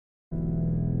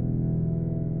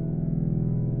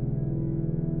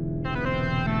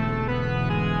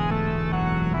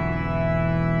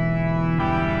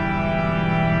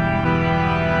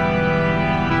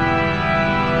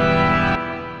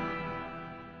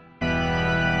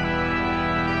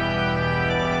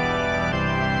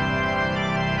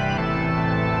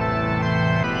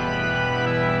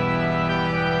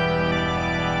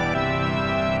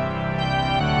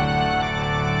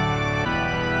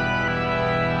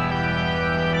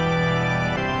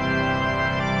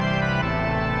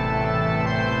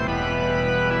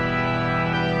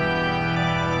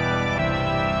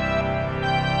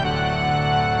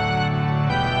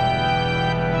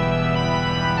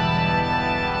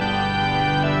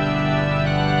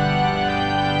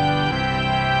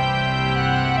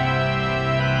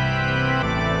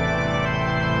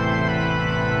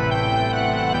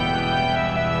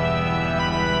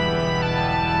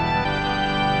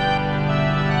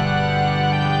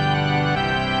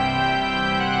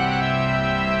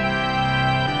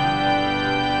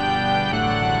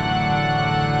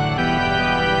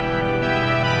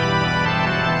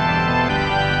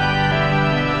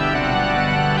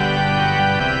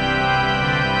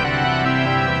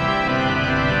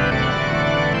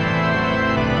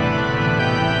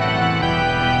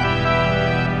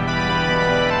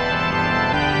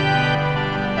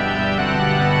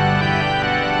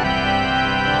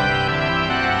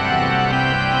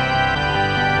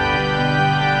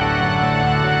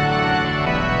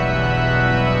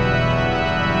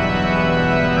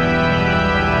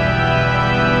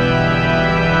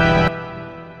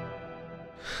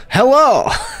Hello,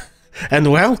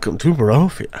 and welcome to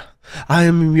Barovia. I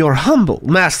am your humble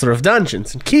master of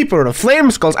dungeons and keeper of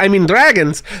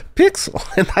dragons,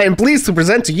 Pixel, and I am pleased to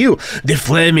present to you the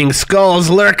flaming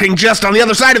skulls lurking just on the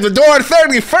other side of the door.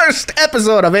 31st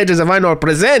episode of Ages of Einor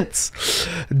presents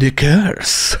The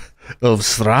Curse of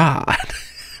Strahd.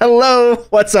 Hello,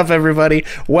 what's up, everybody?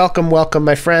 Welcome,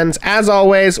 my friends. As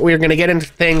always, we are going to get into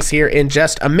things here in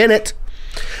just a minute.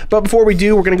 But before we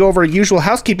do, we're going to go over usual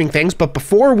housekeeping things. But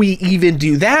before we even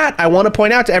do that, I want to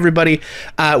point out to everybody,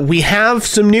 we have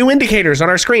some new indicators on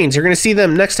our screens. You're going to see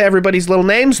them next to everybody's little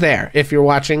names there if you're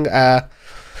watching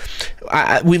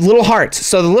with little hearts.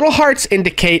 So the little hearts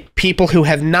indicate people who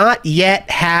have not yet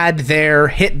had their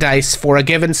hit dice for a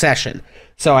given session.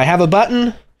 So I have a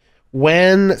button.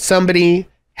 When somebody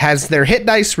has their hit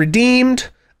dice redeemed,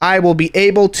 I will be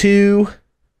able to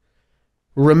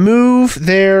remove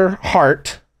their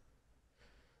heart.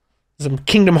 Some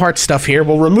Kingdom Hearts stuff here.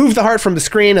 We'll remove the heart from the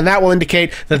screen, and that will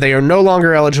indicate that they are no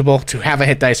longer eligible to have a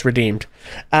hit dice redeemed.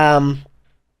 As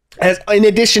in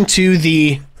addition to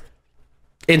the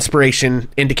inspiration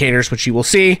indicators, which you will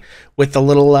see with the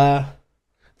little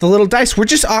dice.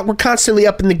 We're constantly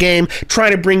up in the game,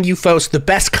 trying to bring you folks the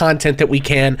best content that we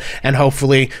can, and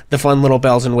hopefully the fun little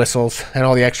bells and whistles and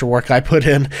all the extra work I put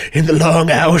in the long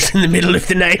hours in the middle of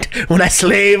the night when I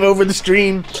slave over the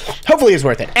stream, hopefully is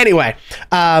worth it. Anyway,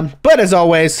 but as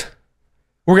always,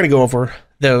 we're going to go over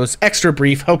those extra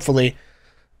brief, hopefully,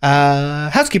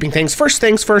 housekeeping things. First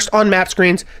things first, on map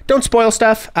screens, don't spoil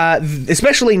stuff,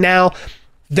 especially now.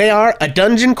 They are a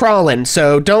dungeon crawling,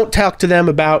 so don't talk to them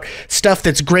about stuff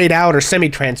that's grayed out or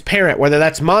semi-transparent, whether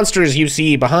that's monsters you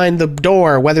see behind the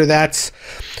door, whether that's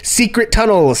secret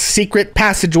tunnels, secret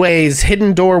passageways,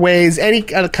 hidden doorways, any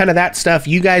kind of that stuff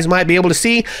you guys might be able to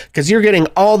see, because you're getting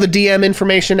all the DM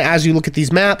information as you look at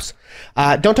these maps.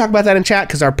 Don't talk about that in chat,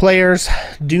 because our players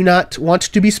do not want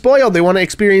to be spoiled. They want to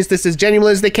experience this as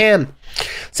genuinely as they can.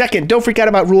 Second, don't freak out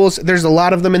about rules. There's a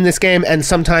lot of them in this game, and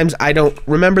sometimes I don't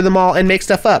remember them all and make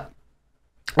stuff up.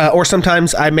 Or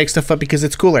sometimes I make stuff up because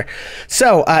it's cooler.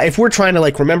 So if we're trying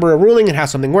to remember a ruling and how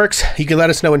something works, you can let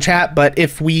us know in chat. But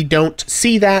if we don't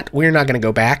see that, we're not going to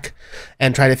go back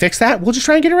and try to fix that. We'll just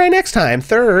try and get it right next time.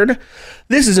 Third,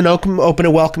 this is an open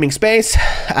and welcoming space.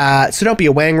 So don't be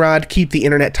a wang rod. Keep the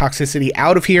internet toxicity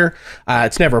out of here.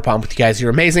 It's never a problem with you guys.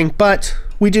 You're amazing. But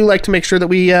we do like to make sure that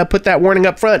we put that warning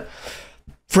up front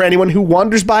for anyone who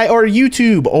wanders by our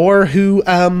YouTube or who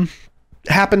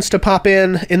happens to pop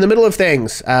in the middle of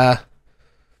things.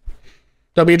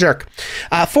 Don't be a jerk.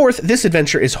 Fourth, this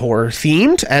adventure is horror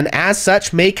themed and as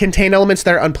such may contain elements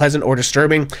that are unpleasant or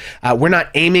disturbing. We're not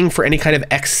aiming for any kind of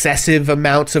excessive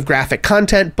amounts of graphic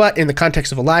content, but in the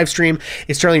context of a live stream,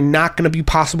 it's certainly not going to be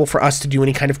possible for us to do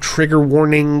any kind of trigger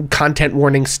warning, content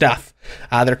warning stuff.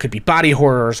 There could be body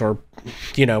horrors or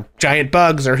giant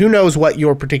bugs, or who knows what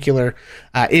your particular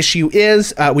issue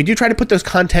is. We do try to put those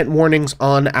content warnings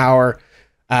on our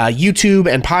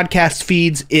YouTube and podcast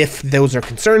feeds if those are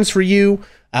concerns for you.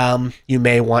 You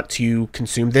may want to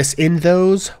consume this in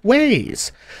those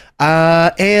ways.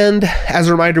 And as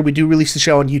a reminder, we do release the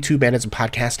show on YouTube and as a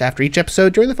podcast after each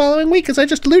episode during the following week, as I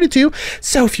just alluded to.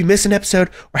 So if you miss an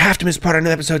episode or have to miss part of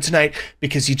an episode tonight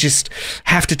because you just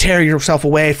have to tear yourself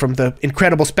away from the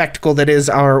incredible spectacle that is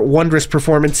our wondrous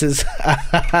performances,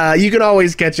 you can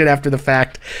always catch it after the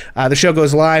fact. The show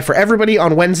goes live for everybody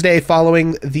on Wednesday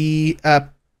following the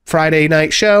Friday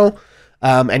night show.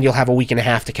 And you'll have a week and a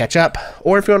half to catch up.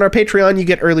 Or if you're on our Patreon, you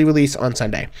get early release on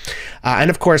Sunday.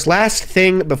 And of course, last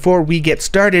thing before we get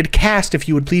started, cast, if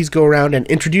you would please go around and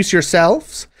introduce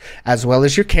yourselves, as well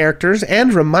as your characters,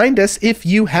 and remind us if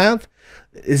you have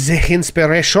the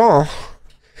inspiration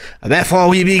before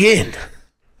we begin.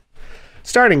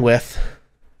 Starting with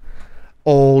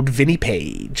old Vinny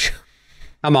Page.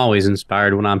 I'm always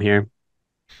inspired when I'm here.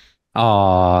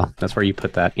 Oh, that's where you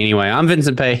put that. Anyway, I'm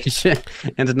Vincent Page,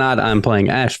 and tonight I'm playing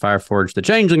Ash Fireforge, the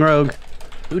Changeling Rogue,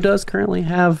 who does currently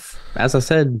have, as I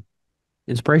said,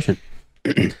 inspiration.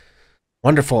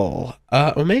 Wonderful.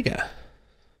 Omega.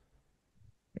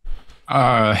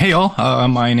 Hey all,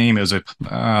 my name is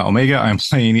Omega. I'm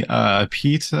playing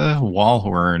Pete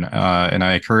Walhorn, and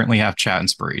I currently have chat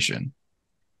inspiration.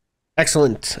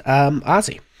 Excellent.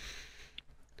 Ozzy.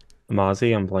 I'm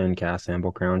Ozzy. I'm playing Cass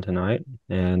Amblecrown tonight,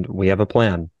 and we have a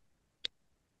plan.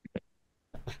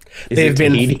 They've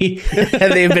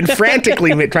been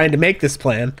frantically trying to make this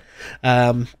plan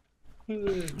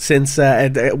since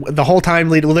the whole time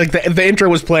the intro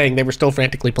was playing. They were still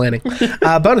frantically planning.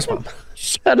 Bonus bomb.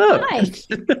 Shut up. Hi.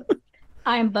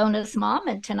 I'm Bonus Mom,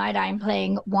 and tonight I'm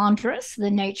playing Wanderess,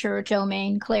 the Nature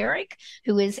Domain Cleric,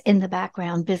 who is in the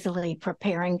background busily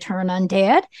preparing Turn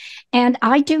Undead. And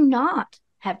I do not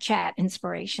have chat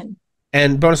inspiration.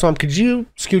 And Bonus Mom, could you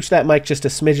scooch that mic just a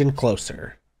smidgen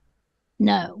closer,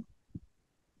 No.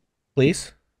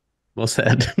 please? Well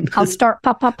said. I'll start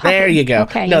pop. There you go.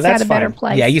 Okay, no, is that's that a better fine.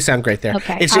 place? Yeah, you sound great there.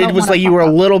 Okay, It was like you were a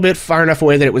little bit far enough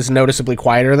away that it was noticeably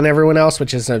quieter than everyone else,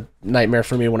 which is a nightmare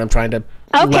for me when I'm trying to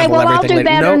Okay, level well, I'll everything. do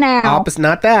better now. Opposite,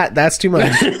 not that. That's too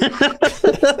much.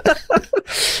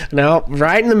 No,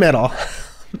 right in the middle.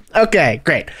 Okay,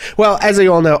 great. Well, as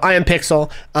you all know, I am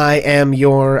Pixel. I am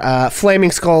your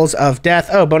Flaming Skulls of Death.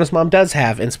 Oh, Bonus Mom does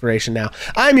have inspiration now.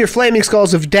 I'm your Flaming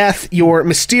Skulls of Death, your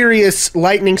mysterious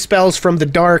lightning spells from the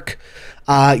dark,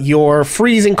 your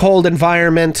freezing cold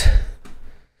environment,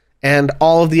 and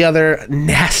all of the other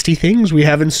nasty things we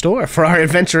have in store for our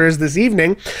adventurers this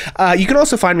evening. You can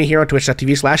also find me here on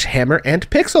twitch.tv/hammer and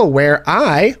pixel, where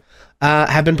I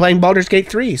have been playing Baldur's Gate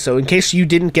 3. So in case you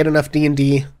didn't get enough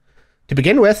D&D to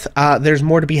begin with, there's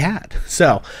more to be had.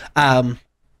 So,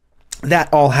 that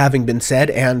all having been said,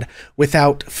 and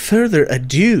without further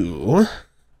ado,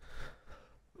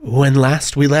 when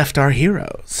last we left our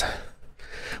heroes,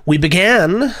 we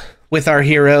began with our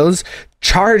heroes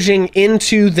charging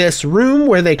into this room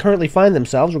where they currently find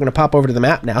themselves. We're going to pop over to the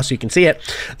map now so you can see it.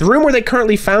 The room where they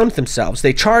currently found themselves.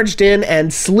 They charged in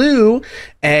and slew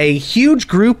a huge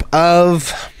group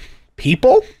of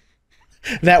people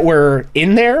that were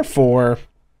in there for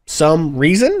some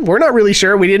reason. We're not really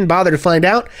sure. We didn't bother to find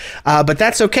out, but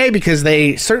that's okay because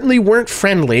they certainly weren't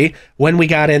friendly when we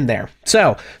got in there.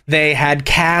 So they had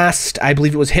cast, I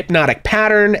believe it was Hypnotic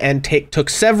Pattern, and took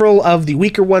several of the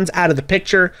weaker ones out of the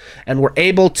picture and were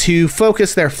able to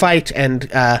focus their fight and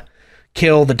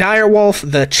kill the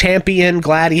Direwolf, the Champion,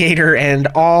 Gladiator, and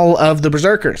all of the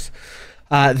Berserkers.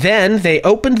 Then they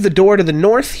opened the door to the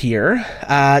north here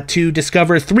to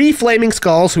discover 3 flaming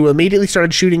skulls who immediately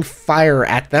started shooting fire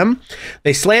at them.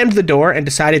 They slammed the door and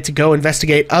decided to go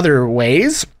investigate other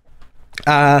ways.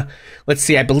 Let's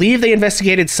see, I believe they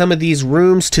investigated some of these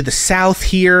rooms to the south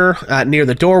here near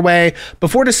the doorway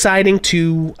before deciding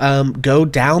to go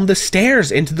down the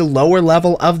stairs into the lower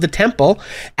level of the temple.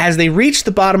 As they reached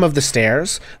the bottom of the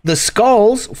stairs, the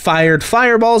skulls fired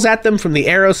fireballs at them from the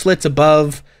arrow slits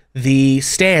above the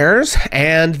stairs,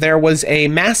 and there was a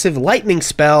massive lightning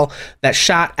spell that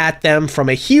shot at them from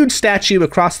a huge statue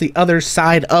across the other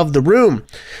side of the room.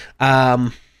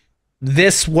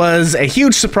 This was a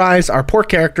huge surprise. Our poor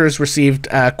characters received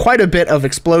quite a bit of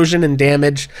explosion and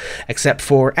damage, except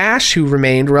for Ash, who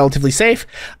remained relatively safe,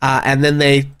 and then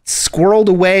they squirreled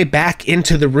away back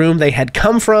into the room they had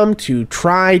come from to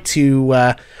try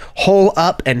to hole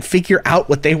up and figure out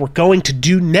what they were going to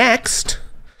do next.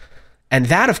 And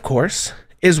that, of course,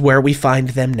 is where we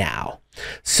find them now.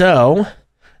 So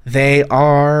they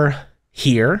are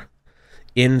here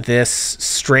in this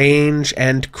strange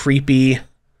and creepy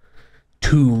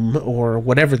tomb, or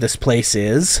whatever this place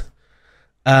is.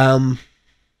 They're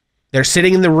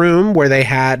sitting in the room where they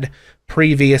had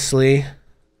previously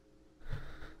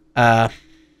fought.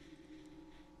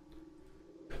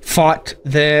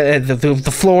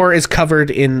 The floor is covered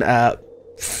in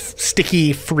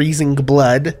sticky, freezing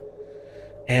blood.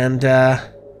 And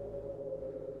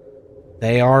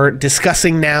they are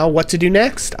discussing now what to do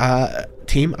next.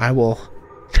 Team, I will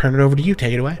turn it over to you.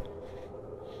 Take it away.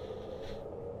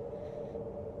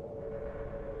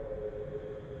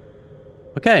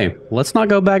 Okay, let's not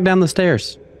go back down the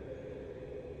stairs.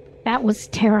 That was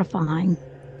terrifying.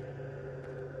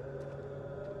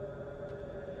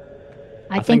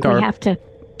 I think we have to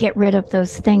get rid of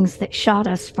those things that shot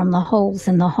us from the holes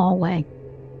in the hallway.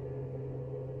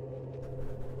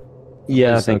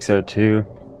 Yeah, I think so too.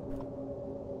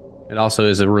 It also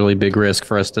is a really big risk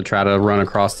for us to try to run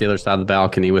across the other side of the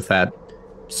balcony with that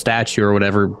statue or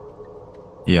whatever.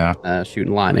 Yeah.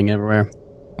 Shooting lightning everywhere.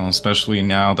 Well, especially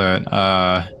now that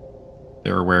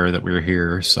they're aware that we're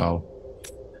here. So,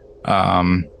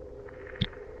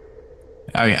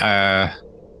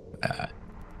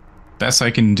 best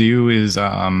I can do is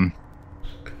either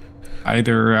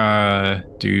I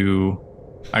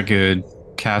could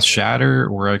cast Shatter,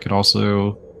 or I could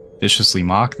also viciously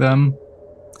mock them,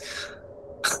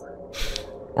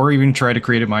 or even try to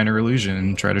create a minor illusion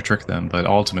and try to trick them. But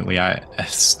ultimately, I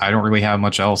don't really have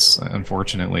much else,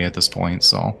 unfortunately, at this point.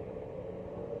 So,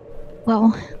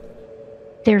 well,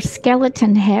 they're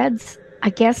skeleton heads.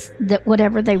 I guess that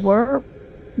whatever they were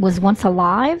was once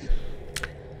alive.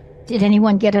 Did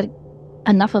anyone get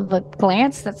enough of a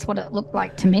glance? That's what it looked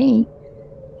like to me.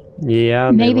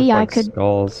 Yeah, maybe I like could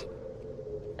skulls.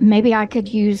 Maybe I could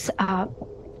use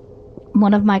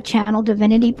one of my channel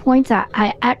divinity points.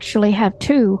 I actually have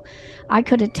 2. I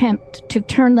could attempt to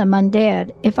turn them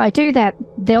undead. If I do that,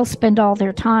 they'll spend all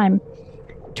their time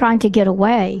trying to get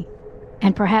away.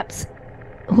 And perhaps,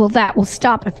 well, that will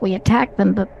stop if we attack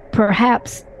them, but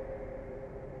perhaps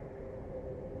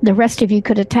the rest of you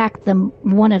could attack them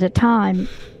one at a time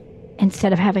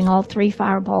instead of having all 3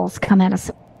 fireballs come at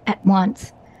us at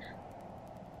once.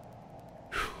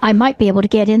 I might be able to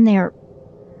get in there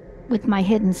with my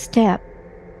hidden step.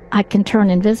 I can turn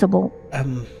invisible.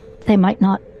 They might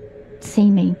not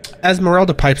see me.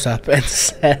 Esmeralda pipes up and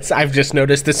says, I've just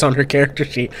noticed this on her character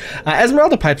sheet.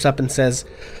 Esmeralda pipes up and says,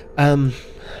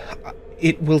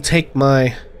 it will take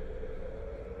my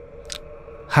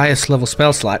highest level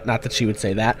spell slot, not that she would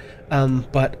say that,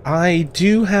 but I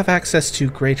do have access to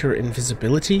greater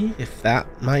invisibility, if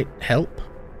that might help.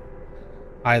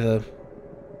 Either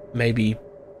maybe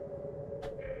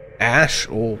Ash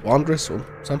or Wandress or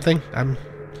something.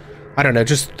 I don't know,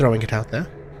 just throwing it out there.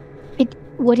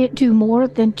 Would it do more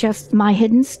than just my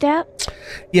hidden step?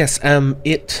 Yes,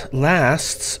 it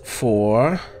lasts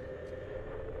for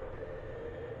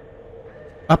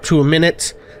up to a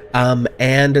minute,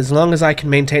 and as long as I can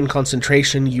maintain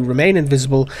concentration, you remain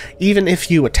invisible, even if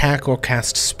you attack or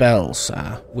cast spells,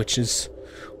 which is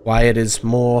why it is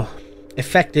more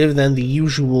effective than the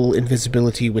usual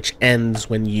invisibility, which ends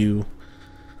when you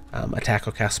attack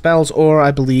or cast spells, or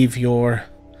I believe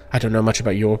I don't know much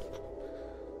about your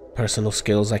personal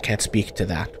skills, I can't speak to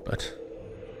that, but...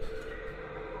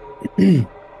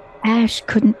 Ash,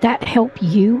 couldn't that help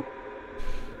you?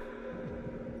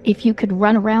 If you could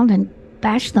run around and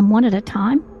bash them one at a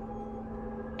time?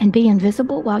 And be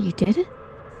invisible while you did it?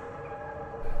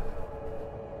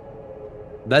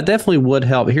 That definitely would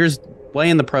help. Here's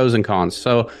weighing the pros and cons.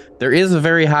 So there is a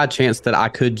very high chance that I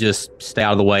could just stay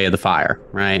out of the way of the fire,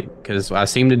 right? Because I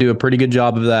seem to do a pretty good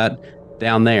job of that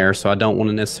down there, so I don't want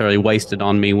to necessarily waste it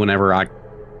on me whenever I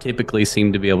typically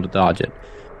seem to be able to dodge it.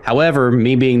 However,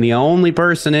 me being the only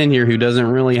person in here who doesn't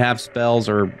really have spells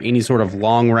or any sort of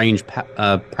long-range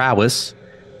prowess,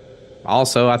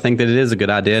 also, I think that it is a good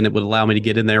idea, and it would allow me to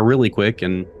get in there really quick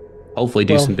and hopefully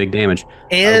do some big damage.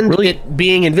 And it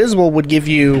being invisible would give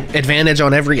you advantage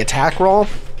on every attack roll,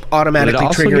 automatically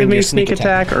triggering your sneak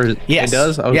attack. Or yes, it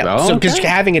does. Oh, yeah. So because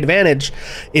having advantage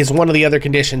is one of the other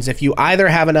conditions. If you either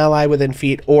have an ally within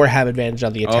feet or have advantage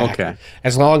on the attack,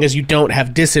 as long as you don't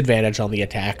have disadvantage on the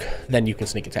attack, then you can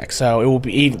sneak attack. So it will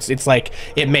be even. It's like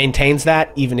it maintains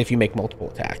that even if you make multiple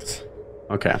attacks.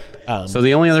 Okay. So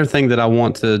the only other thing that I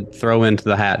want to throw into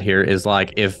the hat here is,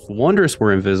 like, if Wondrous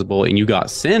were invisible and you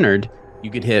got centered, you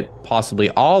could hit possibly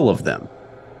all of them,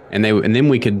 and then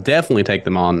we could definitely take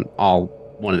them on all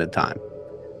one at a time.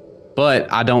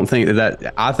 But I don't think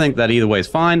that I think that either way is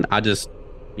fine. I just,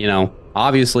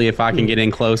 obviously if I can get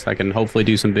in close, I can hopefully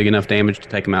do some big enough damage to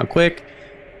take them out quick.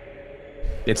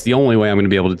 It's the only way I'm going to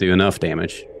be able to do enough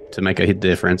damage to make a hit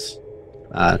difference.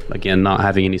 Again, not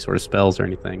having any sort of spells or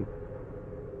anything.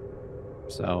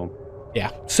 So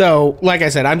yeah. So like I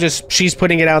said, she's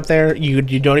putting it out there. You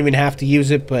don't even have to use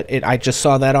it, but I just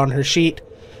saw that on her sheet.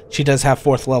 She does have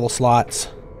 4th level slots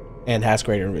and has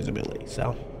greater invisibility.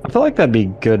 So I feel like that'd be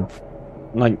good.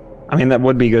 That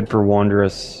would be good for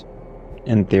Wondrous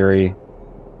in theory.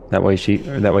 That way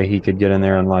he could get in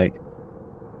there and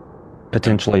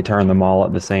potentially turn them all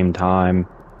at the same time.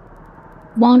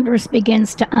 Wondrous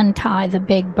begins to untie the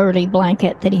big birdie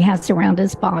blanket that he has around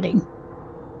his body.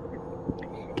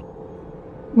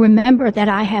 Remember that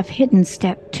I have hidden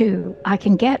step too. I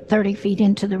can get 30 feet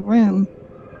into the room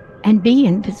and be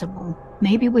invisible.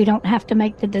 Maybe we don't have to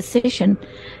make the decision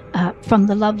from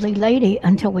the lovely lady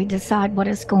until we decide what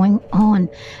is going on.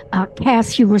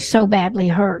 Cass, you were so badly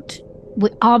hurt.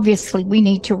 Obviously, we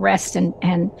need to rest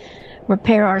and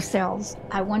repair ourselves.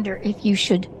 I wonder if you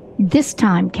should, this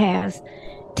time, Cass,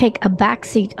 take a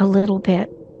backseat a little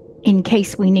bit in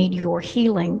case we need your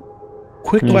healing.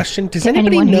 Quick question: Does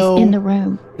anybody know who's in the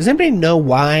room? Does anybody know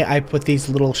why I put these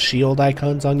little shield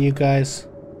icons on you guys?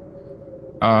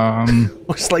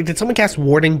 It's did someone cast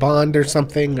Warding Bond or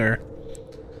something, or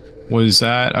was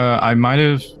that? I might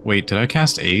have. Wait, did I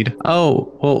cast Aid?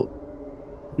 Oh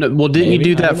well, no. Well, didn't you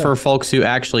do that for folks who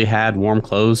actually had warm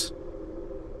clothes?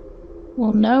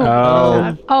 Well,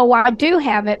 no. I do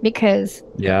have it because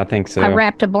I think so. I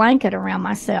wrapped a blanket around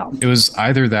myself. It was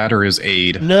either that or his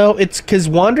Aid. No, it's because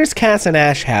Wandrous, Cass, and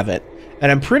Ash have it. And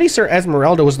I'm pretty sure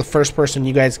Esmeralda was the first person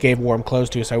you guys gave warm clothes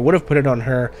to, so I would have put it on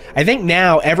her. I think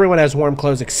now everyone has warm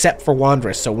clothes except for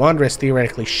Wandrous, so Wandrous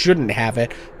theoretically shouldn't have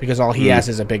it because all he has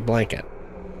is a big blanket.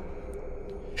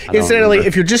 Incidentally, remember.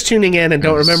 if you're just tuning in and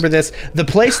don't Yes. remember this, the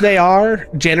place they are,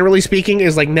 generally speaking,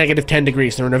 is like negative 10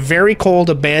 degrees. They're in a very cold,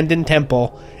 abandoned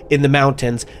temple in the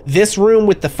mountains. This room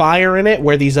with the fire in it,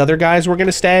 where these other guys were going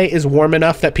to stay, is warm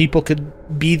enough that people could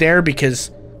be there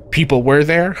because people were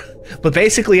there. But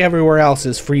basically everywhere else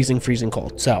is freezing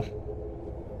cold. So,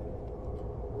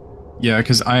 Yeah,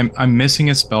 because I'm missing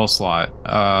a spell slot.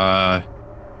 Or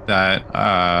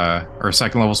a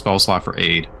second level spell slot for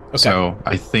aid. Okay. So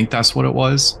I think that's what it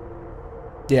was.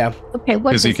 yeah. Okay,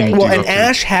 what's 'Cause you his can age? do Well, and up to-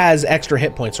 Ash has extra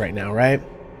hit points right now, right?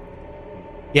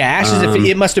 Yeah, Ash is at,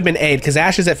 it must have been aid because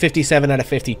Ash is at 57 out of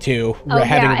 52, Oh,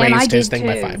 having yeah, and I raised his did thing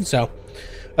by too. 5. So,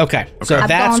 okay. So I've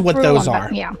that's gone what through those them, are.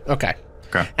 but yeah. Okay.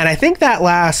 Okay. And I think that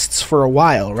lasts for a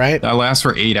while, right? That lasts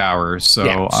for 8 hours. So,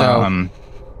 Yeah, so-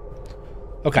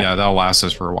 Okay. yeah, that'll last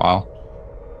us for a while.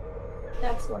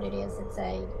 That's what it is. It's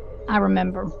aid. I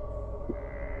remember.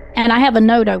 And I have a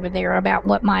note over there about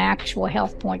what my actual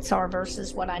health points are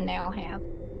versus what I now have.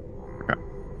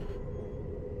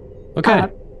 Okay.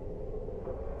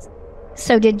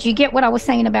 So did you get what I was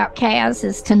saying about Kaz?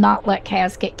 Is to not let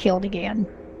Kaz get killed again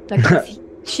because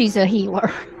she's a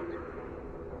healer.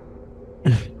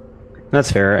 That's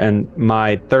fair. And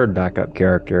my third backup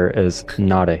character is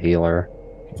not a healer.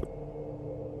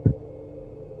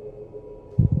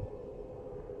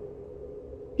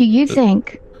 Do you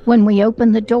think when we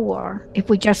open the door, if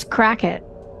we just crack it,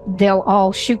 they'll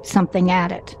all shoot something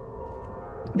at it?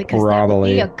 Because that would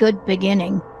Probably. be a good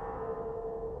beginning.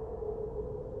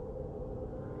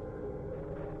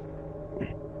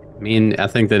 I mean, I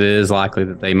think that it is likely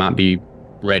that they might be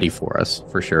ready for us,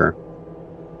 for sure.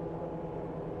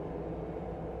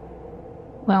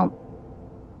 Well,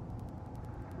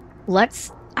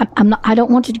 let's. I'm not. I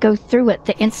don't want you to go through it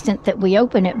the instant that we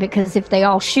open it because if they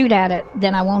all shoot at it,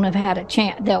 then I won't have had a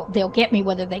chance. They'll get me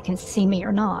whether they can see me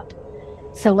or not.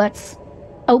 So let's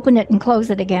open it and close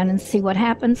it again and see what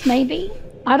happens. Maybe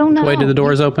I don't know. Wait, do the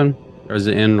doors open? Or is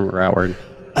it in or outward?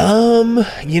 I'm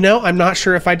not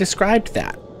sure if I described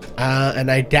that. And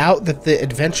I doubt that the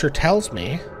adventure tells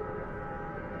me.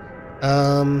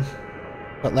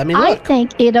 But let me I look.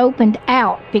 think it opened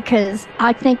out because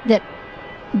I think that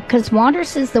because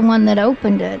Wanderers is the one that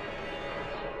opened it.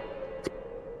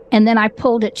 And then I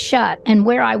pulled it shut. And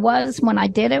where I was when I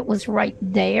did it was right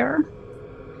there.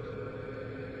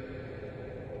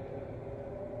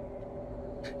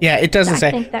 Yeah, it doesn't I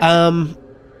say. think that's-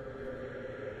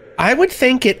 I would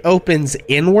think it opens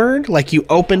inward, like you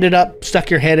opened it up,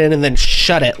 stuck your head in, and then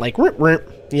shut it, like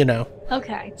you know.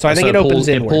 Okay. So I think it opens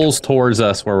It inward. pulls towards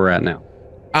us where we're at now.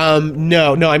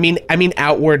 No, I mean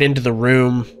outward into the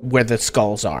room where the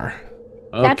skulls are.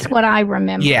 Okay. That's what I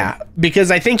remember. Yeah, because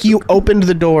I think you opened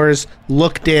the doors,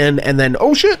 looked in, and then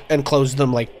oh shit, and closed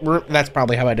them. Like that's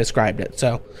probably how I described it.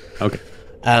 So, Okay.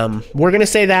 we're gonna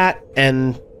say that,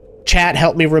 and chat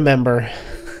help me remember,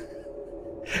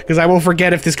 because I will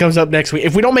forget if this comes up next week.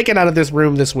 If we don't make it out of this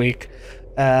room this week,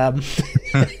 Yeah.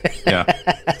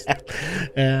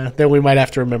 then we might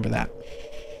have to remember that.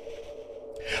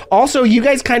 Also, you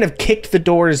guys kind of kicked the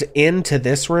doors into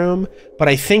this room, but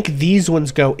I think these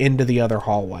ones go into the other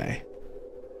hallway.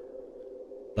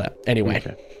 But anyway.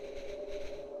 Okay.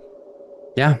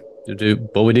 Yeah.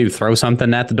 What we do? Throw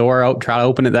something at the door, try to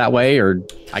open it that way, or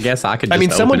I guess I could. Just I mean,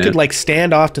 someone open could it. like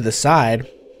stand off to the side.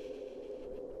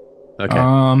 Okay.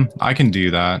 I can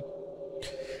do that.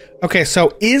 Okay,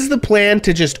 so is the plan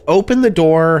to just open the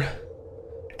door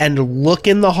and look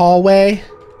in the hallway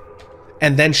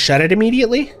and then shut it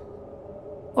immediately?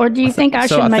 Or do you think I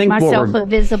so should I make think what myself we're-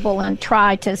 invisible and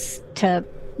try to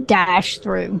dash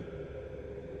through?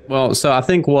 Well, so I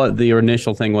think what the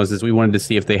initial thing was is we wanted to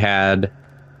see if they had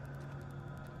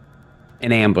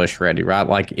an ambush ready, right?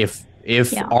 Like if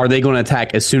Yeah. are they going to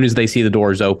attack as soon as they see the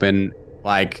doors open?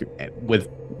 Like with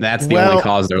that's the only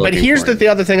cause they're but looking here's for. the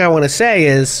other thing I want to say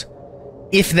is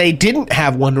if they didn't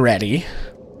have one ready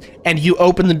and you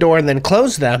open the door and then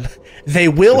close them, they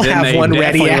will Then have they one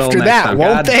ready definitely will after next that, time.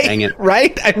 won't God they? dang it.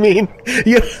 Right? I mean,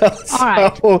 you know. All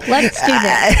right, let's do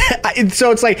that.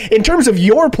 So it's like, in terms of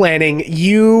your planning,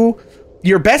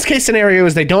 your best case scenario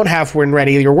is they don't have one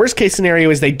ready. Your worst case scenario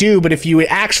is they do, but if you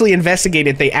actually investigate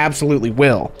it, they absolutely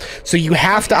will. So you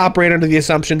have to operate under the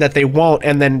assumption that they won't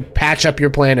and then patch up your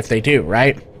plan if they do,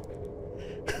 right?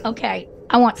 Okay.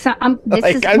 I want some. This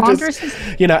Like, is I'm Wanderers. just,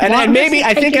 and Wanderers maybe is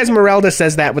I think taking- Esmeralda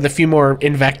says that with a few more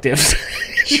invectives.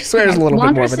 She swears a little bit more,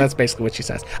 Wanderers but is- that's basically what she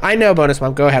says. I know, Bonus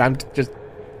Mom. Go ahead. I'm just.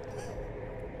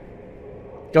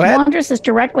 Go ahead. Wondrous is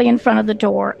directly in front of the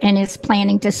door and is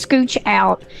planning to scooch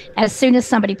out as soon as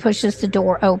somebody pushes the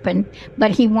door open,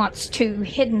 but he wants to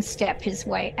hidden step his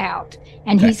way out,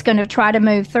 and he's going to try to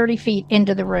move 30 feet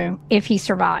into the room if he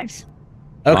survives.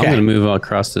 I'm Okay. going to move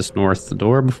across this north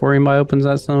door before anybody opens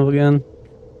that son of a gun.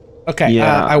 Okay.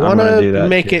 Yeah, I I'm want gonna do to that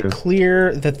make too. it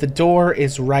clear that the door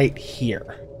is right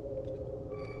here.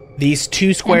 These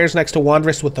two squares next to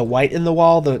Wondrous with the white in the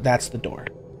wall, that's the door.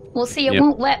 Well, see, it Yep.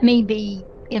 won't let me be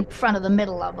in front of the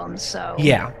middle of them, so...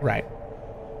 Yeah, right.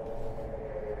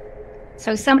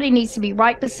 So somebody needs to be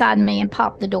right beside me and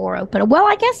pop the door open. Well,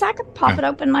 I guess I could pop it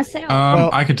open myself.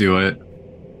 Well- I could do it.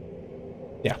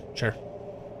 Yeah, sure.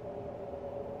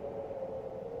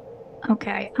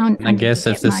 Okay. I guess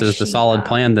if this is the solid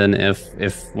plan, then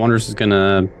if Wondrous is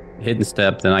gonna hidden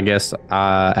step, then I guess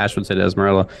Ash would say to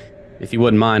Esmeralda, if you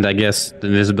wouldn't mind, I guess the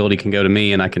invisibility can go to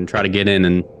me, and I can try to get in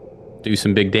and do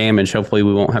some big damage. Hopefully,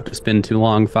 we won't have to spend too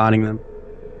long fighting them.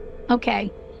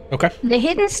 Okay. Okay. The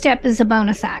hidden step is a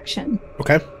bonus action.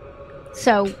 Okay.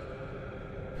 So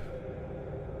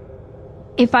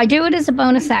if I do it as a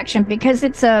bonus action, because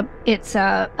it's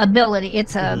a ability,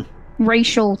 it's a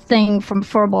racial thing from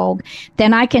Furbolg,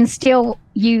 then I can still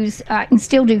use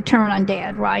do turn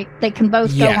undead, right? They can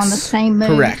both go on the same move.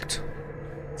 Correct.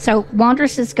 So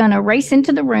Wondrous is going to race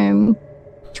into the room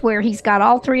to where he's got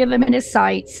all three of them in his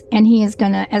sights, and he is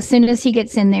going to, as soon as he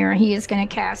gets in there, he is going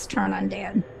to cast Turn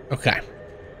Undead. Okay.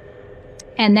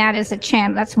 And that is a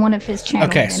channel. That's one of his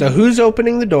channels. Okay, so who's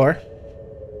opening the door?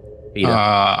 Peter.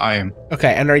 I am.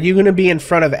 Okay, and are you going to be in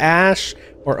front of Ash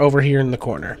or over here in the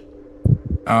corner?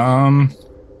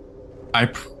 I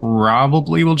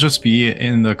probably will just be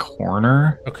in the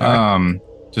corner. Okay.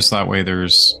 Just that way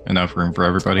there's enough room for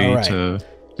everybody All right. to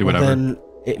do Well, whatever. then,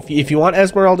 if you want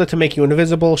Esmeralda to make you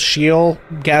invisible, she'll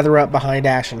gather up behind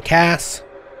Ash and Cass.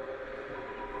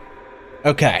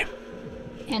 Okay.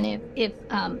 And if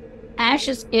Ash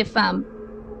is,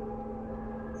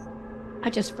 I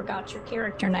just forgot your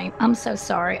character name. I'm so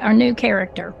sorry. Our new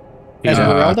character.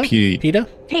 Esmeralda? Pete. Peta?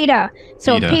 PETA.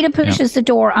 So if PETA, PETA pushes the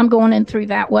door, I'm going in through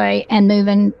that way and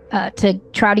moving to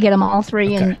try to get them all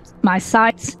three in my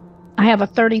sights. I have a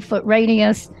 30-foot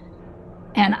radius,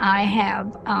 and I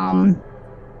have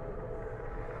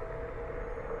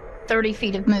 30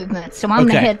 feet of movement. So I'm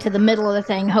going to head to the middle of the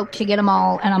thing, hope to get them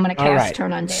all, and I'm going to cast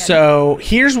Turn Undead. So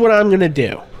here's what I'm going to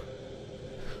do.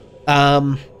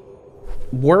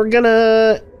 We're going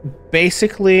to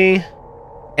basically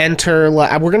enter,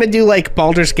 we're going to do like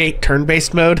Baldur's Gate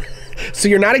turn-based mode. So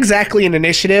you're not exactly an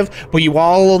initiative, but you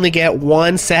all only get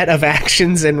one set of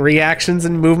actions and reactions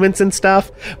and movements and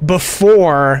stuff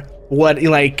before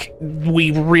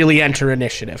we really enter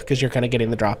initiative, because you're kind of getting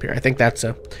the drop here. I think that's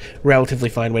a relatively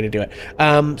fine way to do it.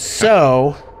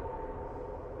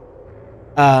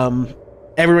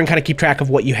 Everyone kind of keep track of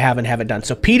what you have and haven't done.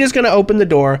 So Pete is going to open the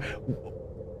door.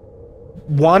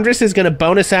 Wondrous is going to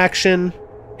bonus action,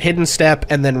 hidden step,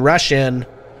 and then rush in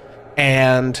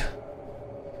and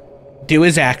do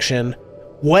his action.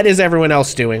 What is everyone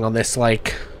else doing on this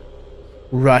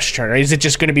rush turn? Or is it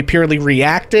just going to be purely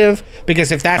reactive?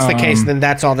 Because if that's the case, then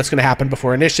that's all that's going to happen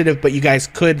before initiative. But you guys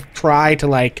could try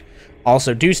to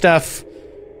also do stuff.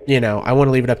 I want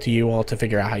to leave it up to you all to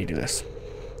figure out how you do this.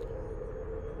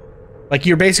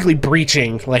 You're basically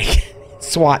breaching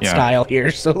SWAT style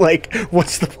here. So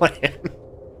what's the plan?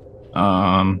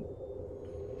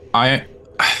 I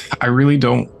really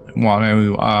don't want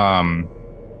to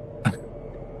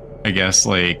I guess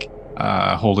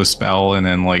hold a spell and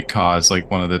then cause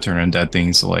one of the turn undead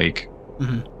things to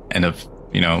end up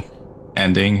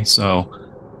ending. So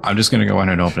I'm just gonna go in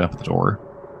and open up the door.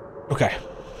 Okay.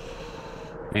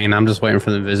 And I'm just waiting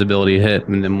for the invisibility to hit,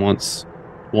 and then once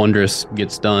Wondrous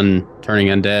gets done turning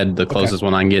undead, the closest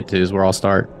one I can get to is where I'll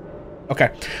start. Okay.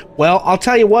 Well, I'll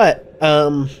tell you what.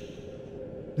 Her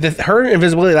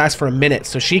invisibility lasts for a minute,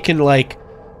 so she can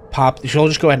pop. She'll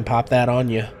just go ahead and pop that on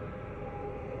you.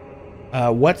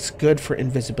 What's good for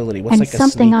invisibility? What's and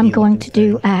something I'm going to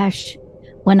do, Ash,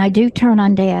 when I do turn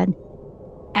undead,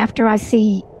 after I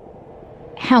see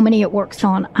how many it works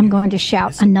on, I'm going to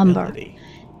shout a number.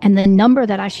 And the number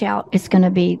that I shout is going to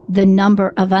be the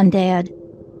number of undead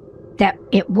that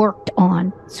it worked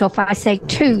on. So if I say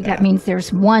 2, that means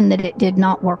there's 1 that it did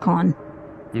not work on.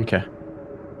 Okay.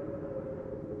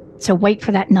 So wait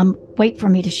for that number. Wait for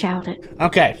me to shout it.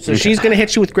 Okay, so she's going to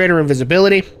hit you with greater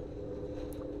invisibility.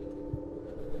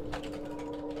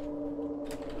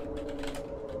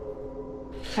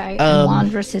 Okay, and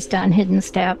Wondrous is done hidden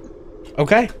step.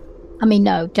 Okay. I mean,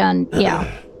 no, done,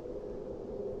 yeah.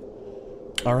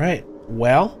 All right,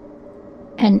 well.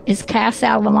 And is Cass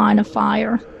out of the line of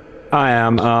fire? I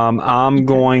am. I'm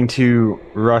going to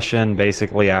rush in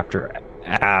basically after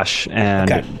Ash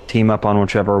and team up on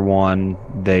whichever one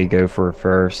they go for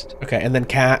first. Okay, and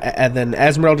then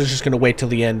Esmeralda's just going to wait till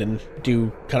the end and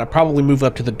do kind of probably move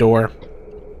up to the door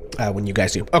when you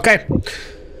guys do. Okay,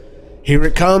 here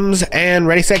it comes, and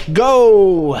ready, set,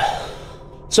 go.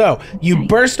 So you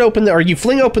you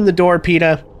fling open the door,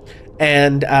 PETA,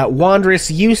 and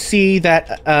Wandress, you see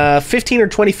that 15 or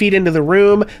 20 feet into the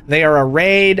room, they are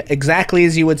arrayed exactly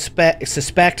as you would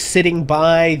suspect, sitting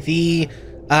by the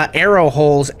arrow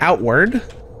holes outward.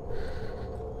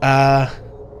 Let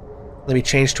me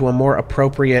change to a more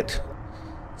appropriate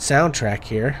soundtrack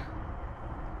here.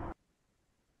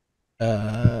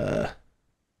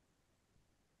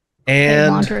 And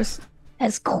Wandress,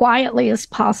 as quietly as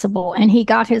possible, and he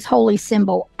got his holy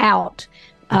symbol out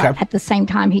at the same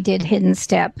time he did hidden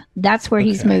step. That's where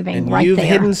he's moving, and right you've there.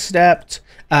 hidden stepped.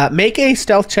 Make a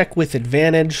stealth check with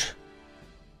advantage.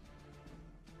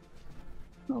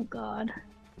 Oh God,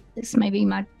 this may be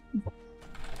my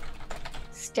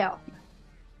stealth.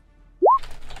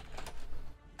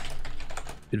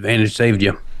 Advantage saved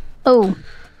you. Oh.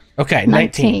 Okay,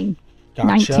 19.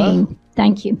 Gotcha. 19.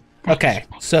 Thank you. Okay,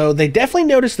 so they definitely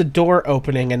notice the door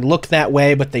opening and look that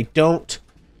way, but they don't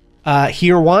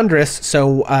hear Wandress.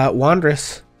 So,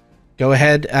 Wandress, go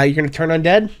ahead. You're going to turn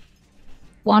undead?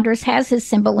 Wandress has his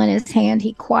symbol in his hand.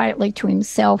 He quietly to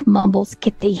himself mumbles,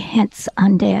 "Get thee hence,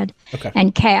 undead,"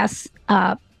 and casts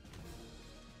turn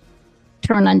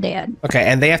undead. Okay,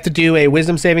 and they have to do a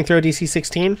wisdom saving throw, DC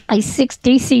 16? A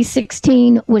DC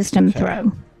 16 wisdom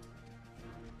throw.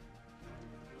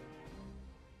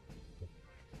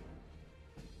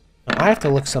 I have to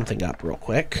look something up real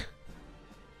quick.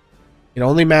 It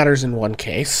only matters in one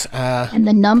case. And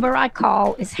the number I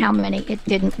call is how many it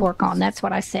didn't work on. That's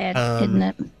what I said, didn't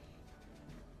it?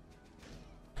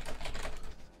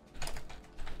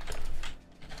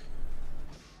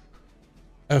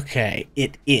 Okay,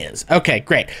 it is. Okay,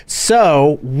 great.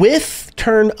 So, with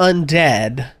Turn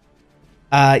Undead,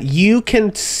 you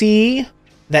can see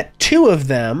that 2 of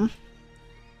them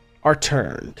are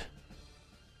turned.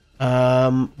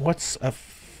 What's a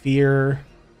fear?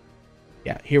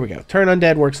 Yeah, here we go. Turn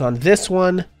Undead works on this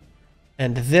one,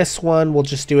 and this one will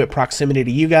just do it proximity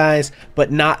to you guys,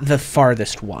 but not the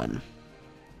farthest one.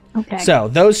 Okay. So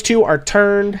those 2 are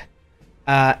turned,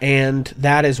 and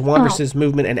that is Wandress's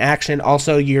movement and action.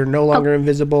 Also, you're no longer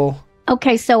invisible.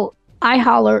 Okay, so I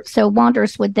holler, so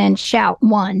Wandress would then shout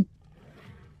 1.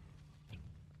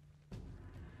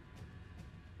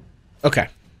 Okay.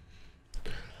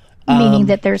 Meaning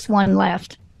that there's 1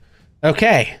 left.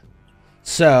 Okay.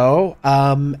 So,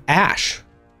 Ash.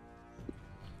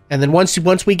 And then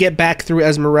once we get back through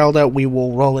Esmeralda, we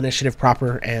will roll initiative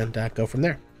proper and go from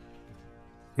there.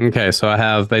 Okay, so I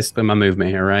have basically my movement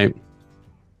here, right?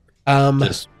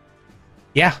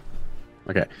 Yeah.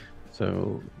 Okay,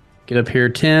 so get up here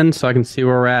 10 so I can see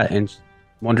where we're at. And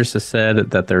Wondrous has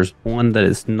said that there's 1 that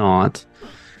is not.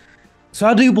 So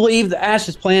I do believe that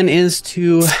Ash's plan is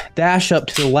to dash up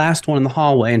to the last one in the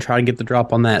hallway and try to get the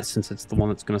drop on that, since it's the one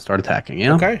that's going to start attacking,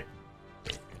 yeah? Okay.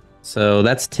 So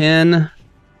that's 10,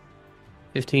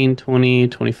 15, 20,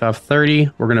 25,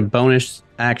 30. We're going to bonus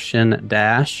action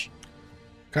dash.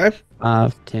 Okay.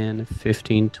 5, 10,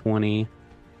 15, 20.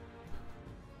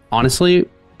 Honestly,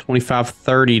 25,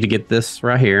 30 to get this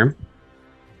right here.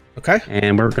 Okay.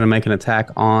 And we're going to make an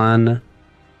attack on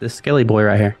this skelly boy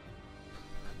right here.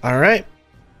 All right.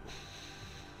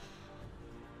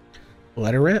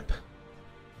 Let her rip.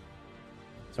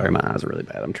 Sorry, my eyes are really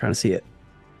bad. I'm trying to see it.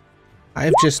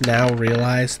 I've just now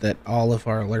realized that all of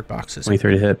our alert boxes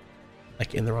 23 to hit.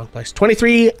 like in the wrong place.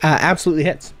 23 absolutely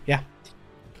hits. Yeah.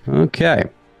 Okay.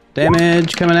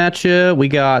 Damage coming at you. We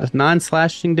got 9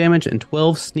 slashing damage and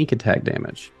 12 sneak attack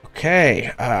damage.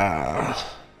 Okay. Let's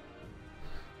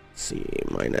see.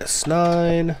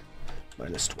 -9,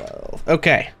 -12.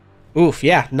 Okay. Oof,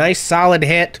 yeah. Nice solid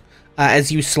hit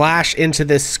as you slash into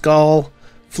this skull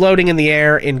floating in the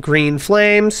air in green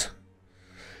flames.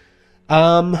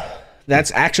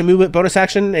 That's action, movement, bonus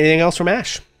action. Anything else from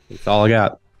Ash? That's all I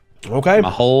got. Okay. My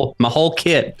whole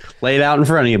kit laid out in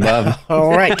front of you, bub.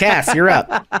 All right, Cass, you're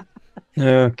up.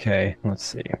 Okay, let's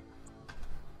see.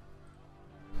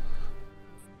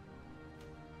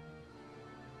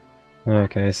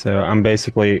 Okay, so I'm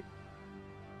basically,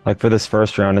 like, for this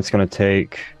first round, it's going to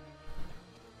take...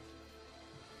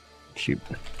 Shoot.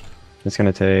 It's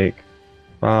going to take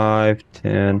 5,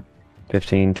 10,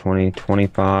 15, 20,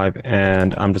 25,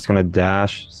 and I'm just going to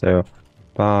dash. So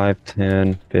 5,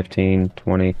 10, 15,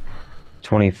 20,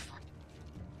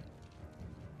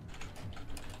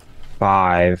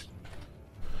 25.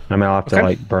 I mean, I'll have to Okay.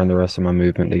 like burn the rest of my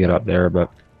movement to get up there, but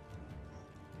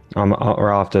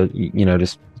or I'll have to,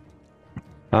 just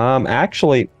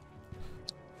actually,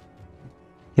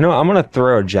 I'm gonna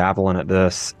throw a javelin at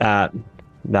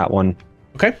that one.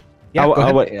 Okay. Yeah. Oh, go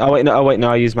ahead. wait, no,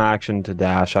 I use my action to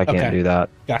dash. I can't Okay. do that.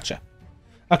 Gotcha.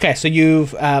 Okay, so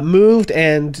you've moved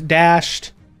and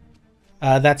dashed.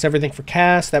 That's everything for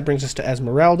Cass. That brings us to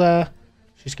Esmeralda.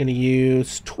 She's going to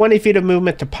use 20 feet of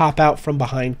movement to pop out from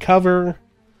behind cover.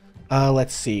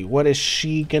 Let's see. What is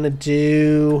she going to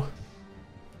do?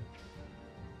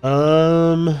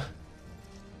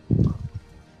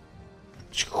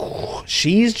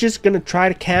 She's just going to try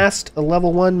to cast a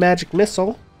level 1 magic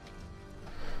missile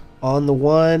on the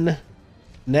one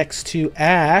next to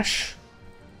Ash.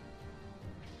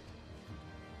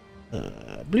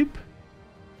 Bloop.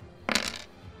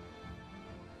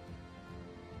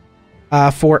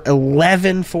 For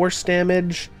 11 force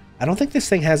damage. I don't think this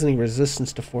thing has any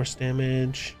resistance to force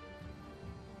damage.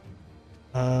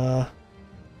 No,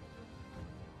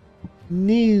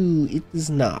 it does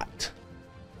not.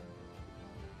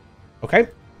 Okay,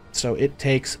 so it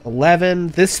takes 11.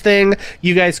 This thing,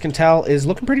 you guys can tell, is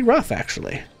looking pretty rough,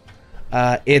 actually.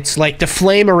 It's like the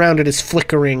flame around it is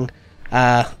flickering,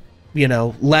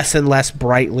 less and less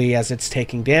brightly as it's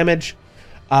taking damage.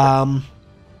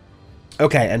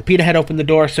 Okay, and Peter had opened the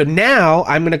door, so now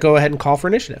I'm going to go ahead and call for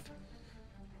initiative.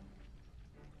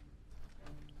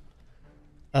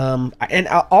 And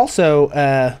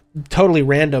also, totally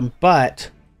random,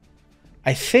 but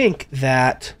I think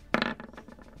that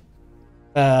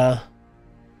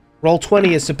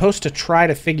Roll20 is supposed to try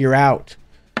to figure out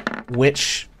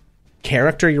which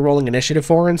character you're rolling initiative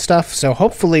for and stuff. So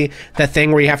hopefully that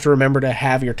thing where you have to remember to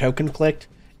have your token clicked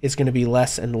is going to be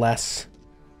less and less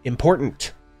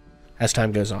important as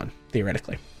time goes on,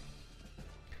 theoretically.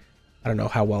 I don't know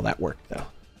how well that worked, though.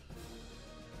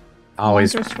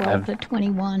 Always Wondrous rolled a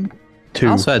 21. I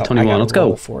also had 21. Let's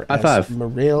go. For High five.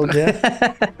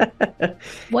 Esmeralda.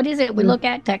 What is it we look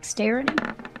at? Dexterity?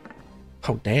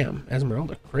 Oh, damn.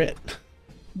 Esmeralda crit.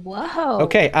 Whoa.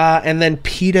 Okay, and then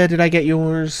PETA, did I get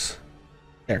yours?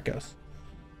 There it goes.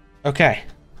 Okay.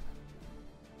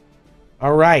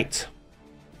 All right.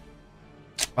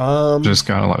 Just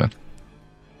got 11.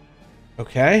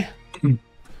 Okay.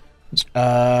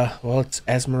 Well, it's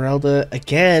Esmeralda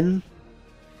again.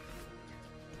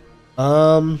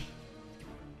 Wow,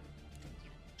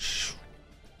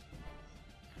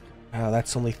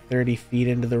 that's only 30 feet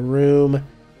into the room,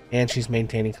 and she's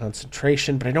maintaining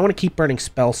concentration, but I don't want to keep burning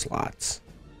spell slots.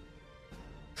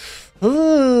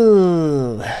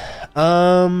 Ooh.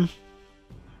 I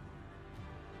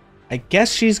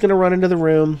guess she's gonna run into the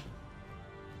room.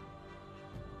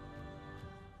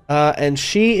 And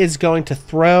she is going to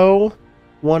throw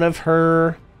one of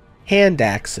her hand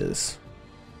axes.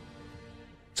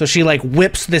 So she like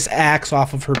whips this axe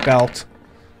off of her belt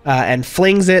and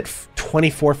flings it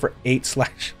 24 for 8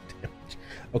 slash damage.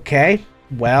 Okay,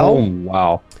 well.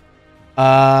 Oh,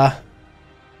 wow.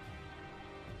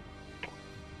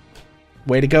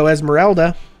 Way to go,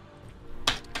 Esmeralda.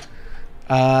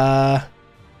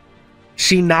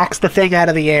 She knocks the thing out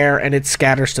of the air and it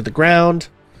scatters to the ground.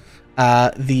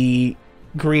 The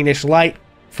greenish light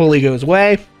fully goes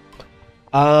away.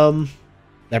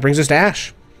 That brings us to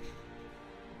Ash.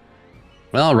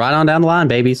 Well, right on down the line,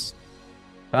 babies.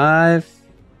 5,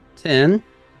 10.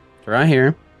 Right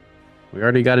here. We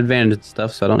already got advantage and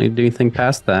stuff, so I don't need to do anything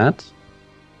past that.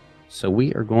 So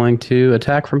we are going to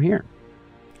attack from here.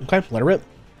 Okay, let her rip.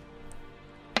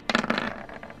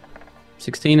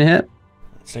 16 to hit.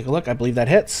 Let's take a look. I believe that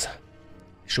hits.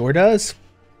 Sure does.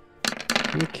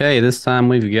 Okay, this time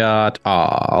we've got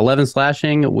 11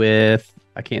 slashing with,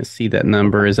 I can't see that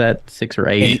number. Is that 6 or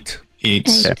 8?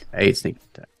 8. Okay, 8 sneak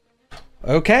attack.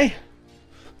 Okay.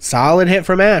 Solid hit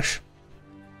from Ash.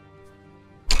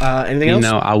 Anything else?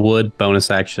 I would bonus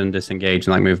action disengage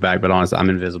and like move back, but honestly, I'm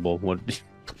invisible.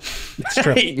 It's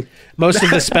true. Most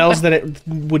of the spells that it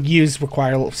would use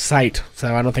require sight,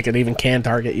 so I don't think it even can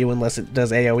target you unless it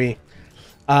does AoE.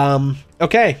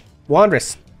 Okay,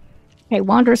 Wondrous. Okay,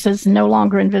 Wondrous is no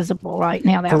longer invisible right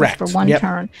now. That Correct. was for one Yep.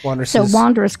 turn. Wondrous So is-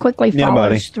 Wondrous quickly Yeah,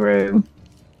 buddy. follows through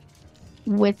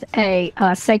with a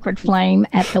sacred flame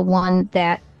at the one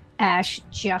that Ash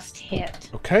just hit.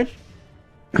 Okay.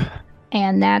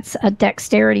 And that's a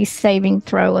dexterity saving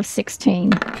throw of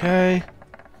 16. Okay.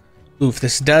 Oof,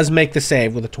 this does make the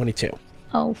save with a 22.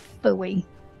 Oh, phooey.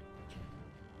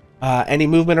 Any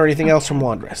movement or anything else from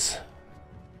Wondrous?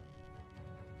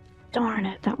 Darn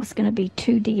it, that was going to be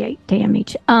 2d8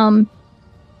 damage.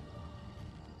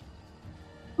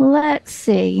 Let's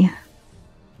see.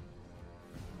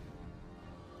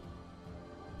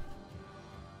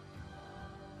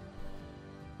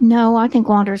 No, I think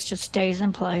Wanderers just stays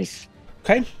in place.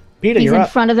 Okay, Peter, He's you're in up.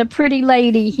 front of the pretty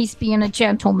lady. He's being a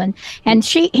gentleman. And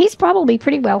he's probably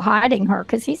pretty well hiding her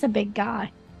because he's a big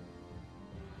guy.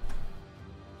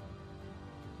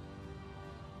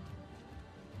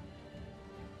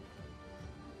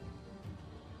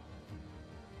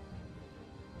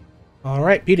 All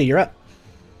right, Peter, you're up.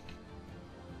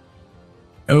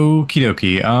 Okie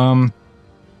dokie.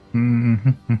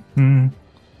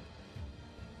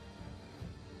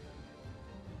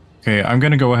 Okay, I'm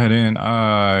gonna go ahead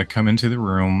and come into the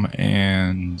room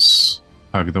and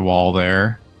hug the wall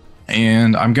there.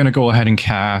 And I'm gonna go ahead and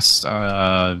cast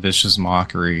Vicious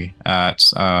Mockery at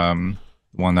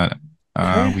one that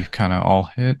Okay. we've kind of all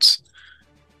hit.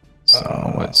 So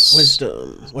what's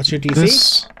Wisdom. What's your DC?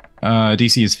 this?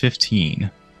 DC is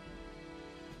 15.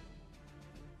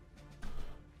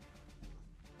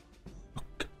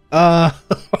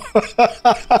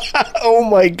 Oh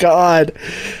my god.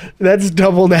 That's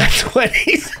double nat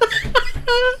 20s.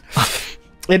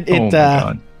 Oh my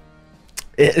god.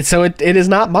 So it is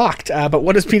not mocked. But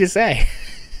what does Peter say?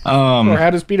 Or how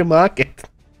does Peter mock it?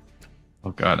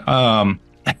 Oh god.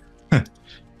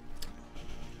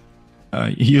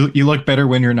 You look better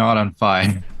when you're not on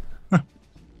fire.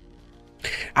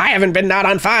 I haven't been not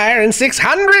on fire in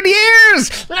 600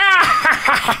 years.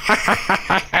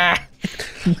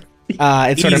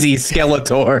 It's sort of, Easy,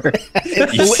 Skeletor.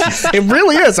 it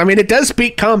really is. I mean, it does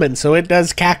speak common, so it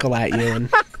does cackle at you. And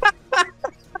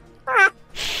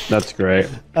That's great.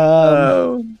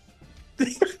 Oh. okay,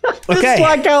 It's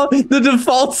like how the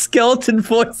default skeleton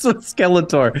voice was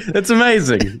Skeletor. It's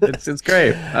amazing. It's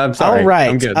great. I'm sorry. all right.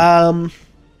 I'm good.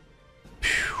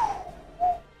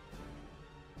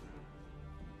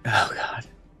 Oh god.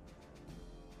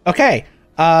 Okay.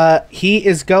 He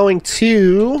is going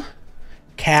to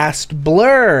cast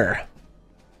Blur.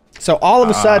 So all of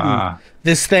a sudden,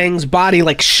 this thing's body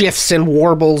like shifts and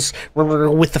warbles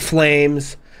with the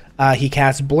flames. He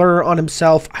casts Blur on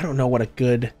himself. I don't know what's a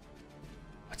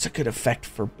good effect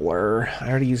for Blur. I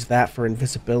already used that for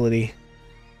invisibility.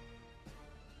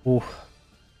 Ooh.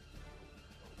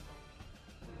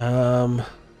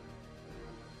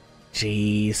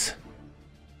 Jeez.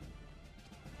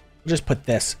 Just put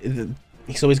this.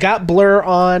 So he's got Blur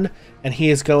on, and he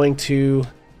is going to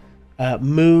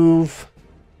move.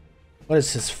 What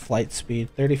is his flight speed?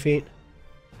 30 feet?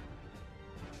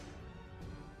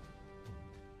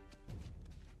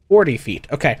 40 feet.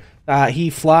 Okay. He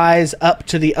flies up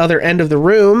to the other end of the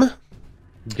room.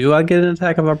 Do I get an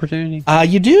attack of opportunity?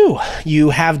 You do. You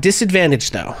have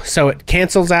disadvantage, though. So it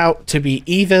cancels out to be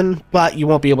even, but you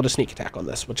won't be able to sneak attack on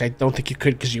this, which I don't think you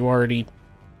could because you already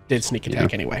did sneak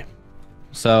attack anyway.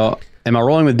 So, am I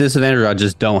rolling with disadvantage or I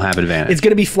just don't have advantage? It's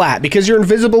going to be flat because you're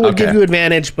invisible would Okay. give you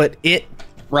advantage, but it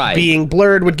right. being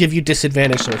blurred would give you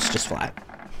disadvantage, so it's just flat.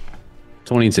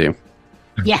 22.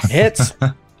 Yes. Hits.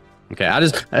 Okay, I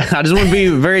just want to be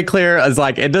very clear. It's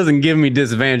like it doesn't give me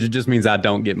disadvantage. It just means I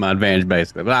don't get my advantage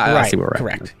basically. But I see where we're at.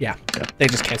 Correct. Yeah. They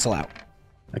just cancel out.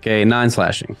 Okay, 9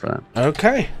 slashing for that.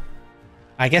 Okay.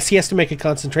 I guess he has to make a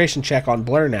concentration check on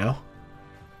Blur now.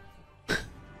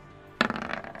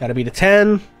 Gotta beat a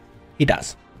 10. He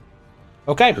does.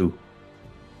 Okay. Ooh.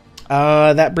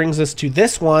 That brings us to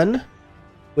this one,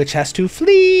 which has to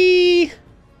flee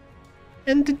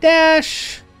and to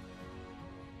dash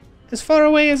as far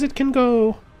away as it can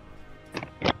go.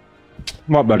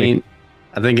 What, I buddy? mean,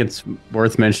 I think it's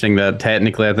worth mentioning that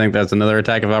technically, I think that's another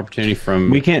attack of opportunity from.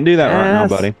 We can't do that right now, Yes.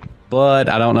 buddy. But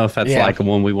I don't know if that's Yeah. like a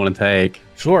one we want to take.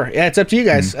 Sure. Yeah, it's up to you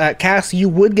guys. Cass, you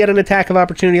would get an attack of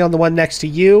opportunity on the one next to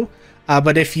you,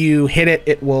 but if you hit it,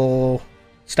 it will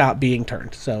stop being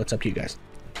turned. So it's up to you guys.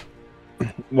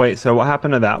 Wait, so what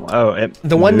happened to that one? Oh, it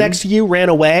The one moved? next to you ran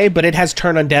away, but it has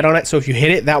turn undead on it. So if you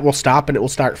hit it, that will stop and it will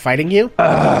start fighting you.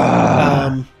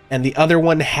 And the other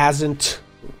one hasn't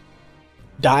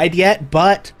died yet,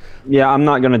 but Yeah, I'm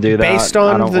not gonna do that. Based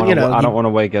on I don't the- wanna, you know, I don't want to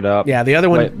wake it up. yeah, the other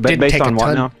one Wait, didn't based take a on what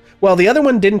ton. now? Well, the other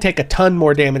one didn't take a ton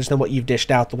more damage than what you've dished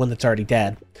out. The one that's already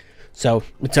dead. So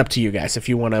it's up to you guys if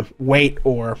you want to wait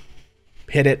or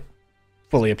hit it.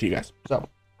 Fully up to you guys. So.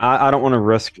 I don't want to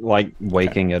risk like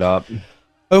waking it up.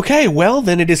 Okay, well,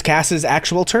 then it is Cass's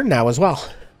actual turn now as well.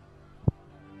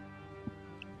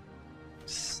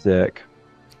 Sick.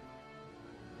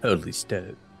 Totally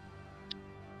stoked.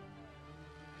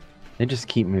 They just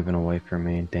keep moving away from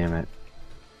me. Damn it.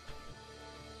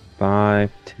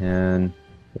 5, 10,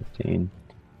 15,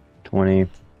 20.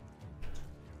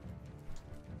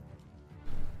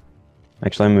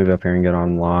 Actually, I'll move up here and get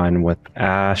online with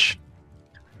Ash.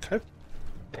 Okay.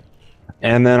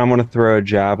 And then I'm going to throw a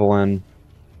javelin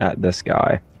at this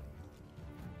guy.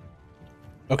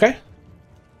 Okay.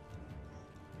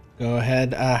 Go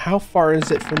ahead. How far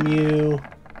is it from you?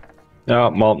 Oh,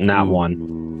 well, not one.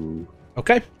 Ooh.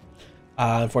 Okay.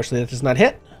 Unfortunately, that does not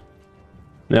hit.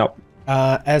 Nope.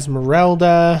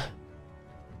 Esmeralda.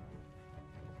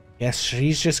 Yes,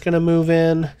 she's just going to move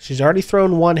in. She's already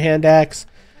thrown one hand axe.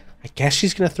 I guess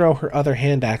she's going to throw her other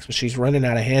hand axe, but she's running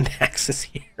out of hand axes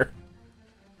here.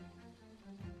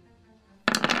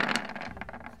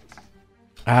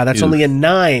 That's Oof. only a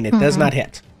 9. It does not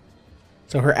hit.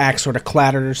 So her axe sort of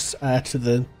clatters to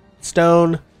the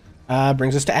stone.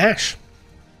 Brings us to Ash.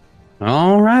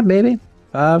 All right, baby.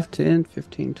 5, 10,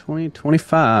 15, 20,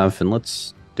 25. And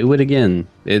let's do it again.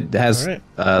 It has All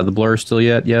right. the blur still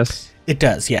yet? Yes? It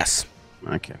does, yes.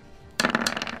 Okay.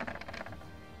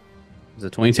 Is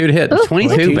it 22 to hit? Ooh.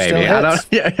 22, 22 baby. still I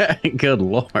hits. don't, good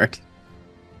lord.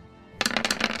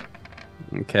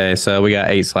 Okay, so we got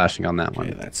 8 slashing on that Okay,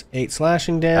 one. that's 8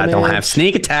 slashing I damage. don't have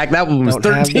sneak attack. That one was Don't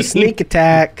 13. have the sneak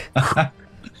attack.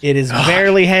 It is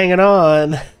barely hanging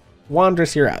on.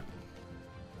 Wandress, you're up.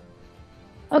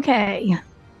 Okay.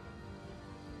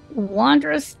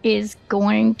 Wandress is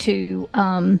going to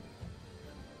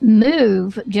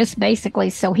move just basically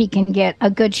so he can get a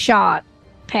good shot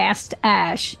past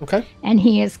Ash, Okay. and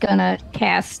he is going to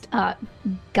cast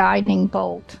Guiding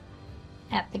Bolt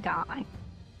at the guy,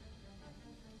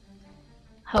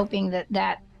 hoping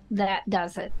that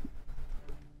does it.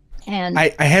 And I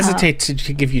hesitate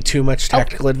to give you too much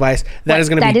tactical advice. That What? is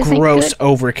going to That be isn't gross good?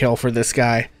 overkill for this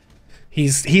guy.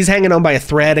 He's hanging on by a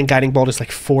thread, and Guiding Bolt is like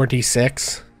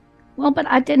 4d6. well, but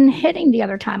I didn't hit him the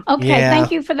other time. Okay, Yeah.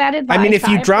 thank you for that advice. I mean, if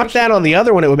you drop appreciate that on the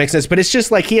other one, it would make sense. But it's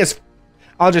just like he has.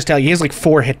 I'll just tell you, he has like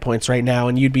 4 hit points right now,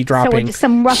 and you'd be dropping it's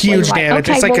some roughly huge like- damage.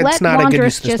 Okay, it's like well, it's let not a good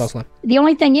Wanderous use of the spell just- slot. The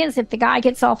only thing is, if the guy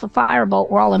gets off a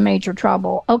firebolt, we're all in major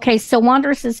trouble. Okay, so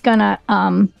Wanderous is gonna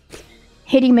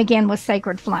hit him again with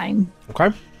Sacred Flame,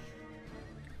 Okay.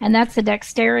 and that's a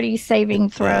Dexterity saving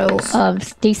throw Yes. of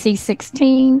DC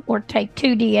 16, or take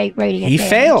 2d8 radiant He damage.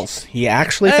 fails. He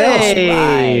actually fails.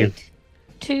 Hey! Right.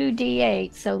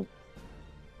 2d8. So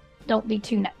don't be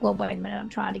too. Well, wait a minute. I'm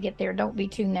trying to get there. Don't be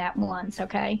two nat ones.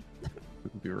 Okay.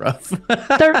 It'd be rough.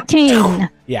 13.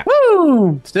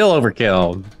 Woo! Still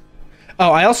overkill.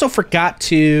 Oh, I also forgot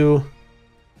to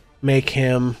make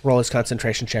him roll his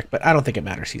concentration check, but I don't think it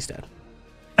matters. He's dead.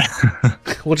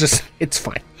 It's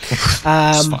fine.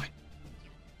 It's fine.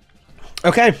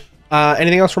 Okay.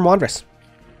 Anything else from Wandress?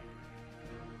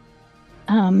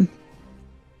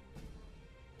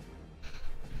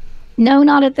 No,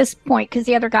 not at this point, because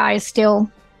the other guy is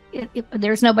still.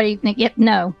 There's nobody yet.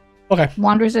 No. Okay.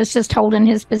 Wanderers is just holding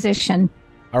his position.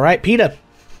 All right, PETA.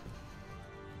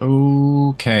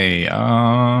 Okay.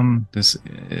 This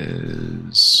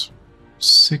is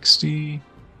 60.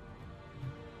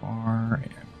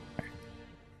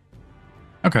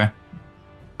 Okay.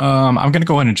 I'm gonna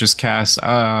go ahead and just cast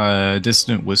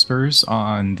Distant Whispers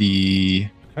on the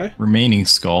Okay. remaining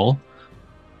skull.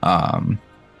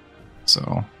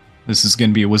 So this is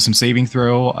gonna be a Wisdom saving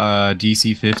throw,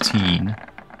 DC 15.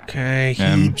 Okay.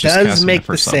 He Just does casting make it the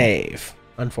first level. save,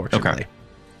 unfortunately. Okay.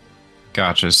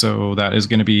 Gotcha. So that is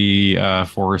gonna be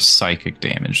 4 psychic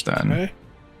damage then. Okay.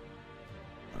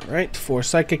 All right. 4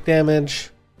 psychic damage.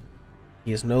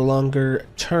 He is no longer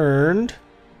turned.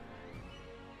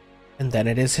 And then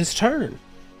it is his turn.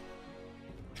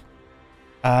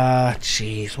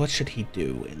 Jeez, what should he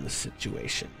do in this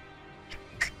situation?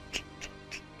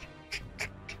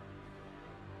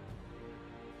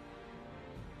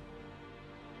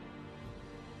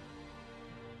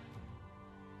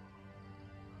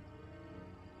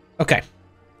 Okay.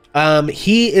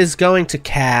 He is going to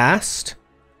cast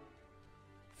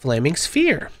Flaming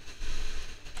Sphere.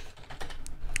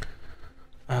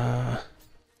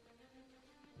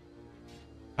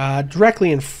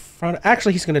 Directly in front.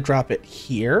 Actually, he's going to drop it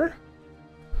here.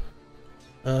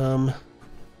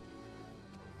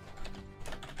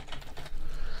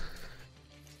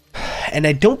 And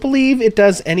I don't believe it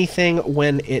does anything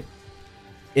when it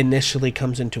initially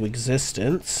comes into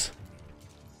existence.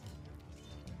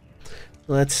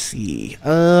 Let's see.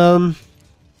 As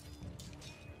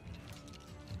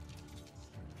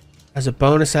a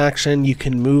bonus action, you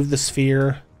can move the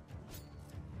sphere.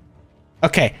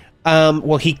 Okay.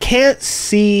 Well, he can't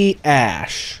see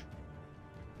Ash.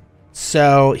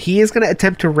 So he is going to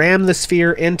attempt to ram the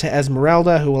sphere into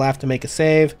Esmeralda, who will have to make a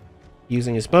save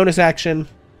using his bonus action.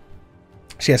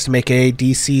 She has to make a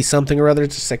DC something or other.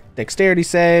 It's a dexterity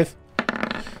save.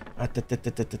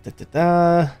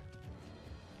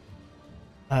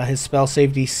 His spell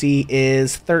save DC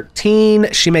is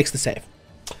 13. She makes the save.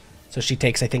 So she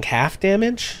takes, I think, half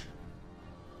damage.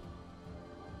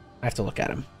 I have to look at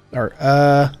him. Or,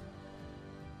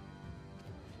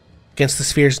 against the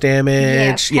sphere's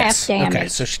damage. Yes, half Okay,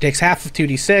 damage. so she takes half of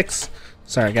 2d6.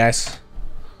 Sorry, guys.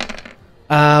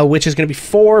 Which is going to be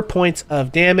 4 points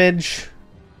of damage.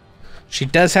 She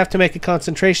does have to make a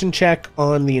concentration check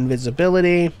on the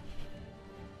invisibility.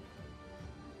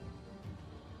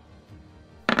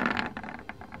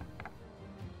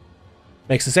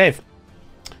 Makes a save.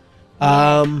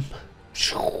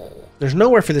 There's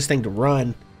nowhere for this thing to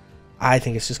run. I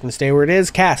think it's just going to stay where it is.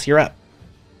 Cass, you're up.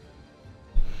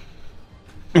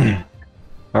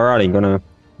 Alrighty,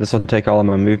 this will take all of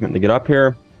my movement to get up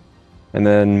here. And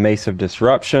then Mace of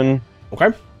Disruption. Okay.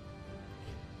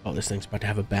 Oh, this thing's about to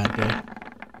have a bad day.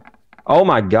 Oh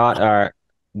my god, alright.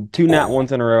 2 nat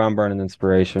ones in a row, I'm burning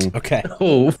inspiration. Okay.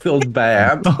 Oh, feels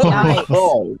bad. Yikes.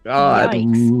 Oh, God.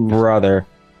 Yikes. Brother.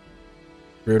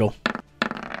 Brutal.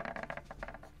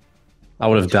 I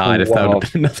would have died if that would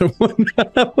have been another one.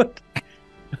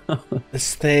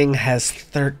 This thing has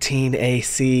 13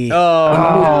 AC.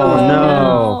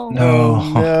 Oh no.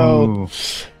 No.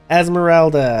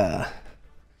 Esmeralda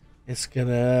is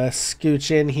gonna scooch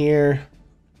in here.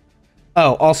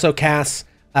 Oh, also, Cass,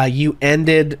 you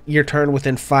ended your turn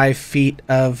within 5 feet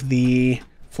of the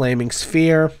flaming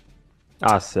sphere.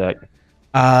 Ah, sick.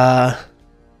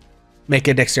 Make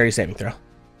a dexterity saving throw.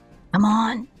 Come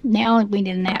on. Now we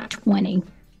did that 20.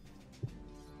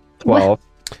 12.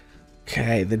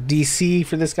 Okay, the DC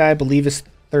for this guy, I believe, is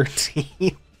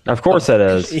 13. Of course it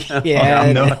is. Yeah,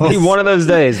 Oh, no. it is. One of those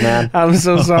days, man. I'm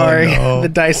so sorry. no. The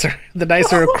dice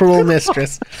are a cruel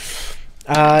mistress.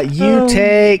 You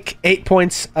take 8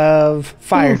 points of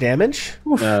fire damage,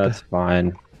 No, that's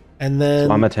fine. and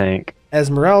then I'm a tank.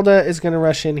 Esmeralda is going to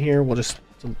rush in here. We'll just.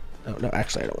 No,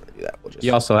 actually, I don't want to do that. We'll just.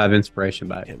 You also have inspiration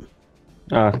back.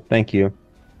 Thank you,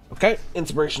 Okay,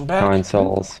 inspiration back. kind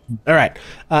souls. All right,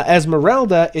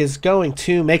 Esmeralda is going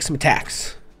to make some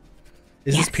attacks.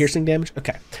 Is this Yes. piercing damage?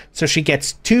 Okay, so she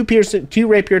gets 2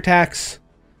 rapier attacks,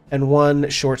 and 1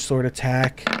 short sword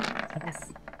attack.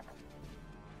 Yes.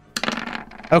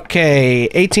 Okay,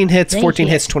 18 hits, Thank 14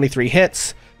 you. hits, 23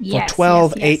 hits. For Yes,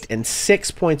 12, yes, 8, yes. and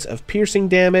 6 points of piercing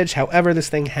damage. However, this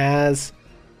thing has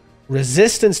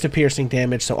resistance to piercing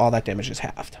damage, so all that damage is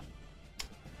halved.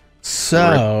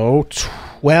 So,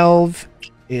 12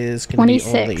 is going to be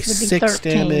 26 only would be 6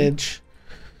 13. damage.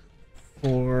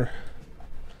 4,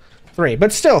 3.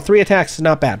 But still, 3 attacks is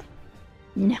not bad.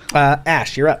 No.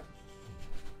 Ash, you're up.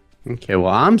 Okay,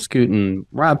 well, I'm scooting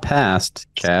right past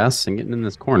Cass and getting in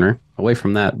this corner, away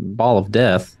from that ball of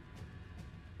death.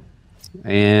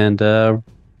 And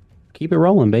keep it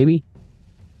rolling, baby.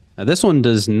 Now, this one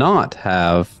doesn't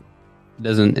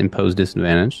impose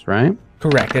disadvantage, right?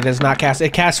 Correct. It does not cast.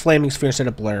 It casts Flaming Sphere instead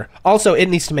of Blur. Also, it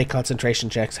needs to make concentration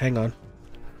checks. Hang on.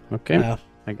 Okay,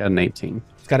 I got an 18.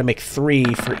 It's got to make 3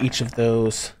 for each of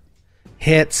those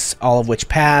hits, all of which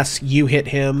pass. You hit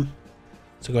him.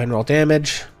 So go ahead and roll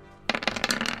damage.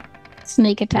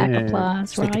 Sneak attack Yeah. applies,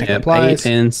 Sneak right? attack. Yep, Applies.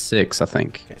 8 and 6, I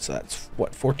think. Okay, so that's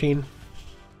what, 14?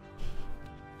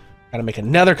 Got to make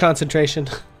another concentration.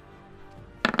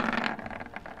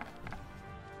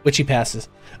 Which he passes.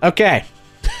 Okay.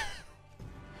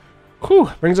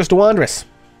 Whew, brings us to Wandress.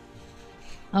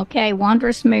 Okay,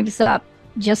 Wanderous moves up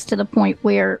just to the point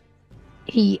where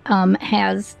he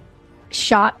has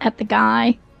shot at the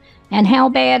guy. And how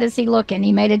bad is he looking?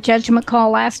 He made a judgment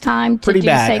call last time. To Pretty do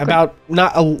bad. sacred- About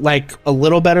not a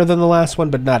little better than the last one,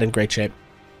 but not in great shape.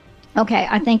 Okay,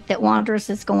 I think that Wanderous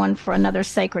is going for another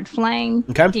Sacred Flame.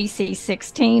 Okay. DC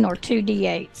 16 or 2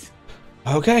 D8s.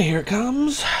 Okay, here it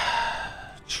comes.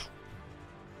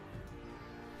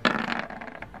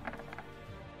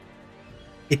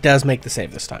 It does make the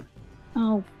save this time.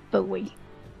 Oh, booey.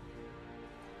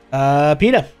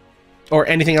 PETA. Or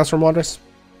anything else from Wandress?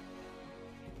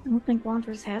 I don't think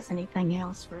Wanderous has anything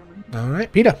else, really. All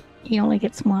right, PETA. He only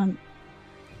gets one.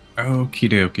 Okie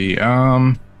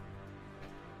dokie.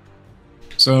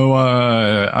 So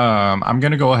I'm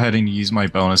gonna go ahead and use my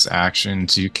bonus action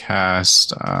to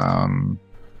cast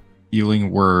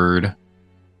Healing Word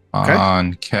Okay.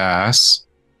 on Cass.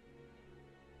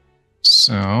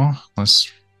 So let's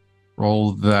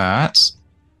roll that.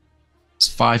 It's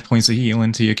 5 points of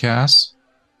healing to you, Cass.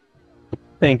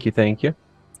 Thank you, thank you.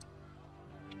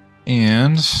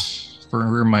 And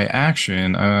for my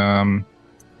action, can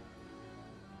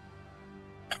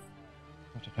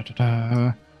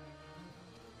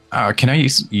I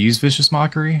use Vicious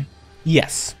Mockery?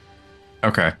 Yes.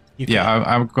 Okay. You can. Yeah,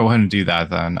 I'll go ahead and do that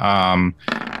then.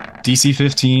 DC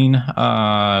 15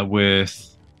 with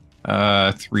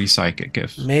 3 psychic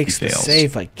if Makes he the fails.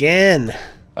 save again.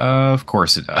 Of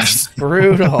course it does.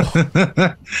 Brutal.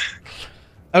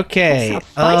 Okay. He's a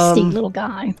feisty little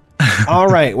guy. All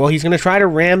right. Well, he's going to try to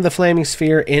ram the flaming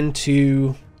sphere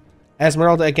into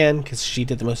Esmeralda again because she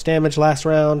did the most damage last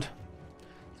round.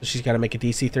 So she's got to make a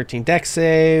DC 13 Dex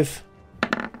save,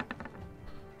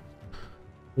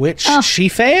 which she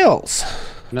fails.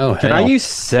 No, Can I use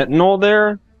Sentinel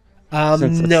there?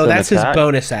 Since it's No, an that's his attack?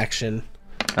 bonus action.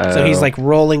 So he's like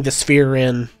rolling the sphere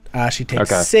in. She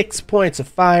takes 6 points of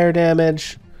fire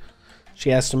damage. She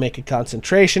has to make a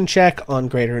concentration check on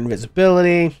greater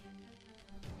invisibility,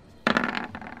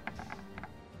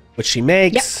 which she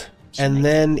makes. Yep. And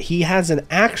then he has an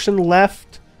action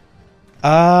left.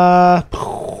 Oh,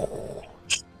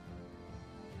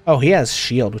 he has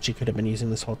shield, which he could have been using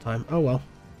this whole time. Oh well.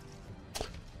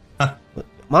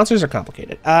 Monsters are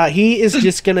complicated. He is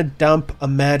just gonna dump a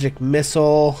magic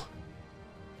missile,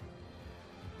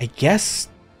 I guess,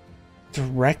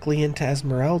 directly into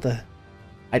Esmeralda.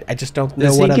 I just don't know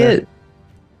Does what he other... get?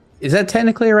 Is that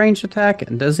technically a ranged attack?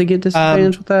 And does he get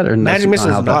disadvantage with that? Or Magic that's missile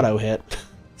is not an how that- auto hit,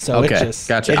 so Okay, it just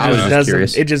gotcha. It I was just just does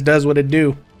curious. it just does what it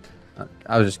do.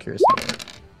 I was just curious.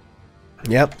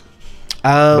 Yep.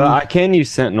 But I can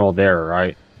use Sentinel there,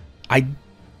 right?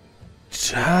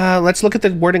 Let's look at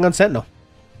the wording on Sentinel.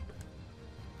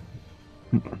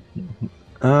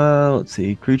 Let's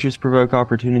see. Creatures provoke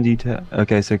opportunity to.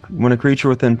 Okay, so when a creature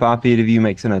within 5 feet of you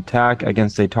makes an attack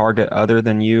against a target other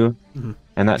than you,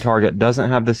 and that target doesn't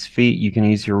have this feat, you can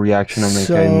use your reaction to make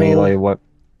a melee. What?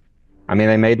 I mean,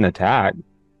 they made an attack.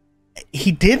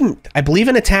 He didn't. I believe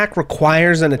an attack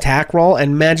requires an attack roll,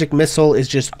 and magic missile is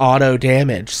just auto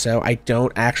damage, so I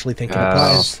don't actually think it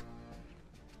applies.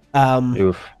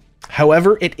 Oof.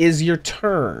 However, it is your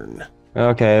turn.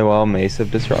 Okay, well, Mace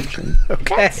of Disruption.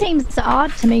 Okay. That seems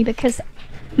odd to me because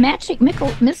magic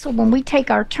missile, when we take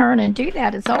our turn and do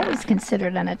that, is always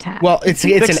considered an attack. Well, it's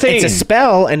a 16.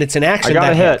 spell and it's an action I got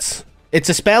that a hit. hits. It's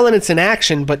a spell and it's an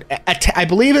action, but I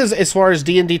believe as far as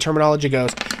D&D terminology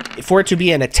goes, for it to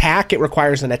be an attack, it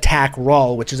requires an attack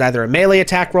roll, which is either a melee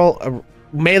attack roll, a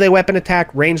melee weapon attack,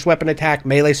 ranged weapon attack,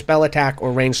 melee spell attack,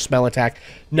 or ranged spell attack,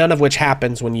 none of which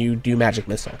happens when you do magic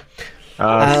missile.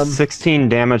 16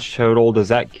 damage total. Does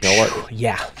that kill it?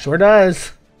 Yeah, sure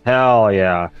does. Hell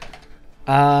yeah.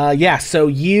 Yeah, so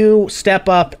you step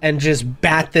up and just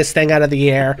bat this thing out of the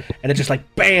air, and it just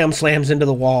like bam slams into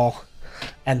the wall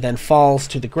and then falls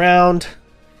to the ground.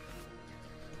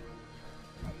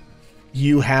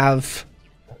 You have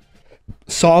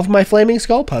solved my flaming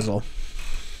skull puzzle.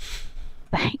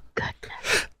 Thank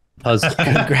goodness. Puzzle.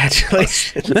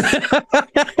 Congratulations.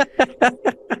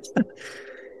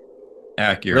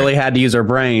 Accurate. Really had to use our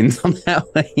brains on that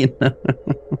way, you know.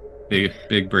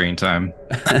 Big brain time.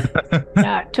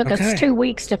 It took Okay. us 2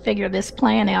 weeks to figure this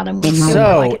plan out, and we're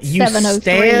So, like at you 7:03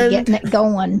 stand- getting it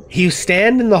going. You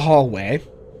stand in the hallway,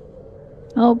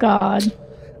 Oh God.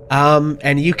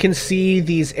 and you can see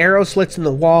these arrow slits in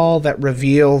the wall that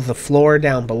reveal the floor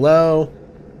down below.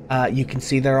 You can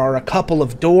see there are a couple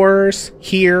of doors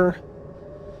here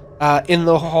in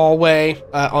the hallway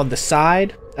on the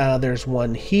side. There's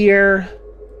one here,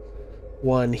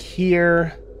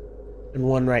 and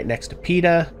one right next to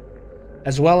PETA,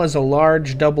 as well as a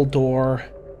large double door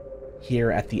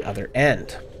here at the other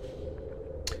end.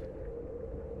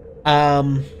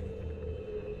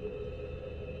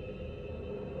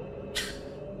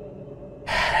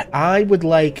 I would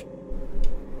like...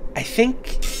 I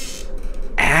think...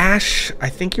 Ash, I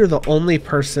think you're the only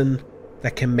person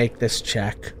that can make this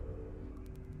check.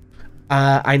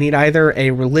 I need either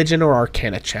a religion or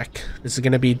arcana check. This is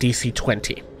going to be DC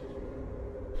 20.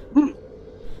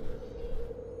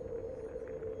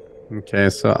 Okay,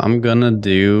 so I'm gonna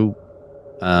do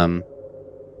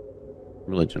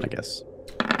religion, I guess.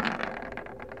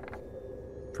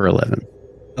 For 11.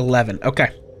 11.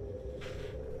 Okay.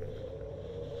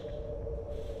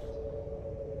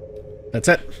 That's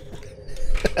it.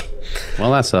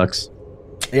 Well, that sucks.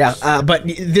 Yeah, but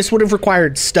this would have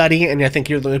required study, and I think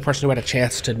you're the only person who had a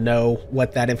chance to know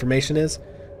what that information is.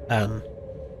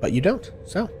 But you don't,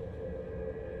 so.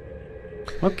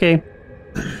 Okay.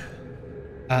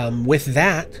 With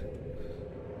that,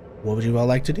 what would you all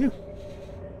like to do?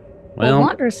 Well, Well,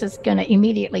 Wanderous is going to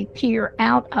immediately peer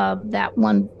out of that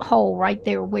one hole right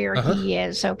there where he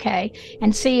is, okay,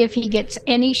 and see if he gets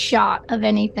any shot of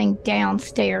anything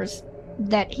downstairs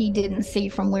that he didn't see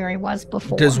from where he was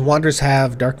before. Does Wanderers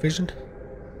have dark vision?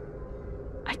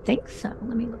 I think so.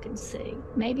 Let me look and see.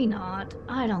 Maybe not.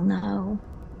 I don't know.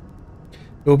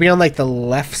 It will be on like the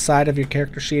left side of your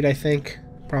character sheet, I think,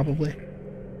 probably.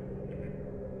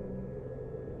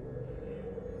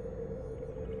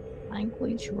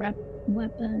 Language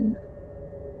weapon.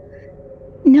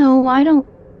 No, I don't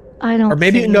I don't. Or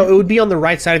maybe see no, it. it would be on the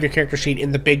right side of your character sheet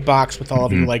in the big box with all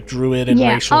of your like druid and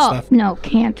Yeah. racial Oh stuff. no,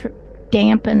 can't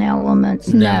dampen elements.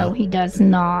 No. No, he does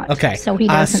not. Okay. So he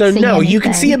doesn't so see no, anything. you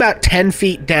can see about 10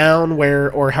 feet down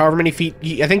or however many feet.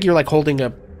 I think you're like holding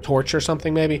a torch or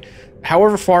something maybe.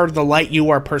 However far the light you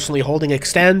are personally holding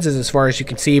extends is as far as you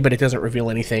can see, but it doesn't reveal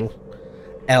anything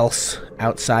else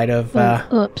outside of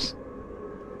Oops.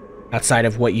 outside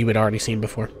of what you had already seen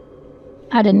before.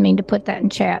 I didn't mean to put that in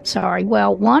chat. Sorry.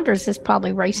 Well, Wanderers is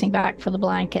probably racing back for the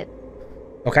blanket.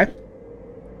 Okay.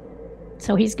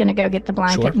 So he's going to go get the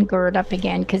blanket Sure. and gird up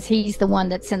again because he's the one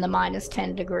that's in the minus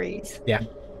 10 degrees. Yeah.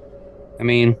 I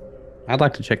mean, I'd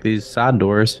like to check these side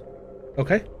doors.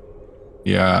 Okay.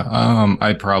 Yeah,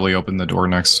 I'd probably open the door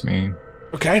next to me.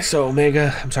 Okay, so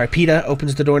PETA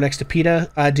opens the door next to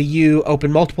PETA. Do you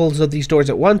open multiples of these doors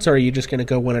at once, or are you just going to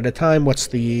go one at a time? What's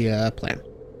the plan?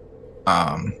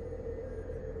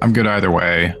 I'm good either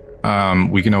way.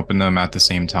 We can open them at the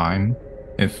same time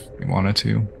if we wanted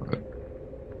to. But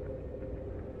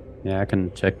Yeah, I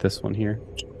can check this one here.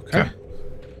 Okay.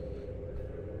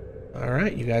 All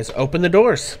right, you guys open the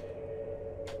doors.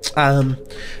 I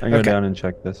go Okay. down and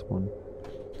check this one.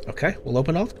 Okay, we'll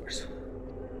open all the doors.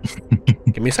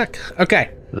 Give me a sec. Okay,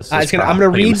 This is I'm gonna probably a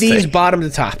read these mistake. bottom to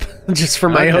top, just for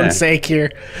my own Okay. sake here.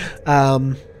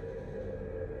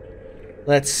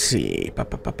 Let's see.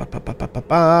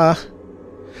 Ba.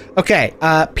 Okay,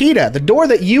 PETA, the door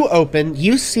that you open,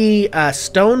 you see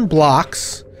stone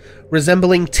blocks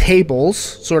resembling tables,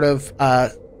 sort of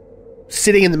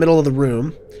sitting in the middle of the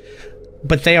room,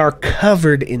 but they are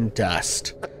covered in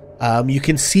dust. You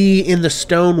can see in the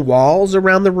stone walls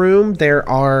around the room, there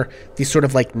are these sort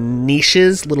of like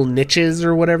niches, little niches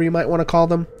or whatever you might want to call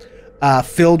them,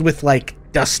 filled with like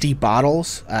dusty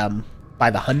bottles by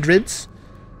the hundreds.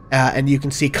 And you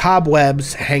can see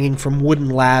cobwebs hanging from wooden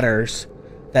ladders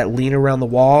that lean around the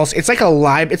walls. It's like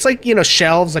it's like,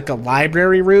 shelves, like a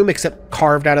library room, except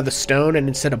carved out of the stone. And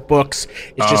instead of books,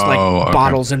 it's just like okay.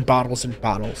 bottles and bottles and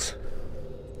bottles.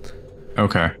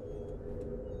 okay.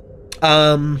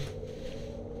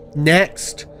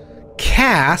 Next,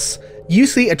 Cass, you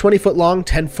see a 20-foot long,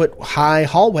 10-foot high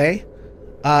hallway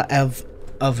of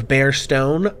bare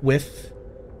stone with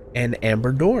an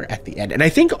amber door at the end. And I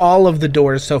think all of the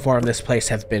doors so far in this place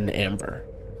have been amber.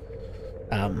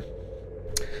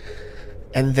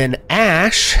 And then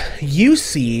Ash, you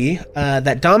see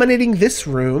that dominating this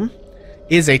room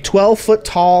is a 12-foot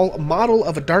tall model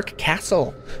of a dark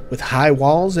castle with high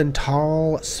walls and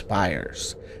tall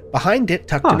spires. Behind it,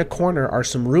 tucked in a corner, are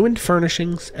some ruined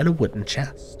furnishings and a wooden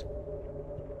chest.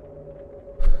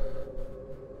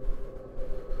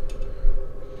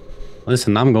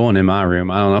 Listen, I'm going in my room.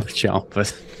 I don't know about y'all,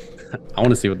 but I want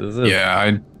to see what this is.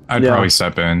 Yeah, I'd Yeah. probably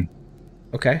step in.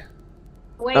 Okay.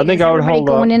 Wait, I think is I would everybody hold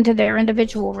going up. into their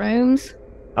individual rooms?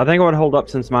 I think I would hold up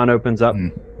since mine opens up Hmm.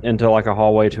 into like a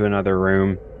hallway to another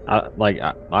room. I wouldn't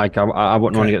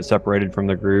want to get separated from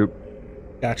the group.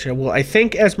 Gotcha. Well, I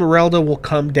think Esmeralda will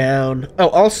come down. Oh,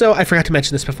 also, I forgot to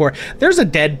mention this before. There's a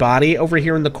dead body over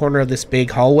here in the corner of this big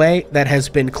hallway that has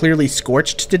been clearly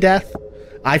scorched to death.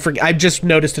 I just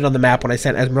noticed it on the map when I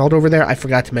sent Esmeralda over there. I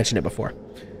forgot to mention it before.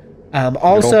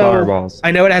 Also, fireballs.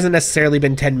 I know it hasn't necessarily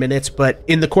been 10 minutes, but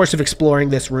in the course of exploring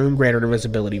this room, greater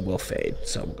visibility will fade.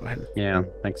 So we'll go ahead and Yeah,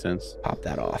 makes sense. pop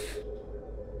that off.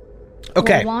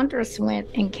 Okay. Well, Wanderous went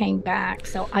and came back,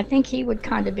 so I think he would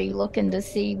kind of be looking to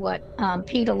see what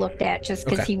Peter looked at, just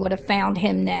because Okay. he would have found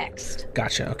him next.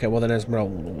 Gotcha. Okay, well then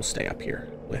Esmeralda will stay up here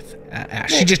with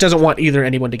Ash. She just doesn't want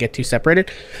anyone to get too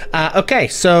separated. Okay,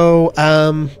 so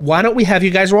why don't we have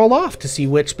you guys roll off to see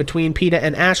which, between PETA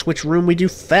and Ash, which room we do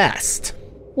first?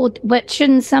 Well, but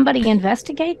shouldn't somebody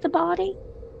investigate the body?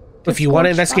 If you want to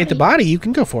scorched investigate the body? body, you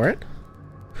can go for it.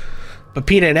 But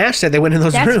PETA and Ash said they went in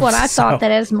those That's rooms. what I so- thought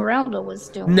that Esmeralda was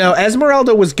doing. No,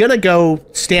 Esmeralda was gonna go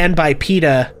stand by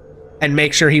PETA and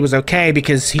make sure he was okay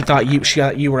because he thought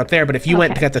you were up there. But if you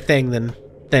went and Okay. got the thing,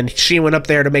 then she went up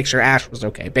there to make sure Ash was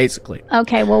okay, basically.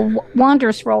 Okay, well,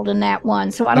 Wanderous rolled in that one,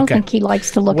 so I don't Okay. think he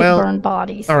likes to look Well, at burned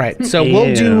bodies. All right, so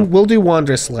Ew. we'll do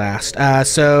Wondrous last.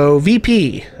 So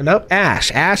VP, nope,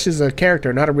 Ash. Ash is a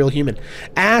character, not a real human.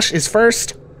 Ash is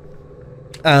first.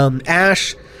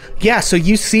 Ash, yeah. So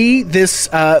you see this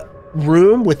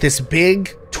room with this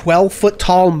big 12-foot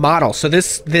tall model. So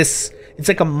this it's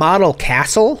like a model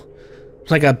castle. It's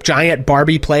like a giant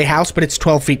Barbie playhouse, but it's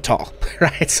 12 feet tall,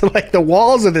 right? So like the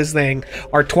walls of this thing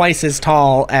are twice as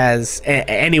tall as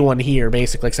anyone here,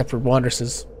 basically, except for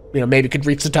Wondrous's. Maybe could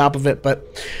reach the top of it, but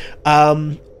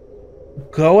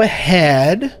go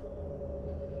ahead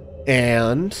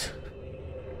and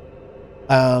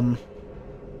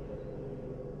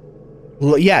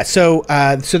Yeah, so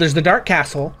there's the dark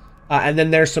castle, and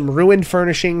then there's some ruined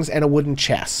furnishings and a wooden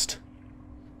chest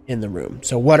in the room.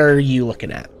 So what are you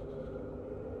looking at?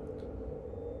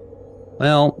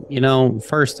 Well,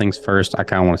 first things first, I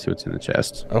kind of want to see what's in the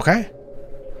chest. Okay.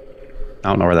 I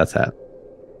don't know where that's at.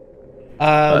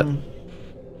 I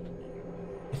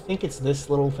think it's this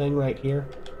little thing right here.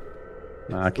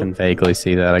 I can vaguely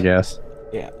see that, I guess.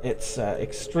 Yeah, it's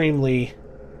extremely...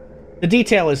 The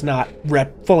detail is not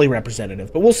fully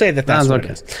representative, but we'll say that that's what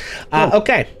it is.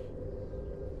 Okay.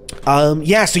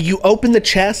 Yeah, so you open the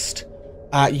chest.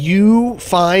 You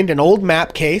find an old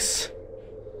map case.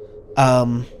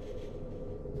 But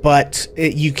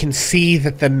you can see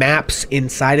that the maps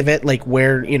inside of it, like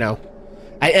where,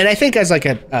 I think as like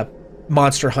a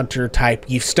monster hunter type,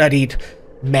 you've studied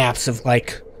maps of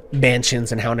like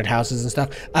mansions and haunted houses and stuff.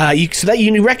 So that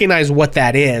you recognize what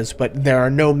that is, but there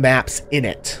are no maps in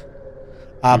it.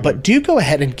 But do go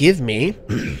ahead and give me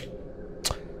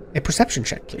a perception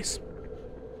check, please.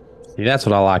 See, that's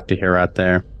what I like to hear right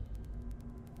there.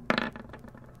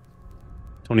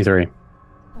 23.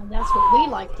 Well, that's what we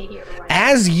like to hear. Right?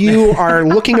 As you are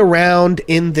looking around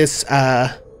in this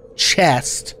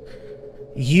chest,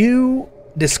 you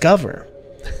discover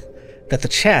that the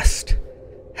chest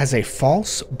has a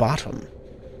false bottom.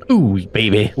 Ooh,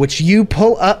 baby. Which you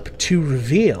pull up to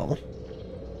reveal.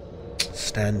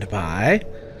 Stand by.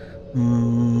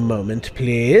 Moment,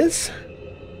 please.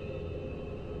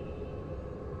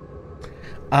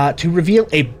 To reveal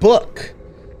a book.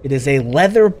 It is a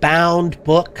leather-bound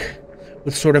book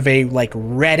with sort of a like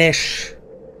reddish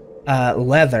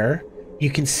leather.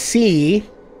 You can see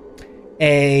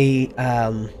a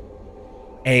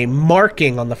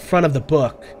marking on the front of the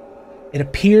book. It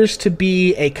appears to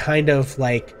be a kind of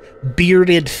like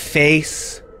bearded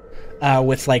face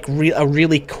with like a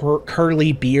really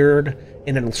curly beard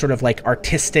in a sort of like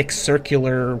artistic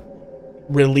circular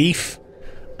relief.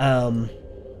 And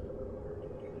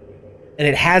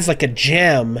it has like a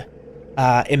gem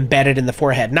embedded in the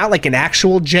forehead. Not like an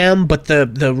actual gem, but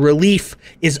the relief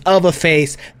is of a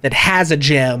face that has a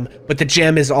gem, but the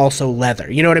gem is also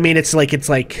leather. You know what I mean? It's like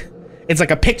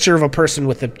a picture of a person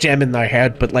with a gem in their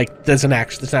head, but like it's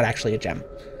not actually a gem.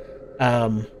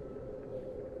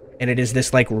 And it is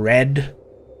this like red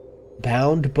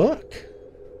bound book.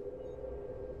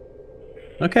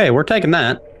 Okay, we're taking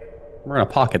that. We're gonna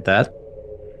pocket that.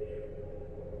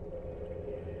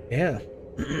 Yeah.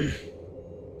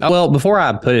 Well, before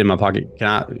I put it in my pocket,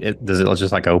 does it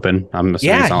just like open? I'm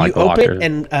assuming it's not like you locked.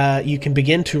 open and you can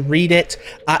begin to read it.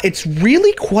 It's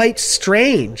really quite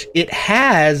strange. It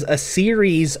has a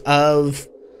series of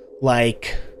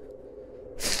like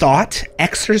thought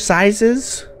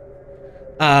exercises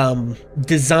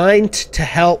designed to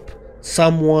help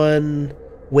someone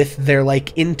with their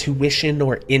like intuition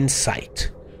or insight.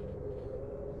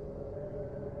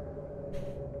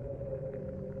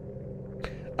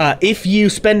 If you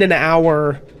spend an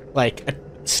hour like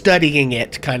studying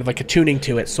it, kind of like attuning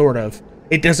to it, sort of,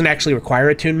 it doesn't actually require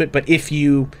attunement, but if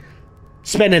you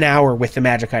spend an hour with the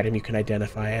magic item, you can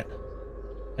identify it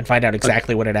and find out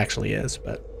exactly what it actually is.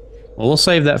 But well, we'll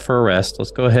save that for a rest.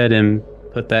 Let's go ahead and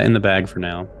put that in the bag for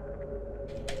now.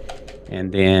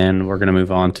 And then we're going to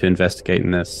move on to investigating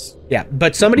this. Yeah,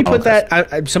 but somebody put that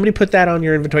on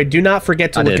your inventory. Do not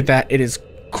forget to look at that. It is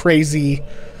crazy.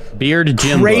 Bearded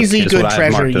gem crazy book good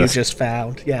treasure you just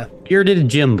found. Yeah. Bearded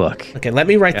gem book. Okay, let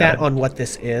me write that on what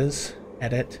this is.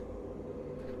 Edit.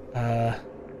 I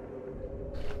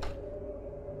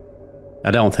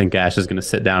don't think Ash is going to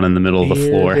sit down in the middle of the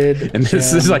floor. And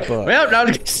this is like, well, now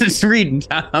it's just reading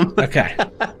time. Okay.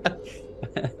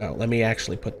 Oh, let me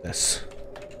actually put this.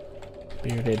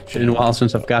 Bearded. It's been a while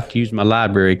since I've got to use my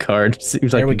library card.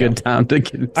 Seems like a good time to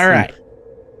get it. All right.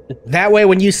 That way,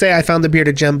 when you say I found the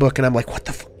bearded gem book, and I'm like, what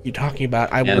the fuck are you talking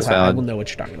about? I will know what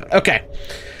you're talking about. Okay.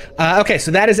 Okay, so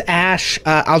that is Ash.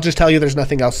 I'll just tell you there's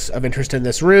nothing else of interest in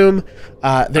this room.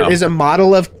 There is a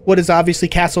model of what is obviously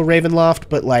Castle Ravenloft,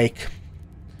 but like,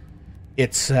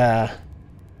 it's,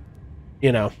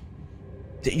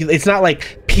 it's not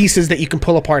like pieces that you can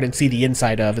pull apart and see the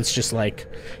inside of. It's just like,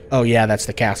 oh yeah, that's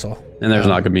the castle. And there's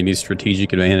not going to be any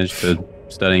strategic advantage to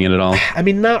studying it at all? I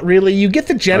mean, not really. You get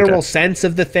the general sense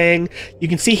of the thing. You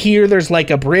can see here there's like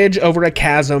a bridge over a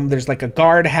chasm. There's like a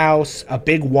guardhouse, a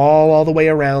big wall all the way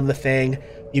around the thing.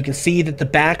 You can see that the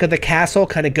back of the castle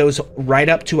kind of goes right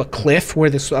up to a cliff where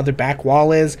this other back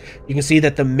wall is. You can see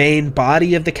that the main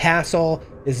body of the castle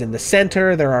is in the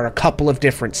center. There are a couple of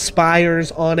different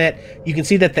spires on it. You can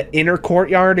see that the inner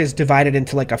courtyard is divided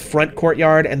into like a front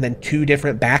courtyard and then two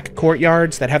different back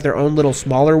courtyards that have their own little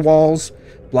smaller walls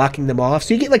blocking them off.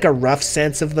 So you get like a rough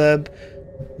sense of the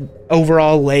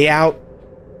overall layout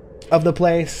of the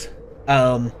place.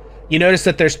 You notice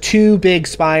that there's 2 big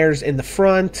spires in the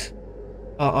front,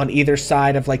 on either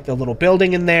side of like the little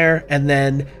building in there, and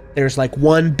then there's like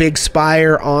 1 big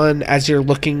spire on, as you're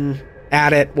looking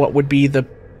at it, what would be the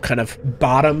kind of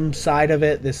bottom side of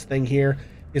it. This thing here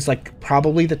is like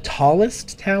probably the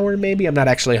tallest tower, maybe. I'm not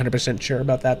actually 100% sure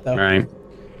about that though. Right.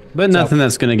 But nothing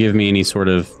that's going to give me any sort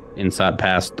of insight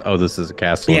past, oh, this is a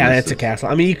castle. Yeah, it's a castle.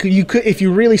 I mean, you could, if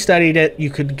you really studied it, you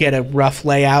could get a rough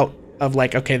layout of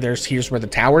like, okay, here's where the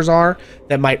towers are.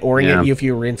 That might orient you if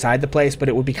you were inside the place, but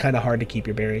it would be kind of hard to keep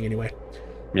your bearing anyway.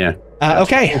 Yeah.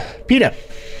 Okay, PETA.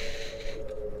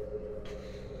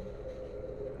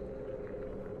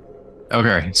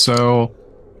 Okay, so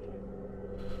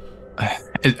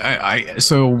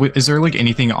is there like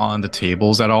anything on the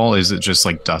tables at all? Is it just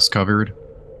like dust covered?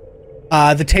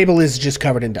 The table is just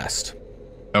covered in dust.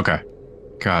 Okay,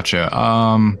 gotcha.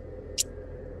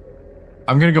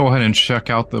 I'm gonna go ahead and check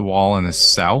out the wall in the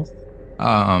south,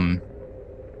 and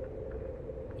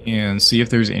see if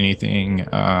there's anything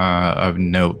of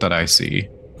note that I see.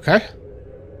 Okay.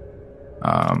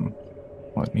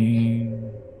 Let me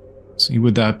see.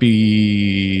 Would that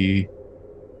be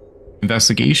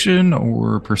investigation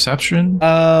or perception?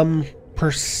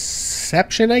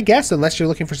 Perception, I guess, unless you're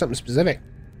looking for something specific.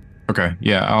 Okay,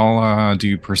 yeah, I'll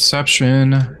do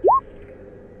perception.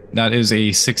 That is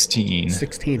a 16.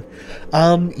 16.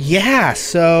 Yeah,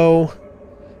 so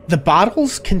the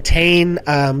bottles contain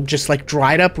just like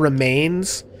dried up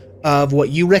remains of what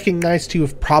you recognize to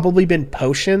have probably been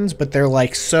potions, but they're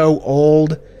like so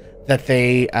old that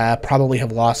they probably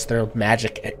have lost their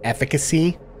magic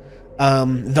efficacy.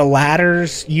 The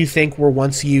ladders you think were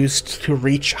once used to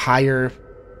reach higher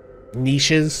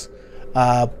niches,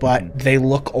 but they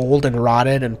look old and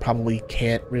rotted and probably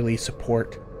can't really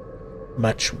support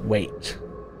much weight.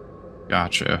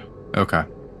 Gotcha. Okay.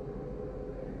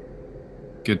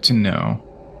 Good to know.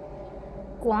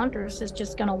 Gwanders is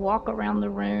just going to walk around the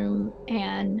room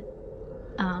and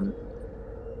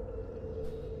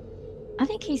I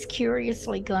think he's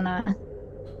curiously gonna.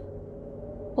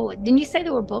 Oh, didn't you say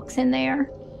there were books in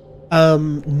there?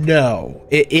 No.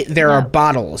 There are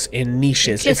bottles in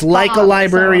niches. Just it's like bottles, a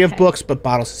library of okay. books, but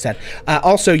bottles instead.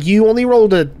 Also, you only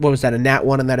rolled a nat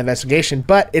 1 in that investigation,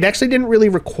 but it actually didn't really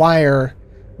require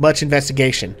much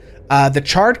investigation. The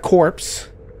charred corpse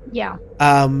Yeah.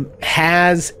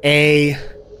 has a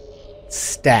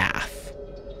staff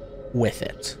with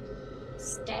it.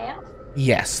 Staff?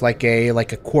 Yes, like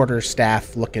a quarter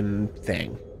staff looking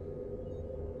thing.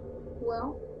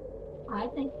 Well, I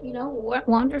think,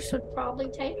 Wanders would probably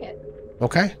take it.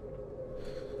 Okay.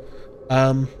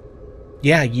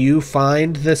 Yeah, you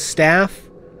find the staff.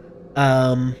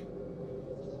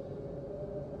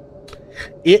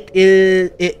 It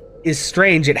is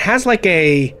strange. It has like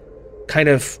a kind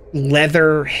of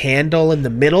leather handle in the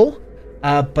middle,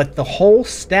 but the whole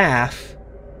staff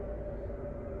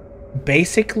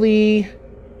basically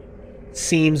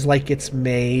seems like it's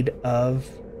made of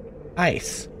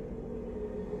ice.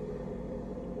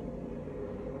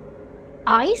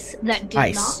 Ice that did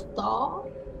Ice. not thaw?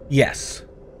 Yes.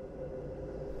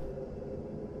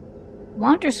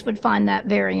 Wanders would find that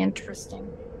very interesting.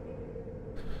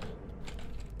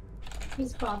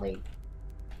 He's probably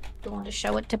going to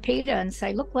show it to PETA and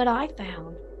say, look what I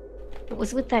found. It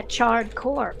was with that charred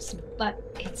corpse, but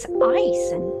it's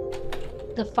ice and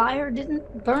the fire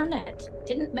didn't burn it,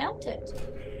 didn't melt it.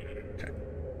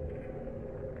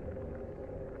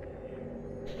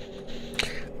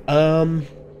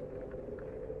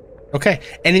 Okay.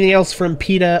 Anything else from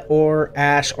PETA or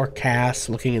Ash or Cass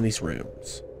looking in these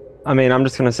rooms? I mean, I'm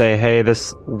just going to say, hey,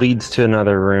 this leads to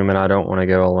another room and I don't want to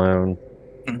go alone.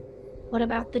 What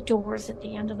about the doors at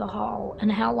the end of the hall?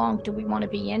 And how long do we want to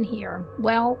be in here?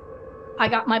 Well, I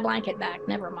got my blanket back.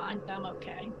 Never mind. I'm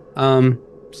okay.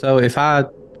 So if I,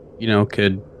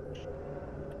 could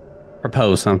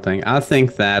propose something, I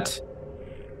think that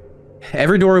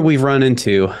every door we've run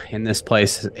into in this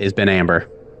place has been amber.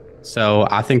 So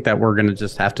I think that we're going to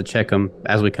just have to check them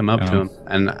as we come up to them,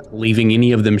 and leaving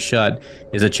any of them shut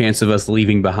is a chance of us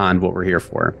leaving behind what we're here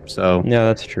for. So Yeah,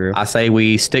 that's true. I say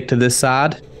we stick to this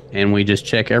side and we just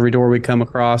check every door we come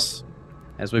across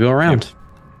as we go around.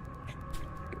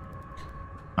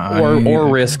 Or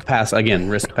risk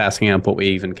passing up what we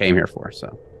even came here for.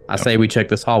 So I say we check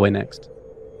this hallway next.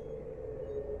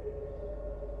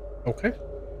 Okay.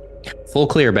 Full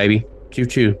clear, baby. Choo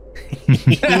choo.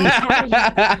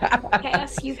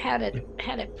 Cass, you've had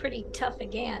it pretty tough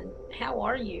again. How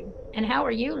are you? And how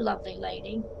are you, lovely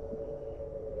lady?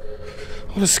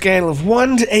 On a scale of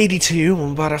 1 to 82,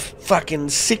 I'm about a fucking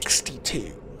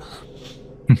 62.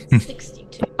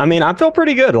 62. I mean, I feel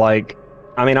pretty good. Like,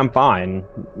 I mean, I'm fine.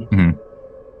 Mhm.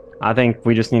 I think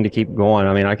we just need to keep going.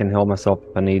 I mean, I can heal myself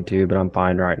if I need to, but I'm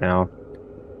fine right now.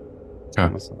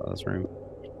 Okay. What's in this room?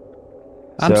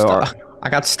 I'm So, stuck. I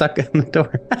got stuck in the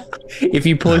door. If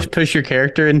you push your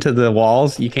character into the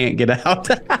walls, you can't get out.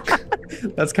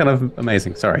 That's kind of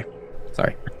amazing. Sorry. so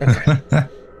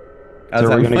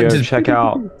we're gonna go check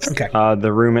out Okay.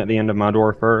 the room at the end of my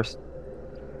door first.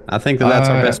 I think that's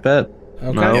our best bet.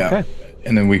 Okay. No? Yeah. Okay.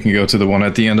 And then we can go to the one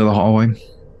at the end of the hallway.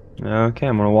 Okay,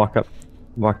 I'm gonna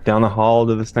walk down the hall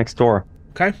to this next door.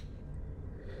 Okay.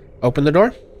 Open the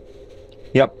door.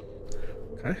 Yep.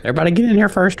 Everybody get in here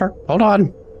first. Or hold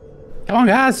on. Come on,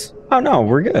 guys. Oh no,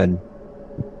 we're good.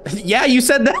 Yeah, you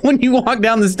said that when you walked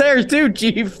down the stairs too,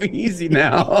 Chief. Easy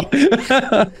now.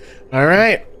 All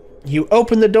right. You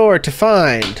open the door to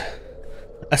find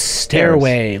a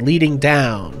stairway leading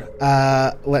down.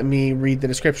 Let me read the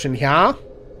description here.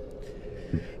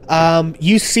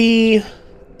 You see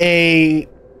a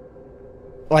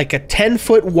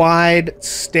 10-foot wide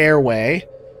stairway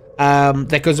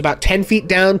that goes about 10 feet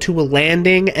down to a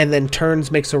landing and then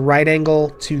makes a right angle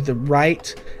to the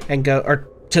right and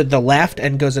to the left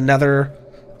and goes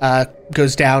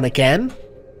down again.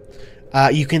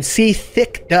 You can see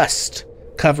thick dust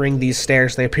covering these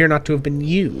stairs. They appear not to have been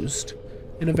used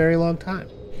in a very long time.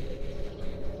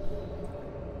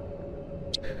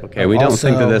 Okay, we don't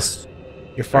think that Also, this.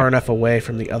 You're far enough away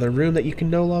from the other room that you can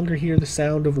no longer hear the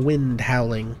sound of wind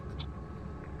howling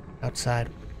outside.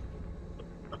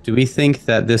 Do we think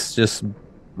that this just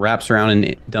wraps around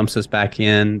and dumps us back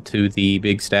into the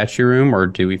big statue room, or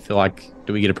do we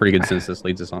get a pretty good sense this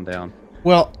leads us on down?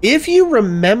 Well, if you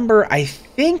remember, I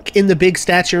think in the big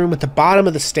statue room at the bottom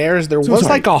of the stairs, there was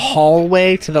like a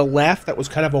hallway to the left that was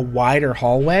kind of a wider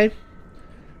hallway.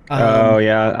 Oh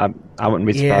yeah, I wouldn't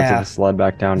be surprised if this led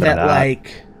back down to that.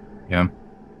 Yeah.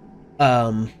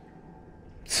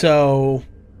 So,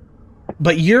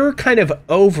 but you're kind of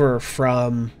over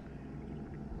from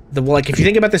if you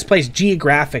think about this place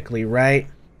geographically, right?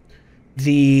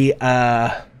 The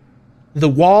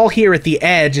wall here at the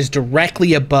edge is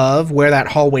directly above where that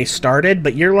hallway started,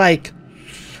 but you're like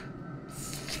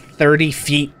 30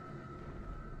 feet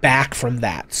back from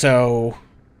that. So,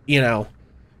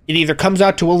 it either comes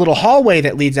out to a little hallway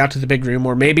that leads out to the big room,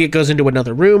 or maybe it goes into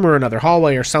another room or another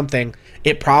hallway or something.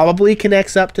 It probably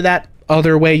connects up to that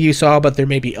other way you saw, but there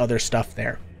may be other stuff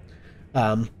there.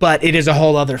 But it is a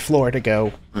whole other floor to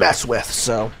go mess with,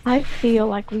 so. I feel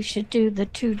like we should do the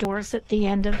two doors at the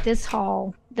end of this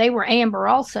hall. They were amber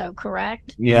also,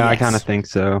 correct? Yeah, I Yes. kind of think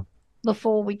so.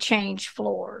 Before we change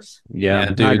floors. Yeah,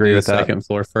 do I agree the with that. second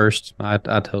floor first. I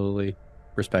totally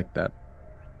respect that.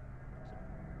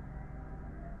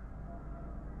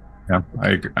 Yeah,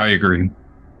 I agree.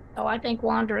 So I think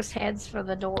Wanderous heads for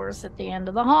the doors at the end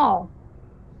of the hall.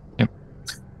 We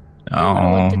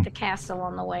looked at the castle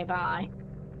on the way by.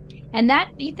 And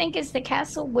that, you think, is the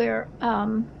castle where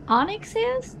Onyx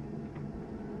is?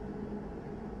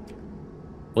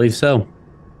 Believe so.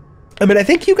 I mean, I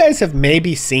think you guys have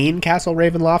maybe seen Castle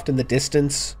Ravenloft in the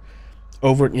distance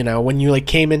over, when you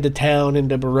came into town,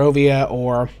 into Barovia,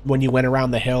 or when you went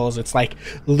around the hills. It's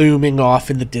looming off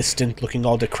in the distance, looking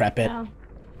all decrepit. Oh.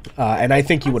 And I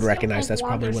think you would I still recognize think that's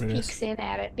probably what it Wanderous is. peeks in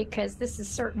at it because this is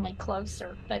certainly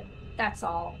closer, but that's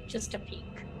all, just a peek.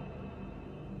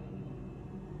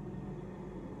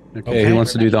 Okay, who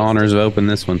wants to do the honors of open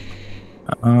this one?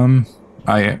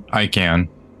 I can.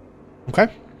 Okay.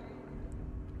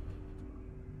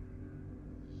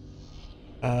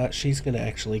 She's gonna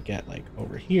actually get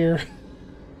over here.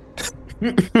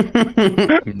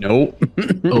 Nope.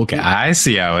 Okay, I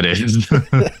see how it is.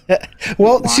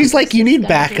 Well, she's like, you need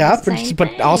Gotta do the backup, same but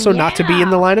thing, also not to be in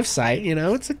the yeah. line of sight.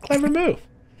 It's a clever move.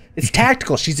 It's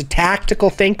tactical. She's a tactical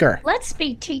thinker. Let's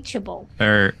be teachable.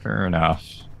 Fair enough.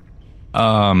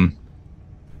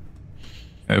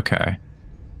 Okay.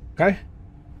 Okay.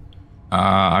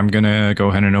 I'm gonna go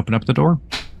ahead and open up the door.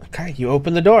 Okay, you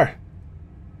open the door.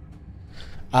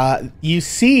 You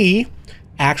see,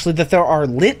 actually, that there are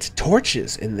lit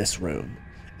torches in this room,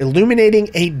 illuminating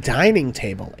a dining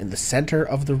table in the center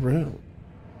of the room.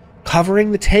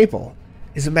 Covering the table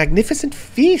is a magnificent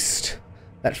feast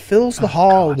that fills the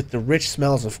hall with the rich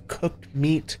smells of cooked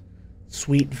meat,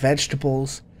 sweet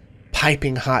vegetables,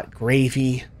 piping hot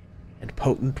gravy, and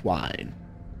potent wine.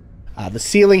 The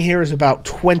ceiling here is about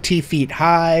 20 feet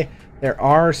high. There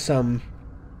are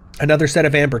another set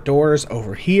of amber doors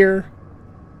over here.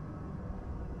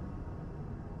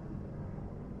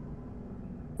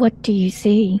 What do you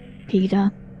see,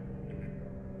 Peter?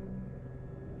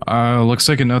 Looks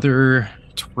like another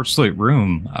torchlight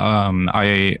room.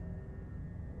 I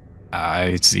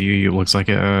I see. It looks like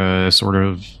a sort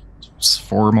of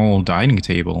formal dining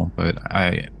table, but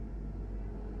I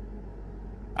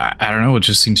don't know. It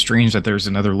just seems strange that there's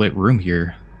another lit room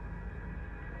here.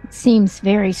 It seems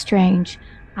very strange.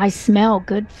 I smell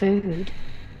good food.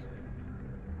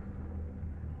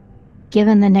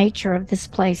 Given the nature of this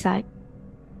place, I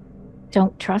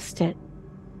don't trust it.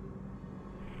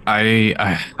 I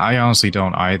honestly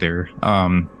don't either.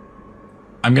 I'm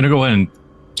gonna go ahead and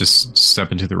just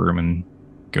step into the room and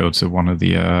go to one of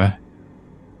the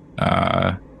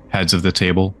heads of the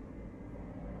table.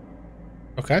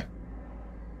 Okay.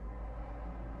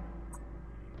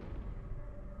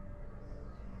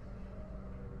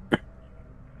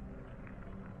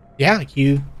 Yeah,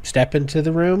 you step into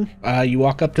the room. You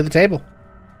walk up to the table.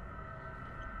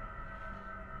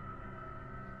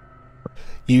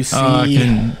 You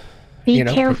see, Be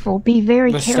careful. Be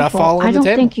very the careful. stuff all on I the don't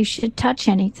table. think you should touch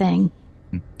anything.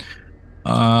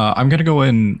 I'm gonna go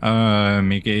and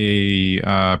make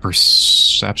a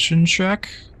perception check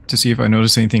to see if I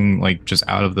notice anything like just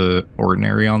out of the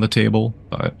ordinary on the table.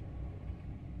 But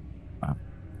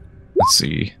let's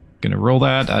see. Gonna roll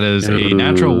that. That is a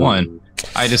natural 1.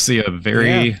 I just see a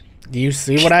very Yeah. You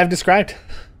see what I've described.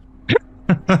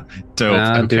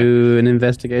 dope. Do an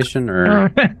investigation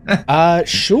or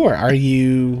Sure. Are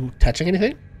you touching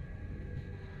anything?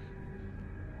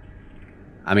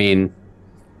 I mean,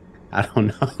 I don't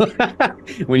know.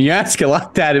 When you ask it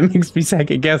like that, it makes me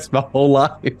second guess my whole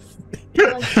life.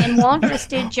 And Wondrous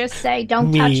did just say,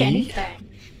 don't touch Me? anything.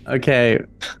 Okay.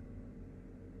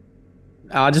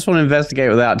 I just want to investigate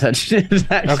without touching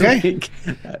it. Actually.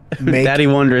 Make- Daddy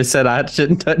Wondrous said I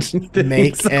shouldn't touch anything.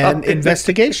 Make so an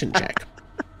investigation check.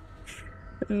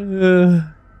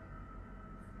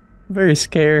 Very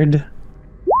scared.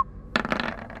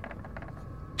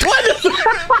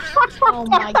 Oh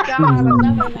my God,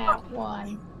 another that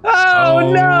one.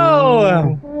 Oh,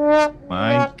 no!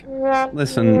 Mike.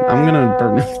 Listen, I'm gonna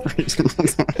burn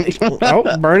this.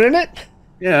 Oh, burning it?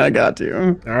 Yeah, I got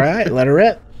to. All right, let her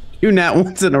rip. You nat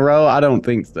once in a row? I don't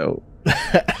think so. Try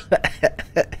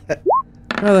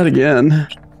that again.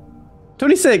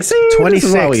 26. See, this is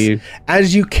 26. why we-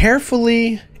 As you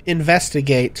carefully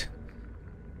investigate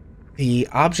the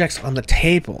objects on the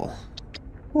table,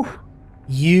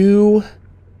 you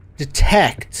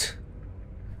detect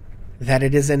that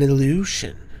it is an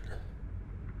illusion.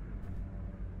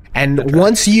 And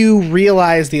once you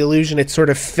realize the illusion, it sort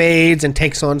of fades and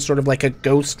takes on sort of like a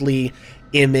ghostly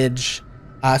image.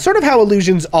 Sort of how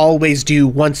illusions always do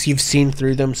once you've seen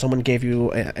through them. Someone gave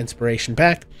you inspiration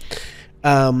back.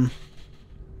 And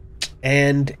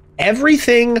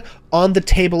everything on the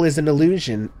table is an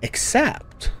illusion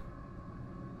except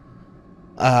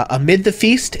amid the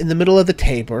feast in the middle of the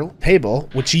table,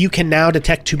 which you can now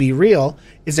detect to be real,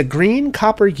 is a green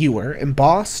copper ewer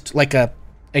embossed like a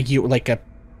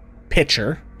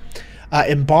pitcher,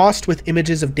 embossed with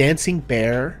images of dancing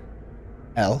bear,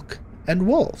 elk, and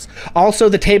wolves. Also,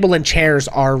 the table and chairs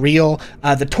are real.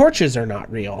 The torches are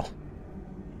not real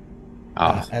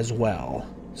as well.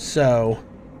 So,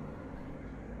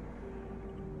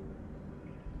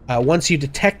 once you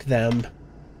detect them,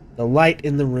 the light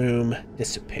in the room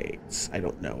dissipates. I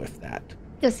don't know if that...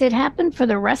 Does it happen for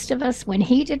the rest of us when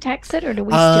he detects it, or do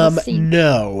we still see?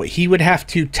 No, he would have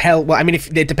to tell... Well, I mean,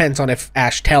 it depends on if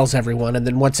Ash tells everyone, and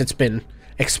then once it's been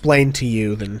explained to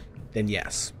you, then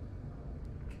yes.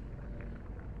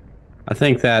 I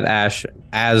think that Ash,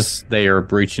 as they are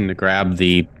reaching to grab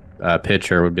the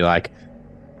pitcher, would be like,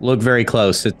 "Look very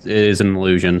close. It is an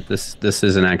illusion. This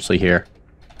isn't actually here."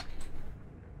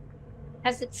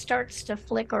 As it starts to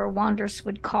flicker, Wondrous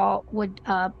would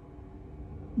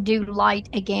do light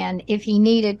again if he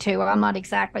needed to. I'm not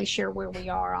exactly sure where we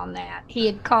are on that. He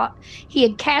had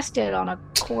cast it on a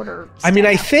quarter staff. I mean,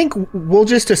 I think we'll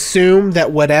just assume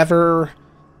that whatever,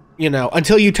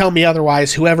 until you tell me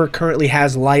otherwise, whoever currently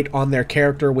has light on their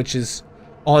character, which is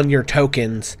on your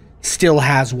tokens, still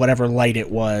has whatever light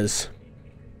it was.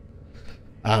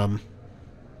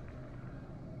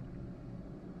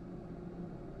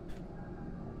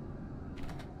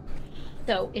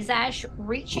 So is Ash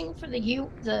reaching for the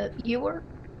ewer?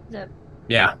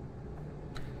 Yeah,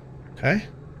 Okay.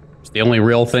 it's the only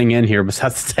real thing in here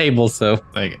besides the table. So,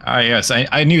 Like,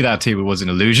 I knew that table was an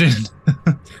illusion.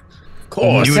 of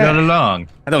course, You were not along.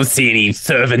 I don't see any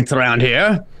servants around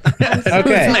here.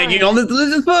 Okay. Making all this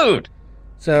delicious food.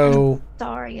 So,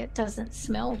 Sorry, it doesn't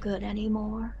smell good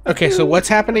anymore. okay, so what's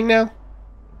happening now?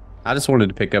 I just wanted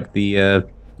to pick up the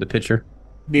pitcher.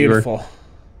 Beautiful.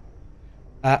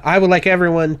 I would like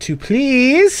everyone to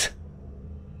please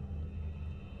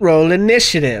roll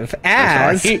initiative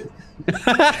as Sorry.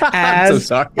 I'm so as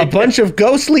sorry. a bunch of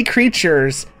ghostly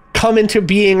creatures come into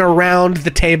being around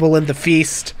the table in the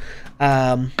feast.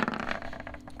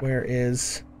 Where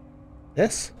is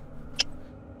this?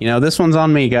 You know, this one's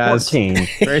on me, guys. 14.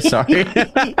 Very sorry.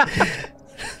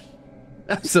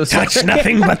 I'm so sorry. Touch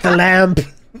nothing but the lamp.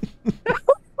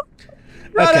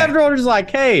 Right Okay. after order's like,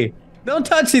 hey, don't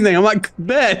touch anything. I'm like,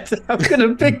 bet. I'm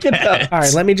gonna pick it up. All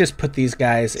right, let me just put these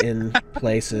guys in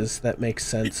places that make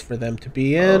sense for them to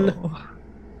be in.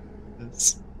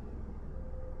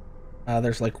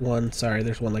 There's like one. Sorry,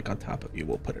 there's one like on top of you.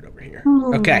 We'll put it over here.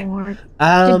 Oh, Okay. Lord. Do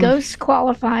Um, ghosts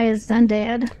qualify as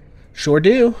undead? sure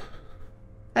do.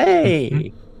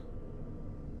 Hey.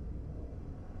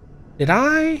 Did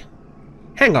I?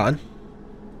 Hang on.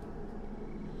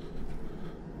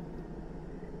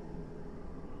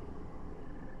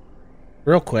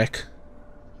 Real quick.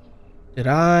 Did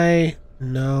I?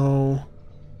 No.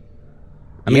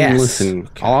 I mean, Yes. listen,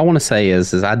 Okay. all I want to say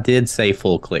is I did say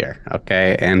full clear,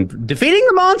 okay? And defeating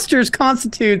the monsters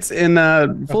constitutes in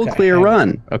a full Okay, clear hang on.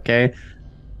 run, okay?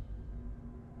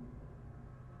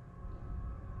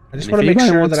 I just And want to if make anybody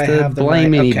sure wants that I to have the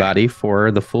blame right. Okay. anybody for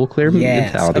the full clear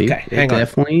Yes, mentality. okay, hang It on.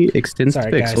 definitely extends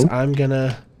Sorry, to guys. Pixel. I'm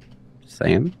gonna.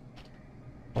 Saying.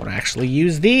 I want to actually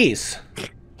use these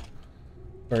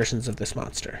versions of this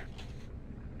monster.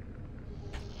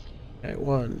 Okay,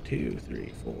 1, 2,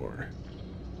 3, 4.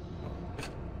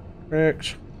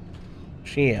 6,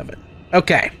 7.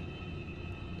 Okay.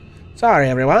 Sorry,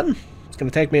 everyone. It's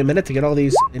gonna take me a minute to get all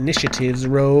these initiatives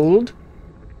rolled.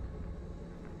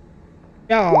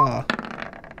 Yeah.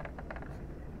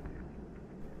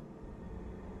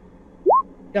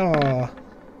 Yeah.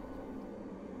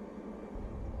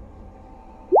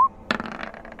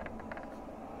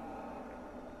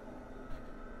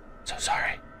 So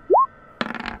sorry.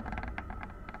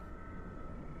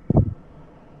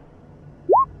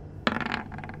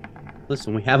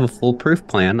 Listen, we have a foolproof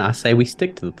plan. I say we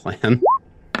stick to the plan.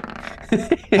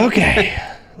 Okay.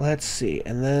 Let's see.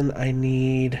 And then I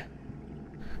need.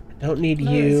 I don't need Does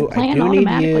you. the I plan do need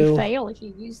automatically you. fail if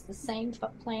you use the same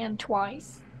plan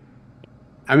twice?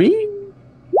 I mean,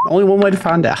 only one way to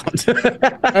find out.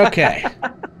 Okay.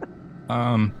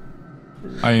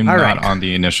 I am All not right. on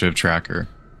the initiative tracker.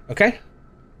 Okay.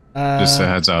 Just a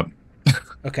heads up.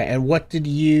 Okay. And what did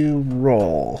you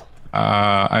roll?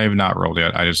 I have not rolled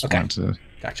yet. I just Okay. wanted to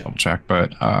Gotcha. double check,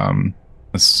 but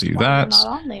let's see. Why you're That's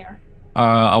not on there.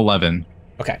 11.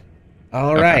 Okay.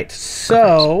 All Okay. right.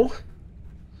 So,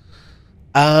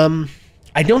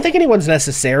 I don't think anyone's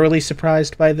necessarily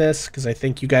surprised by this because I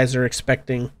think you guys are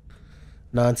expecting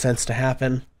nonsense to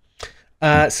happen.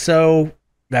 So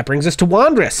that brings us to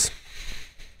Wandress.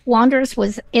 Wanderers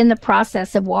was in the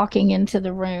process of walking into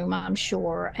the room, I'm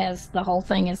sure, as the whole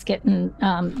thing is getting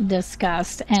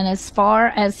discussed. And as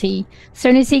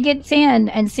soon as he gets in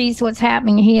and sees what's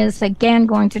happening, he is again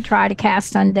going to try to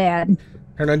cast Undead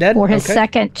Turn undead. for his Okay.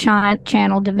 second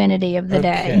channel divinity of the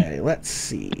day. Okay. Let's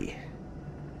see.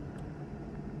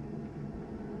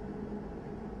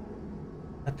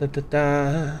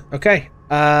 Okay.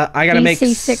 I gotta make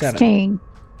DC 7. 16.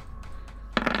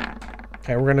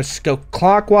 Okay, we're gonna go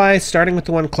clockwise, starting with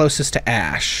the one closest to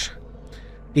Ash.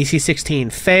 DC 16,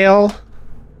 fail.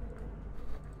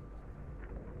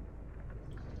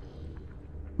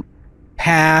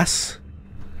 Pass.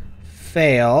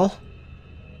 Fail.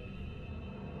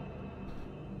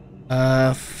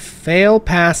 Fail,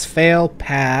 pass, fail,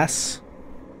 pass.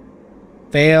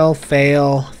 Fail,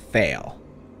 fail, fail.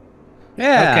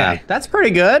 Yeah, Okay. that's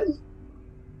pretty good.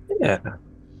 Yeah.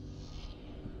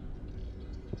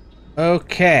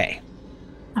 Okay.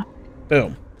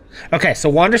 Boom. Okay,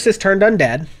 so Wandress is turned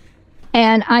undead.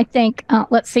 And I think,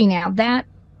 let's see now,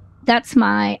 that's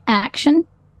my action.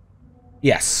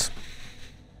 Yes.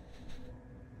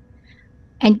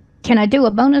 And can I do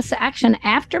a bonus action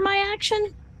after my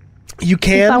action? You If I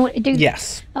can. would do-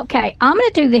 Yes. Okay, I'm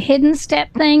going to do the hidden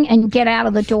step thing and get out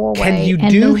of the doorway. Can you and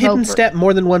do move hidden over. step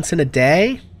more than once in a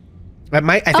day? I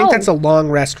think Oh. that's a long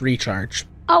rest recharge.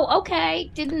 Oh, okay.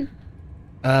 Didn't.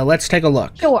 Let's take a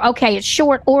look. Sure. Okay, it's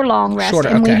short or long rest, Shorter.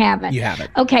 and Okay. we haven't. You have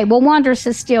it. Okay, well, Wanderous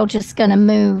is still just going to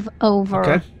move over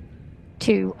Okay.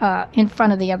 to in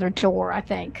front of the other door, I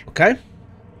think. Okay.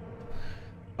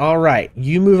 All right.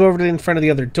 You move over to in front of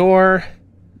the other door.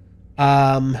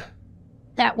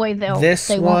 That way This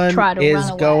they won't one try to is run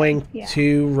away. going Yeah.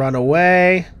 to run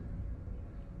away.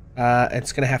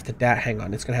 It's gonna have to dash. Hang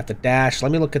on. It's gonna have to dash.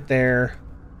 Let me look at their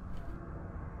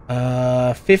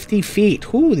 50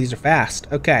 feet. Ooh, these are fast.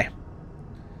 Okay.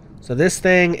 So this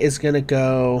thing is gonna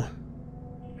go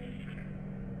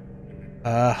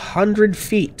 100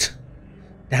 feet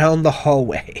down the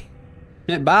hallway.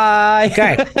 Bye.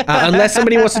 Okay. Unless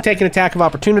somebody wants to take an attack of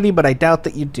opportunity, but I doubt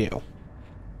that you do.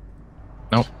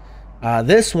 Nope.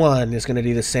 This one is going to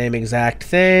do the same exact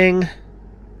thing.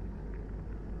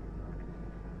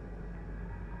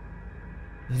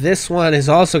 This one is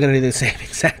also going to do the same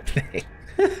exact thing.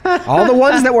 All the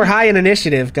ones that were high in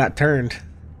initiative got turned.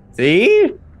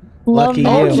 See? Love Lucky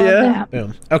that. you. Love that.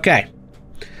 Boom. Okay.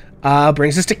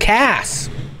 Brings us to Cass.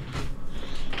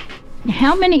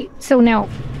 How many? So now,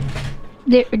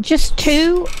 there just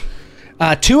two.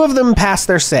 Two of them passed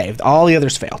their save. All the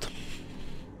others failed.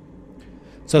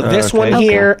 So this one Okay.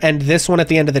 here and this one at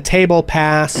the end of the table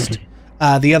passed.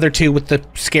 The other two with the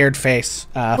scared face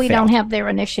We failed. don't have their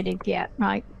initiative yet,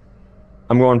 right?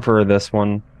 I'm going for this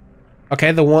one.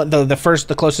 Okay, the first,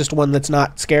 the closest one that's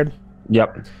not scared.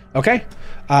 Yep. Okay,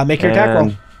 make your attack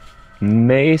roll. And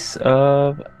Mace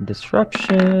of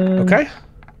Disruption. Okay,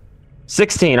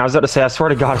 16. I was about to say, I swear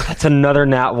to God, that's another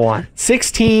nat 1.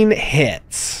 16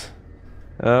 hits.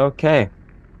 Okay.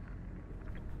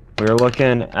 We're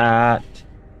looking at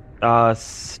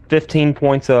 15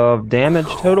 points of damage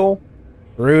total.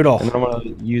 Brutal. And I'm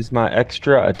going to use my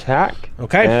extra attack.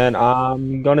 Okay. And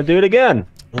I'm going to do it again.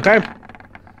 Okay,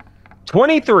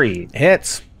 23.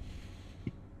 hits.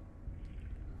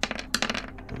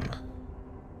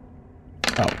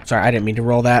 Oh, sorry, I didn't mean to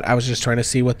roll that. I was just trying to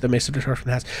see what the Mace of Disruption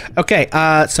has. Okay,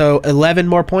 so 11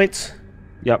 more points.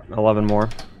 Yep, 11 more.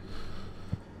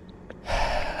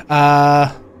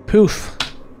 Poof.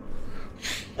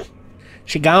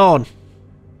 She gone.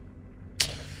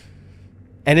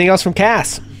 Anything else from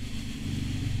Cass?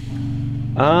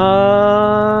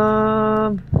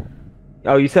 Oh,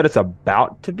 you said it's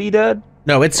about to be dead?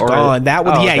 No, it's Or- gone. That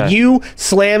one, Oh, yeah, okay. you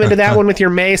slam into that one with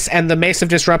your mace, and the Mace of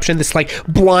Disruption, this like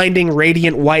blinding,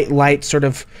 radiant white light sort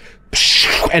of,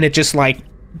 and it just like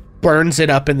burns it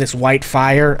up in this white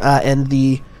fire, and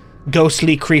the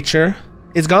ghostly creature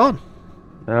is gone.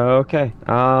 Okay.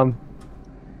 Can't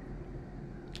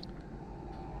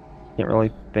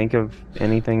really think of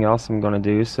anything else I'm gonna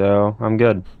do, so I'm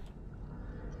good.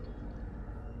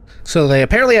 So they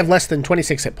apparently have less than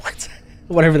 26 hit points.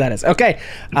 Whatever that is. Okay,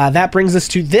 that brings us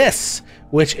to this,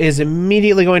 which is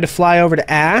immediately going to fly over to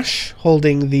Ash,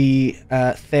 holding the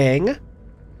thing,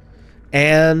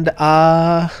 and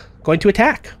going to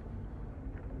attack.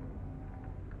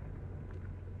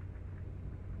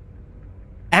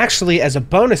 Actually, as a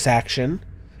bonus action,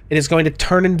 it is going to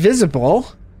turn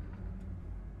invisible.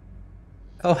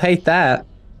 Oh, hate that.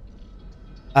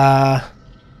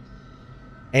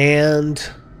 And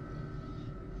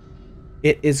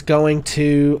it is going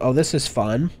to... Oh, this is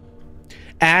fun.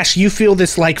 Ash, you feel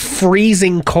this, like,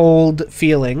 freezing cold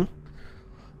feeling.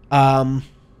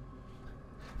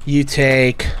 You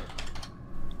take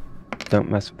Don't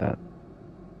mess with that.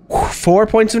 4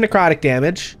 points of necrotic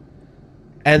damage.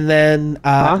 And then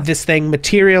this thing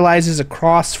materializes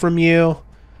across from you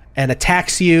and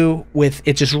attacks you with...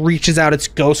 It just reaches out its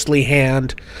ghostly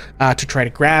hand to try to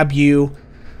grab you.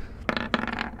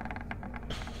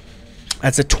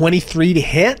 That's a 23 to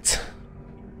hit.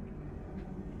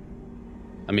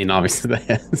 I mean, obviously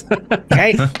that is.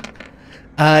 Okay.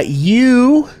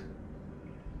 You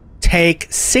take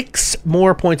 6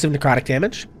 more points of necrotic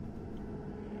damage.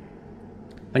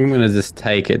 I think I'm going to just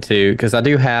take it too, because I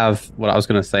do have what I was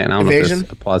going to say, and I don't know if Evasion?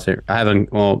 this applies here. I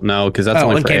haven't, well, no, because that's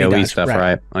only for uncanny AoE dodge, stuff, right.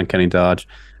 right? Uncanny dodge.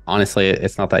 Honestly,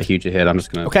 it's not that huge a hit. I'm just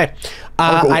going to... Okay.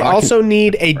 Oh, cool. I also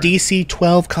need a DC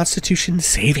 12 Constitution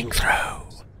saving throw.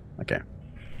 Okay.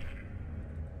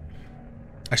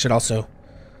 I should also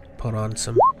put on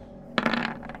some...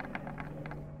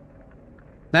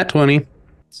 Nat 20.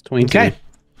 It's 22. Okay.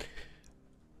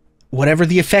 Whatever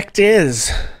the effect is,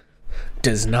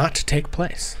 does not take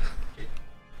place.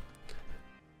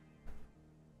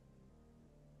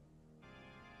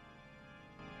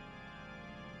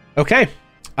 Okay.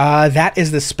 That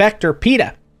is the Spectre.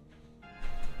 PETA.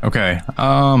 Okay.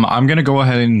 I'm gonna go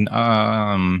ahead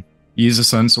and use the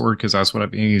Sun Sword because that's what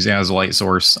I've been using as a light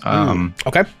source.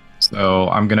 Okay. So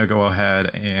I'm gonna go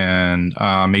ahead and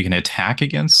make an attack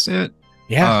against it.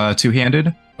 Yeah.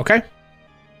 Two-handed. Okay.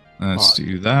 Let's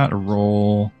do that. A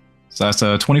roll. So that's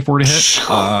a 24 to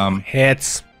hit.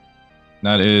 Hits.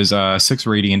 That is 6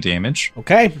 radiant damage.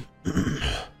 Okay.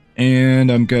 And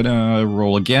I'm gonna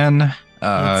roll again.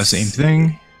 Same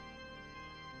thing.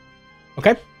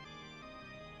 Okay.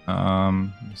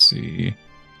 Let's see.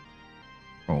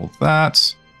 Roll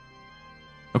that.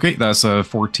 Okay, that's a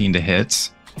 14 to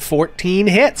hit. 14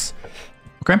 hits.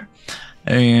 Okay.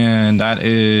 And that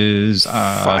is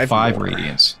 5 more.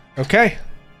 radiance. Okay.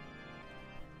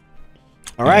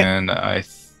 All right. And I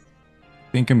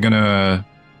think I'm gonna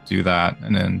do that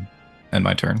and then end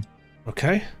my turn.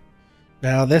 Okay.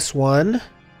 Now this one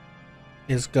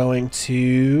is going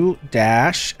to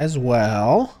dash as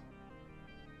well.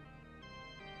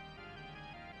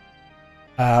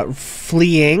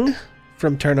 Fleeing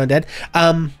from turn undead.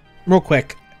 Real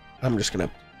quick, I'm just gonna.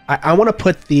 I want to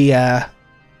put the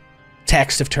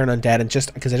text of turn undead, and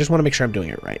just because I just want to make sure I'm doing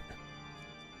it right.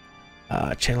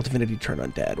 Channel divinity turn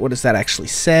undead. What does that actually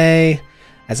say?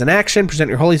 As an action, present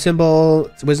your holy symbol.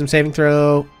 It's a wisdom saving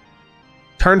throw.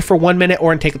 Turn for 1 minute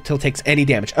or until it takes any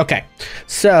damage. Okay,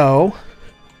 so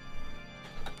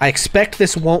I expect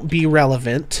this won't be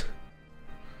relevant.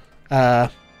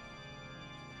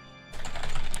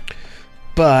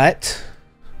 But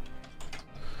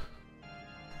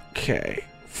okay,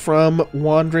 from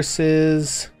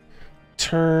Wandress's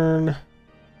turn,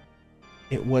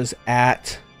 it was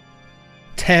at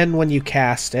 10 when you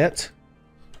cast it.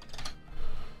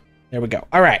 There we go.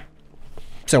 All right.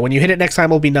 So when you hit it next time,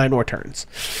 it'll be 9 more turns.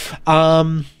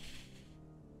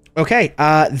 Okay,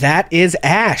 that is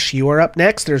Ash. You are up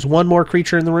next. There's one more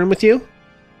creature in the room with you,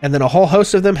 and then a whole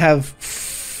host of them have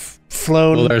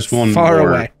flown there's one far more.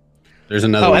 away. There's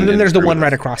another. Oh, and then there's the room. one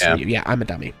right across from you. Yeah, I'm a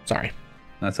dummy. Sorry.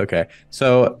 That's okay.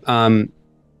 So,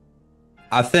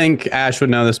 I think Ash would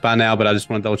know this by now, but I just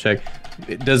want to double check.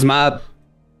 Does my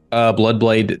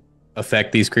Bloodblade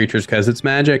affect these creatures because it's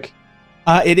magic?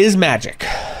 It is magic.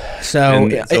 So,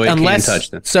 so it unless can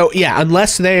touch them. So yeah,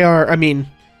 unless they are. I mean,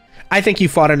 I think you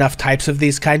fought enough types of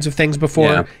these kinds of things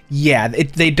before. Yeah,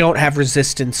 they don't have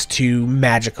resistance to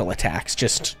magical attacks.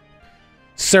 Just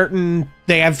certain.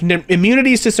 They have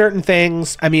immunities to certain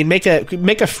things. I mean, make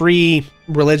a free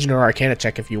religion or arcana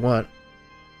check if you want.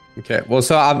 Okay. Well,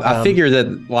 so I figure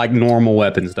that like normal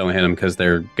weapons don't hit them because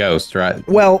they're ghosts, right?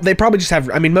 Well, they probably just have.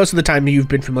 I mean, most of the time you've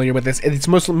been familiar with this. It's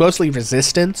mostly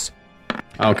resistance.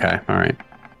 Okay. All right.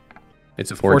 It's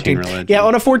a 14 religion. Yeah,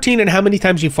 on a 14, and how many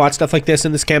times you fought stuff like this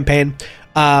in this campaign,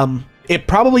 it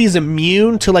probably is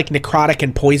immune to like necrotic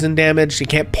and poison damage. You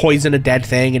can't poison a dead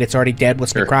thing, and it's already dead.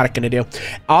 What's necrotic going to do?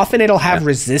 Often it'll have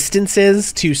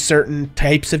resistances to certain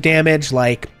types of damage,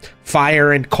 like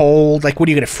fire and cold. Like, what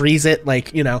are you going to freeze it?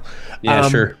 Like, you know. Yeah,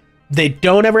 sure. They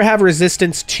don't ever have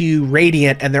resistance to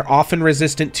radiant, and they're often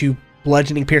resistant to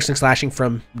bludgeoning, piercing, slashing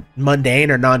from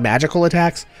mundane or non-magical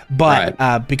attacks.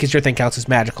 But because your thing counts as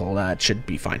magical, it should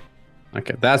be fine.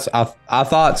 Okay, I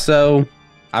thought so.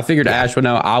 I figured Ash would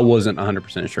know. I wasn't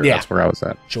 100% sure. Yeah. That's where I was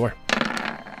at. Sure.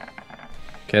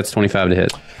 Okay, it's 25 to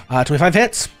hit. 25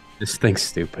 hits. This thing's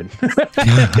stupid.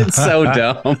 It's so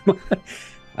dumb.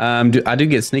 I do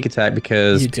get sneak attack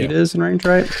because Peta is in range,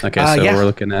 right? Okay, so we're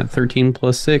looking at 13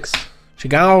 plus 6. She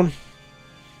gone.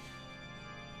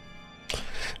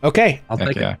 Okay. I'll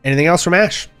take it. Anything else from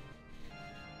Ash?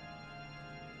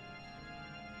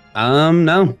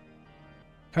 No.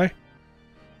 Okay.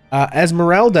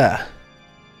 Esmeralda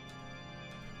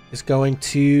is going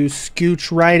to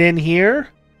scooch right in here.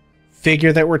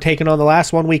 Figure that we're taking on the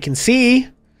last one we can see.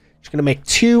 She's going to make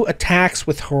 2 attacks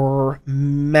with her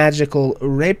magical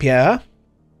rapier.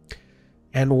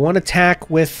 And 1 attack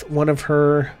with one of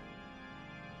her...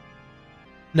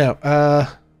 No,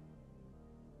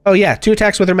 Oh yeah, 2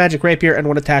 attacks with her magic rapier and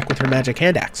 1 attack with her magic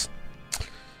hand axe.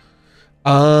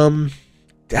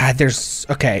 There's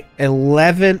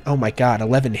 11. Oh my god,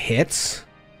 11 hits.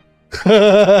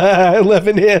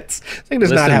 11 hits. This thing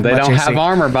does not have they much don't AC. have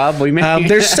armor, Bob. We mean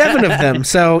there's 7 of them.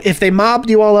 So if they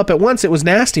mobbed you all up at once, it was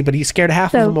nasty. But he scared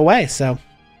half of them away. So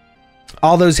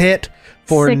all those hit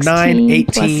for 16 9, 18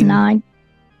 plus 9,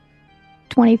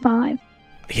 25.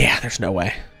 Yeah, there's no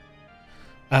way.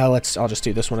 I'll just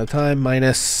do this one at a time.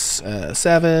 Minus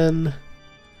 7.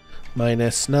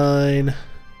 Minus 9.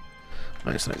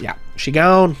 Minus 9. Yeah, she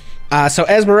gone. So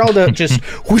Esmeralda just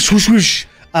whoosh, whoosh, whoosh.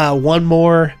 1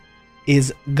 more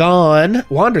is gone.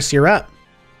 Wandress, you're up.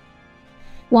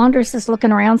 Wandress is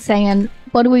looking around saying,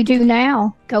 what do we do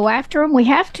now? Go after him? We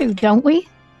have to, don't we?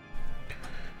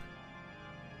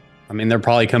 I mean, they'll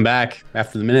probably come back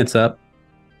after the minute's up.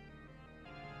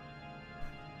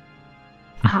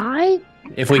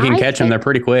 If we can catch them, they're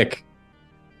pretty quick.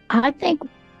 I think.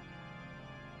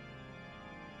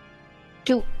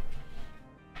 Do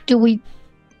we?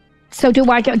 So do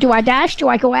I go? Do I dash? Do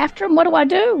I go after him? What do I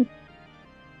do?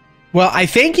 Well, I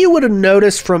think you would have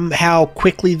noticed from how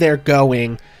quickly they're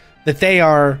going that they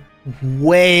are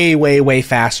way, way, way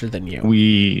faster than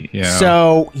you.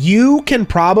 So you can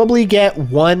probably get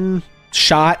 1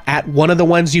 shot at one of the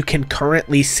ones you can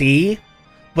currently see.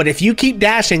 But if you keep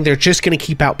dashing, they're just going to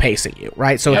keep outpacing you,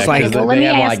 right? So it's like... Well, let me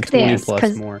ask this,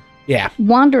 because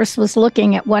Wandress was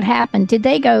looking at what happened. Did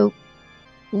they go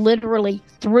literally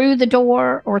through the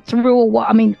door or through a wall?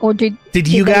 I mean, or did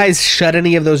you guys shut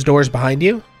any of those doors behind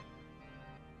you?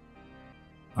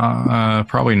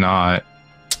 Probably not.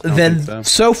 don't Then think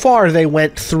so far they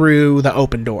went through the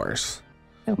open doors.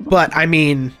 But I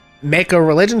mean, make a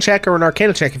religion check or an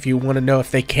arcana check if you want to know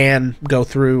if they can go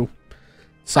through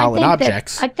solid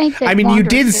objects. I think that I mean, you Wander's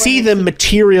did the see way them he-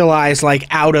 materialize like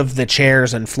out of the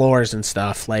chairs and floors and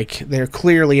stuff. Like they're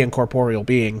clearly incorporeal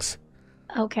beings.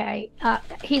 Okay,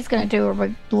 he's going to do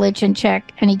a religion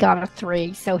check, and he got a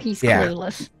 3, so he's Yeah.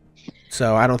 clueless.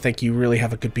 So I don't think you really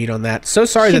have a good beat on that. So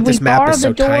sorry Should that this we map bar is so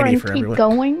the door tiny and for keep everyone.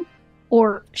 going,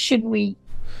 or should we?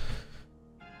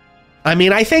 I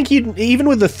mean, I think you even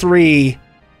with the 3,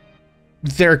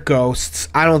 they're ghosts.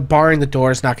 I don't. Barring the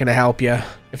door is not going to help you.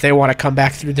 If they want to come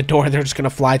back through the door, they're just going to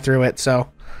fly through it. So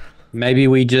Maybe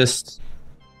we just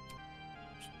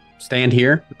stand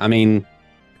here. I mean,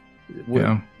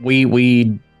 Yeah.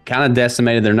 we kind of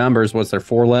decimated their numbers. Was there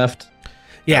 4 left?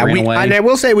 yeah, Ran we. away. And I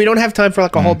will say we don't have time for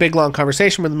like a whole big long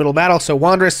conversation with the middle battle. So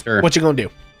Wanderous, Sure. what you gonna do?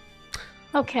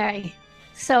 Okay,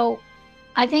 so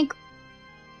I think,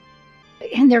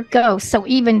 and they're ghosts, so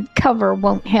even cover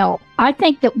won't help. I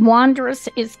think that Wanderous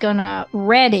is gonna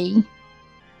ready,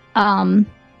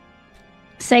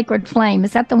 Sacred Flame.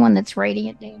 Is that the one that's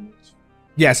radiant damage?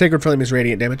 Yeah, Sacred Flame is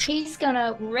radiant damage. He's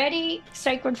gonna ready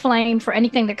Sacred Flame for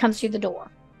anything that comes through the door.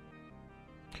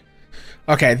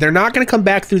 Okay, they're not going to come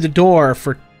back through the door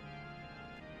for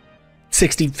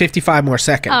 55 more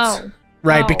seconds. Oh,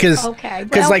 Right, oh, because okay.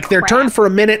 because Well, like they're crap. turned for a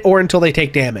minute or until they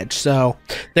take damage. So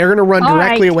they're going to run All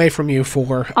directly right. away from you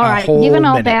for All a right, whole given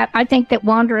all minute. that, I think that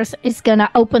Wanderous is going to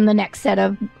open the next set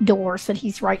of doors that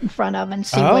he's right in front of and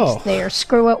see Oh. what's there.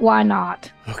 Screw it, why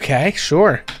not? Okay,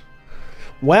 sure.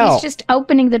 Well, He's just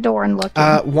opening the door and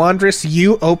looking. Wanderous,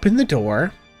 you open the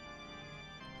door.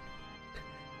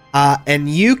 And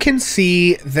you can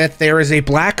see that there is a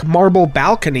black marble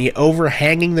balcony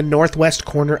overhanging the northwest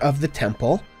corner of the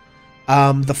temple.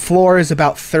 The floor is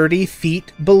about 30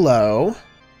 feet below,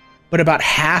 but about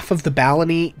half of the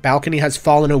balcony has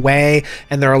fallen away,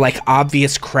 and there are like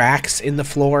obvious cracks in the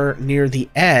floor near the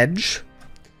edge.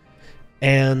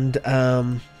 And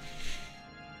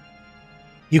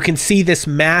you can see this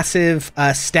massive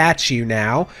statue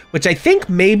now, which I think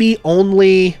maybe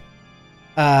only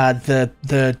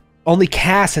only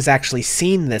Cass has actually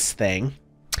seen this thing.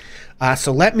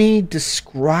 So let me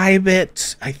describe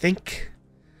it. I think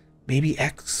maybe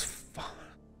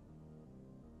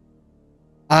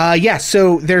yeah,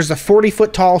 so there's a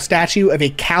 40-foot tall statue of a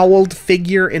cowled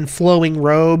figure in flowing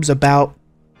robes about,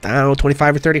 I don't know,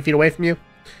 25 or 30 feet away from you.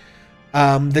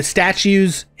 The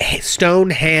statue's stone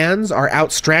hands are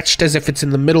outstretched as if it's in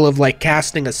the middle of like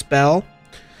casting a spell.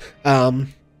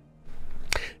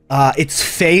 Its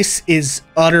face is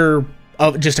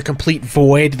just a complete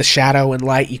void. The shadow and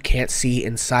light, you can't see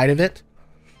inside of it.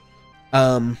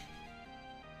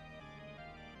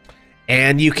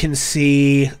 And you can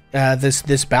see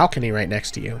this balcony right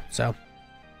next to you. So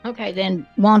Okay, then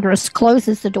Wanderous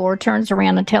closes the door, turns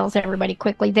around, and tells everybody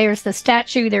quickly, there's the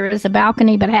statue, there is a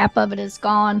balcony, but half of it is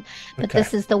gone. But Okay.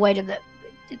 this is the way to the...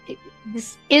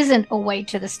 This isn't a way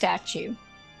to the statue.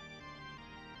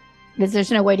 Because there's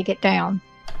no way to get down.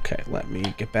 okay, let me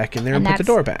get back in there And and put the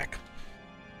that's- door back.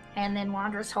 And then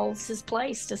Wanderous holds his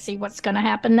place to see what's going to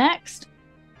happen next.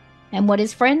 And what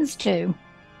his friends do.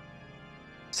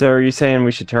 So are you saying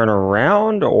we should turn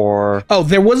around or? Oh,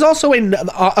 there was also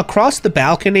across the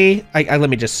balcony. Let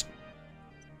me just.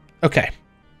 Okay.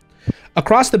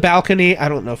 Across the balcony, I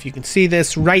don't know if you can see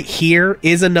this. Right here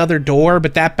is another door,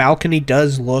 but that balcony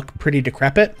does look pretty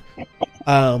decrepit.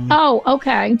 Oh,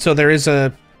 okay. So there is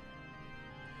a.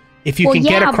 If you Well, can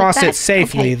get yeah, but across it that's-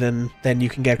 safely, okay. then you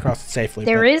can get across it safely.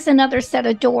 There but- is another set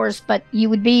of doors, but you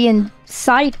would be in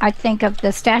sight, I think, of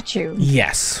the statue.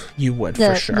 Yes, you would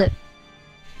for sure.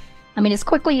 I mean, as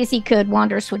quickly as he could,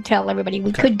 Wanderous would tell everybody, we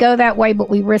Okay. could go that way, but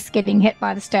we risk getting hit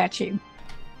by the statue.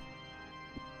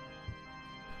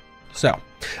 So,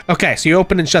 okay, so you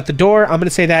open and shut the door. I'm going to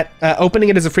say that opening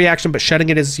it is a free action, but shutting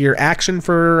it is your action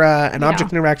for an Yeah.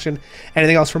 object interaction.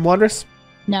 Anything else from Wanderous?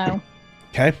 No.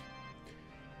 Okay.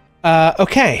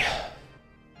 Okay.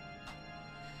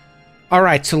 All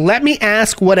right, so let me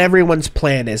ask what everyone's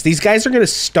plan is. These guys are going to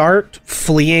start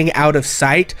fleeing out of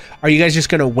sight. Are you guys just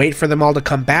going to wait for them all to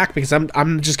come back? Because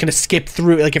I'm just going to skip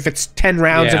through. Like, if it's 10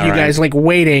 rounds Yeah, of you right. guys, like,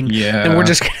 waiting, Yeah. then we're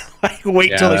just going to, like, wait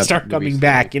Yeah, till they that start would be coming silly.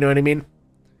 back. You know what I mean?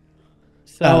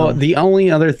 So the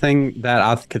only other thing that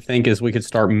I could think is we could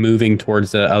start moving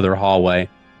towards the other hallway.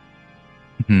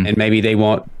 Mhm. And maybe they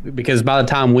won't, because by the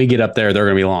time we get up there, they're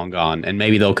going to be long gone. And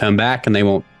maybe they'll come back and they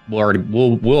won't,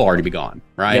 we'll already be gone,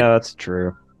 right? Yeah, that's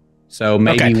true. So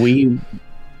maybe Okay.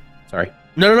 sorry.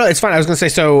 No, it's fine. I was going to say,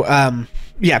 so,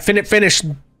 yeah, finish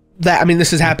that. I mean,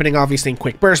 this is happening obviously in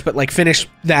quick bursts, but like finish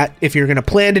that. If you're going to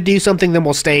plan to do something, then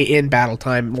we'll stay in battle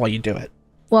time while you do it.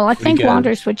 Well, I think go.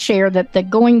 Wanderers would share that the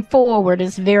going forward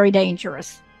is very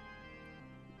dangerous.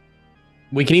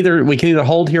 We can either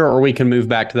hold here or we can move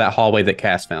back to that hallway that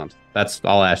Cass found. That's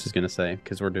all Ash is going to say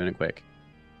because we're doing it quick.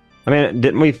 I mean,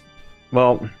 didn't we?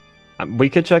 Well, we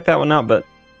could check that one out, but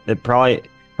it probably.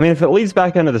 I mean, if it leads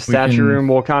back into the statue room,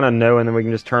 we'll kind of know, and then we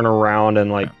can just turn around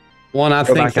and like. One, I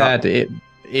think that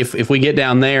if we get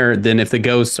down there, then if the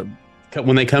ghosts,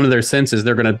 when they come to their senses,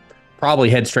 they're going to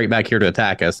probably head straight back here to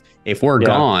attack us. If we're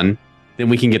gone, then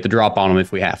we can get the drop on them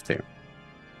if we have to.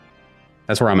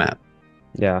 That's where I'm at.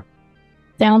 Yeah.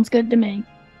 Sounds good to me.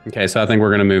 Okay, so I think we're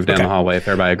going to move down the hallway if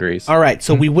everybody agrees. All right,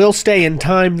 so we will stay in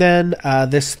time then.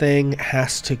 This thing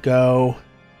has to go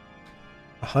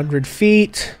 100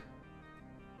 feet.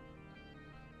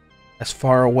 As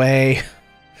far away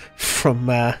from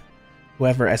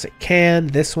whoever as it can.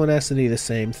 This one has to do the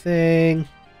same thing.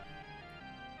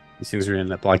 These things are going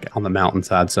to end up like on the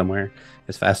mountainside somewhere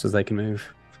as fast as they can move.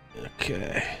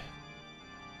 Okay.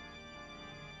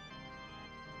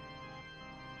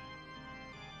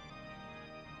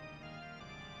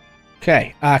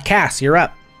 Okay, Cass, you're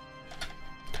up.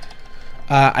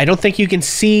 I don't think you can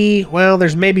see. Well,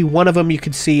 there's maybe one of them you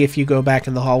could see if you go back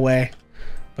in the hallway.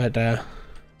 But,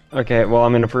 Okay, well, I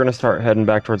mean, if we're going to start heading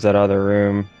back towards that other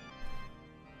room.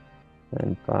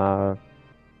 Then 5,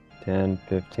 10,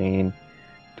 15,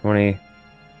 20,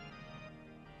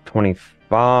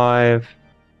 25.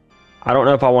 I don't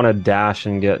know if I want to dash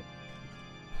and get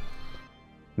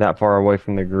that far away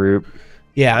from the group.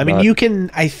 yeah, I mean, you can,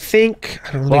 I think...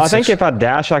 Well, I think if I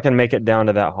dash, I can make it down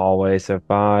to that hallway. So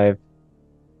 5,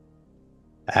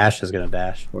 Ash is going to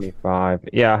dash. 25.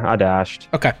 Yeah, I dashed.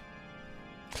 Okay.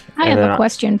 I have a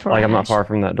question for Like, Ash. I'm not far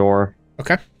from that door.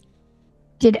 Okay.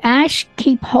 Did Ash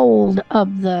keep hold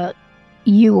of the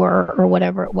ewer or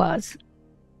whatever it was?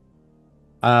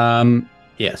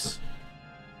 Yes.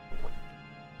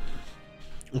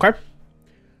 Okay.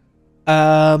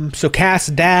 So Cass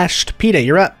dashed. Peta,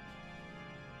 you're up.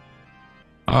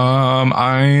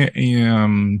 I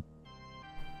am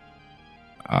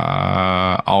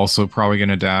also probably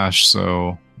gonna dash,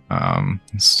 so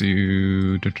let's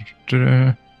do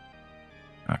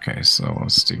okay, so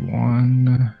let's do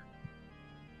 1.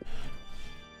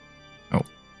 Oh.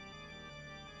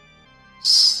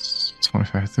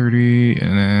 25, 30,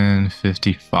 and then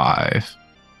 55.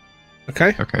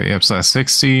 Okay. Okay, yep, so that's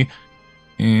 60,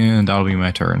 and that'll be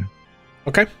my turn.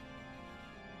 Okay.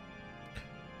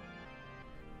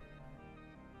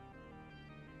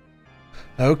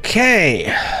 Okay.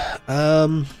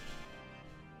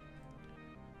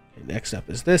 Next up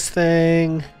is this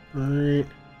thing. Right.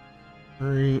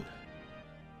 Right.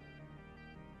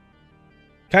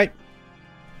 Okay.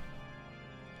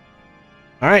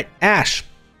 All right, Ash.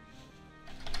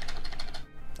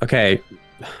 Okay,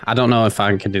 I don't know if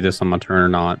I can do this on my turn or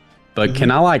not, but can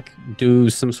I like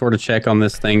do some sort of check on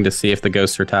this thing to see if the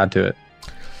ghosts are tied to it?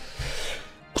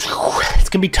 It's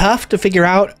gonna be tough to figure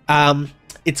out.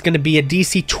 It's gonna be a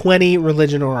DC 20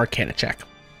 religion or arcana check.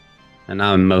 And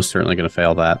I'm most certainly going to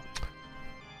fail that.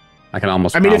 I can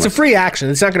almost. I mean, it's a promise. free action.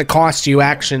 It's not going to cost you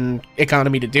action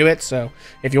economy to do it. So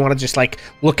if you want to just like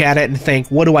look at it and think,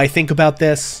 what do I think about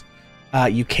this?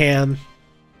 You can.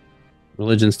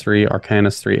 Religion's 3,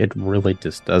 Arcana's 3. It really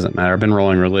just doesn't matter. I've been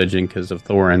rolling religion because of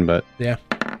Thorin, but Yeah.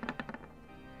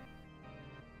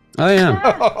 oh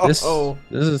yeah,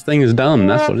 this thing is dumb.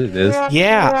 That's what it is.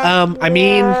 Yeah. I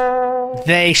mean,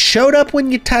 they showed up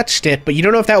when you touched it, but you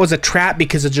don't know if that was a trap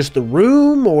because of just the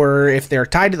room or if they're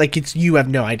tied to, like, it's, you have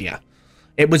no idea.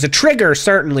 It was a trigger,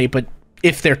 certainly, but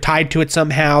if they're tied to it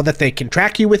somehow that they can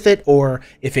track you with it, or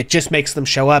if it just makes them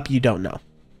show up, you don't know.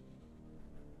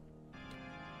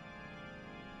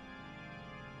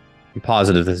 I'm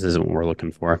positive this isn't what we're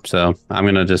looking for, so I'm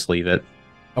gonna just leave it.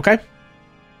 Okay.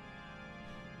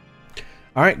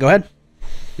 All right, go ahead.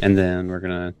 And then we're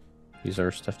gonna use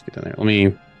our stuff to get down there. Let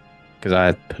me, because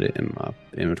I put it in my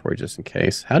inventory just in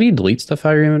case. How do you delete stuff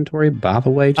out of your inventory, by the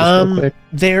way, just real quick?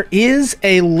 There is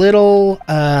a little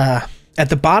at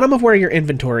the bottom of where your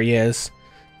inventory is,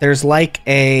 there's like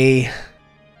a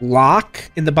lock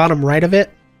in the bottom right of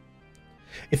it.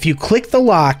 If you click the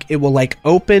lock, it will like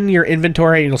open your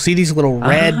inventory and you'll see these little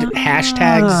red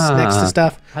hashtags next to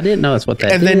stuff. I didn't know that's what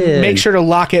that And did. then make sure to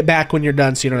lock it back when you're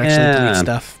done so you don't actually delete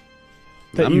stuff.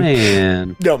 Oh,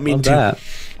 man. Don't mean Love to. that.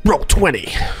 Roll 20.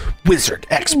 Wizard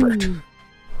expert.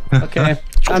 Okay.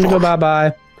 Time to go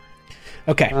bye-bye.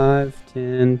 Okay. 5,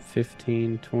 10,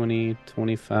 15, 20,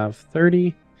 25,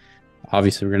 30.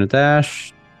 Obviously, we're going to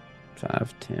dash.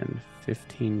 5, 10,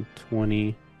 15,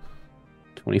 20,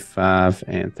 25,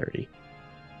 and 30.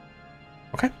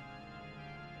 Okay.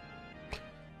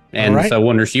 And Alright. so,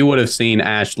 Wonders, you would have seen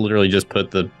Ash literally just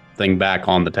put the thing back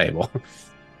on the table.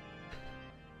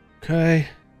 Okay.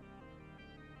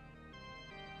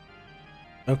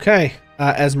 Okay.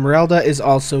 Esmeralda is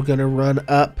also going to run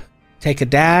up, take a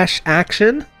dash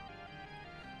action.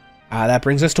 That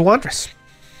brings us to Wondrous.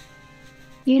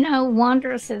 You know,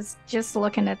 Wanderous is just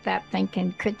looking at that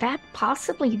thinking, could that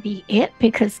possibly be it?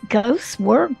 Because ghosts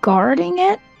were guarding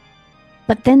it.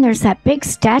 But then there's that big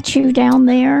statue down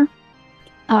there.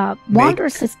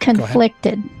 Wanderous is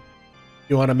conflicted.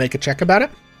 You want to make a check about it?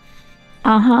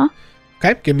 Uh-huh.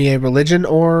 Okay, give me a religion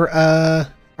or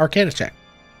arcana check.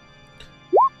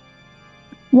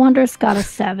 Wanderous got a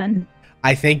 7.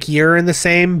 I think you're in the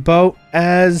same boat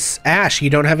as Ash. You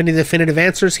don't have any definitive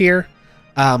answers here.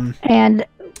 And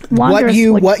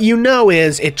Wanderous what you know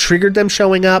is it triggered them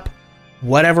showing up.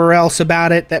 Whatever else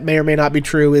about it that may or may not be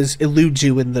true eludes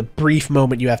you in the brief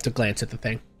moment you have to glance at the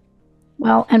thing.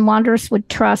 Well, and Wanderous would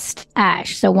trust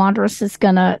Ash. So Wanderous is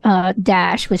going to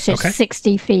dash, which is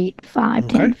 60 feet. 5,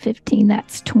 10, 15.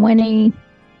 That's 20.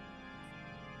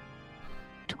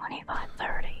 25,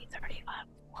 30, 35,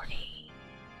 40.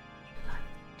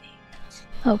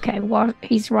 50. Okay, well,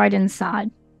 he's right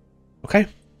inside. Okay.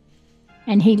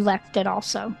 And he left it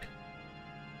also.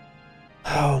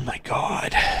 Oh, my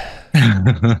God.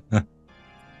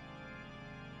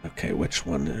 Okay, which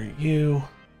one are you?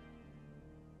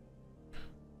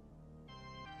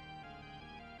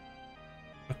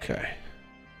 Okay.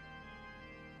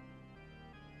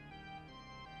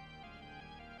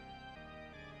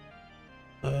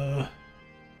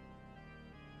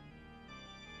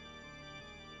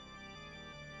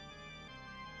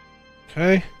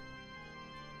 Okay.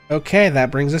 Okay,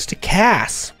 that brings us to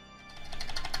Cass.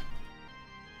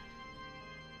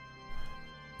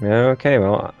 Okay,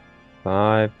 well,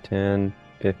 5, 10,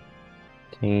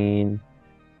 15,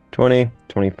 20,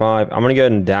 25. I'm going to go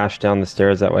ahead and dash down the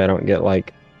stairs. That way I don't get,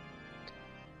 like,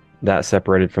 that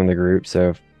separated from the group.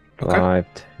 So 5,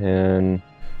 10,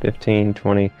 15,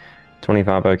 20,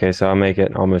 25. Okay, so I'll make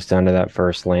it almost down to that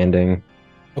first landing.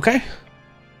 Okay.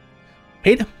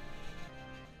 Pete?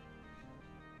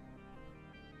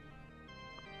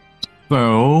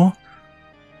 So,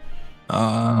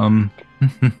 I'm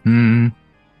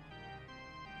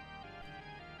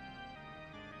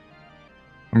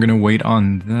gonna wait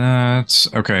on that.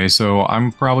 Okay, so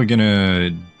I'm probably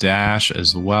gonna dash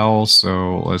as well.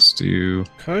 So let's do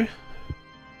 20,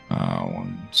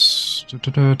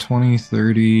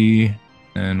 30,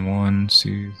 and 1,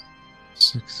 2,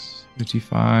 6,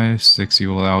 55, 60.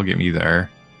 Well, that'll get me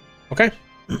there. Okay.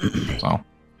 So.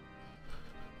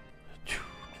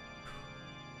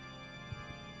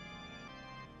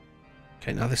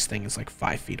 Okay, now this thing is like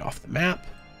 5 feet off the map.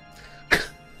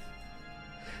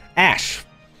 Ash.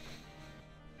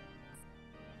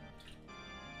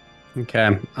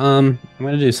 Okay. I'm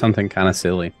going to do something kind of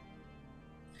silly.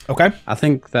 Okay. I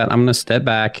think that I'm going to step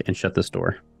back and shut this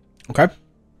door. Okay.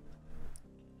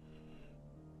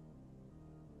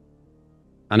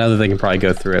 I know that they can probably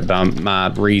go through it, but my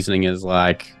reasoning is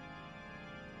like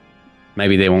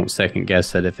maybe they won't second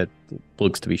guess it if it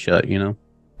looks to be shut, you know?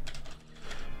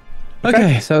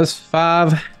 Okay, so it's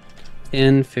 5,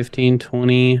 10, 15,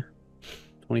 20,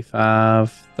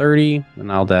 25, 30,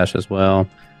 and I'll dash as well.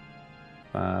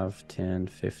 5, 10,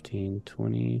 15,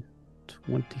 20,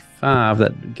 25.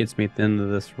 That gets me at the end of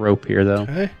this rope here, though.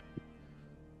 Okay.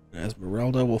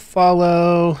 Esmeralda will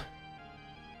follow.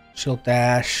 She'll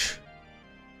dash.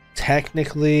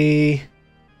 Technically,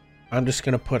 I'm just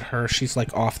going to put her, she's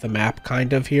like off the map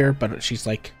kind of here, but she's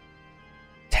like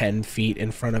 10 feet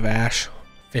in front of Ash.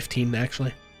 15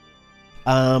 actually.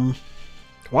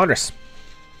 Wandrous.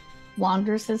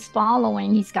 Wandrous is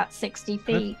following. He's got 60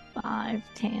 feet. 5,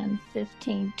 10,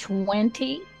 15,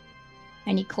 20.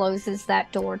 And he closes that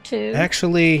door too.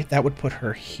 Actually, that would put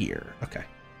her here. Okay.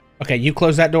 Okay, you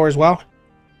close that door as well?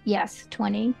 Yes,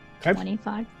 20,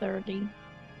 25, 30.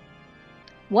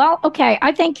 Well, okay,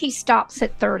 I think he stops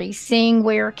at 30, seeing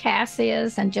where Cass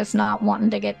is and just not wanting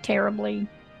to get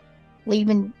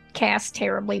leaving Cass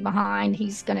terribly behind.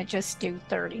 He's going to just do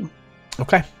 30.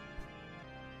 Okay.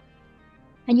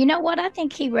 And you know what? I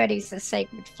think he readies the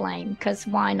Sacred Flame, because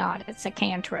why not? It's a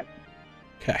cantrip.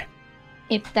 Okay.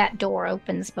 If that door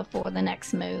opens before the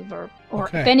next move, or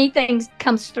if anything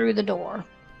comes through the door.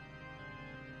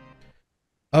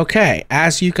 Okay,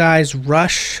 as you guys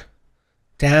rush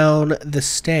down the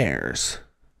stairs,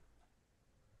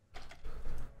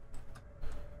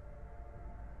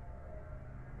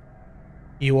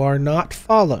 you are not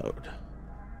followed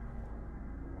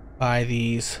by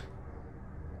these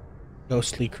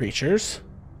ghostly creatures.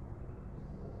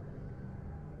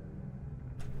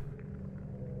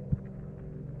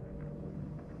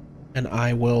 And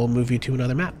I will move you to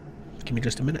another map. Give me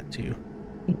just a minute to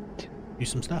do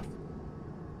some stuff.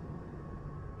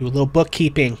 Do a little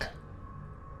bookkeeping.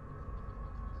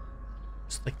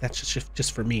 Just like that's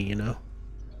just for me, you know.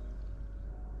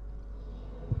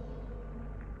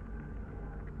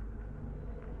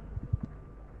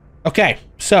 Okay,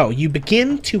 so you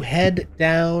begin to head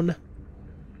down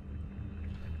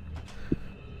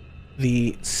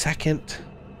the second,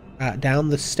 down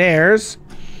the stairs.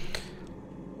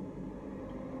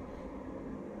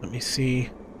 Let me see.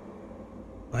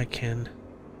 I can.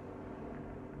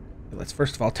 Let's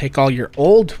first of all take all your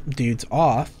old dudes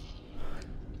off.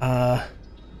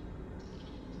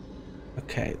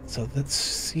 Okay, so let's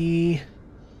see.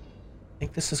 I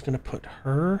think this is going to put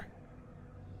her.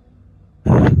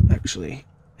 Actually,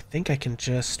 I think I can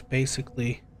just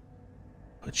basically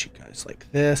put you guys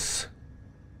like this.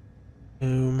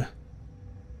 Boom.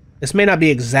 This may not be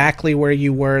exactly where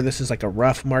you were. This is like a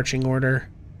rough marching order.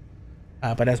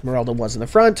 But Esmeralda was in the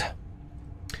front.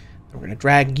 We're going to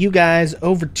drag you guys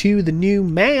over to the new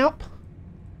map.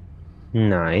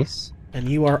 Nice. And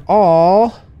you are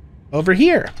all over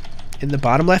here in the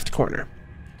bottom left corner.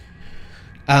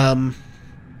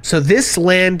 So this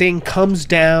landing comes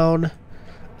down,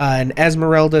 and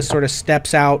Esmeralda sort of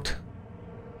steps out,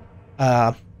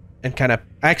 and kind of,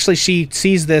 actually she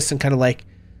sees this and kind of like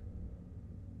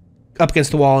up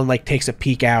against the wall and like takes a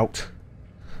peek out,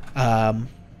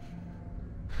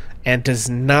 and does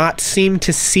not seem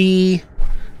to see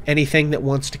anything that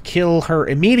wants to kill her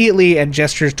immediately, and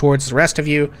gestures towards the rest of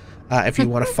you. If you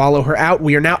want to follow her out,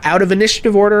 we are now out of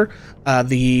initiative order.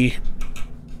 The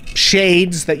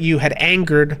shades that you had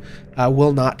angered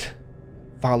will not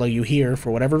follow you here for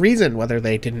whatever reason, whether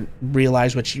they didn't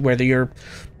realize whether your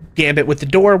gambit with the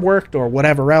door worked or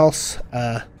whatever else.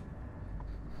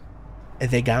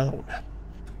 They gone.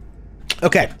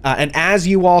 Okay, and as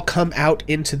you all come out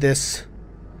into this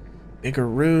bigger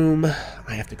room,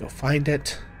 I have to go find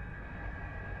it.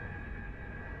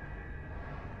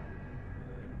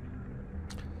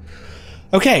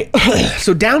 Okay,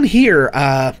 so down here,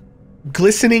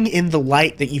 glistening in the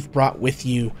light that you've brought with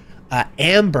you,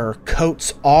 amber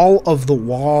coats all of the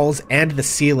walls and the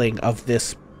ceiling of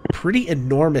this pretty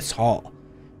enormous hall.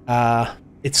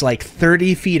 It's like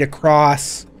 30 feet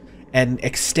across and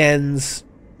extends,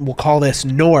 we'll call this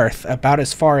north, about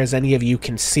as far as any of you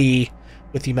can see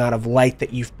with the amount of light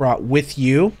that you've brought with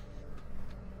you.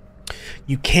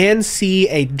 You can see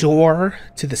a door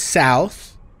to the south.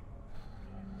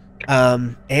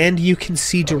 And you can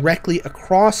see directly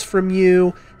across from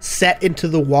you, set into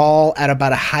the wall at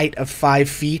about a height of 5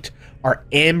 feet, are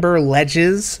amber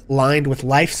ledges lined with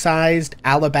life-sized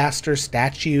alabaster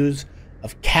statues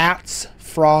of cats,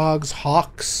 frogs,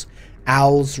 hawks,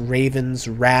 owls, ravens,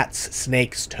 rats,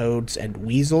 snakes, toads, and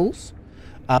weasels.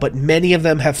 But many of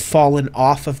them have fallen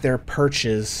off of their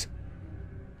perches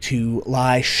to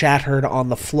lie shattered on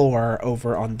the floor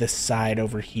over on this side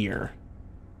over here.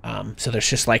 So there's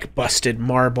just like busted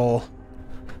marble.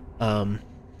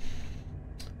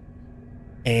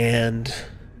 And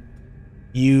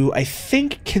you, I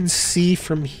think, can see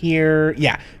from here.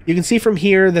 Yeah, you can see from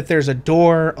here that there's a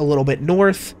door a little bit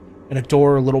north and a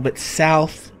door a little bit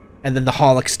south. And then the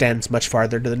hall extends much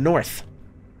farther to the north.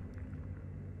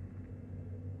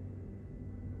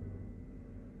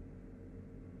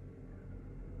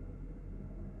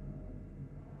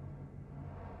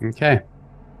 Okay.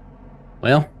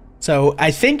 Well, so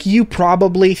I think you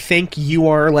probably think you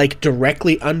are like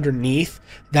directly underneath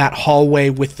that hallway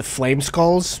with the flame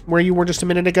skulls where you were just a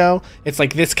minute ago. It's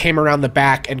like this came around the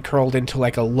back and curled into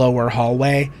like a lower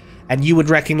hallway, and you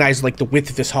would recognize like the width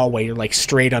of this hallway. You're like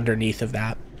straight underneath of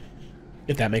that,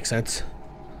 if that makes sense.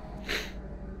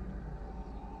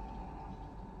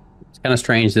 it's kind of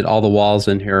strange that all the walls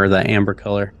in here are that amber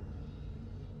color.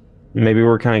 Maybe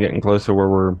we're kind of getting close to where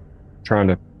we're trying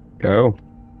to go.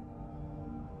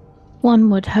 One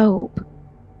would hope.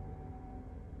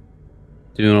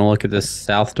 Do you want to look at this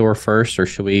south door first, or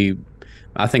should we?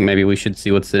 I think maybe we should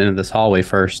see what's in this hallway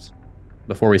first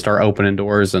before we start opening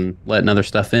doors and letting other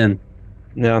stuff in.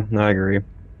 Yeah, I agree.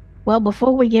 Well,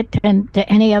 before we get to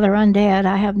any other undead,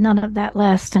 I have none of that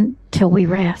left until we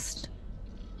rest.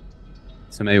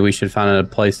 So maybe we should find a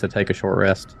place to take a short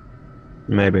rest.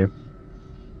 Maybe.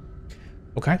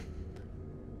 Okay.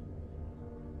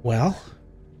 Well,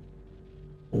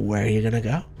 where are you gonna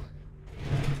go?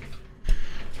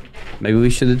 Maybe we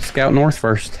should scout north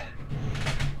first.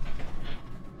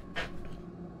 It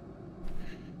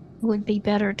would be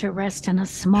better to rest in a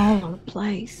smaller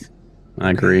place.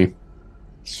 I agree.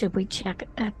 Should we check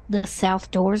at the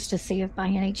south doors to see if by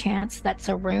any chance that's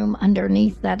a room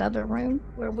underneath that other room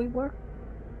where we were?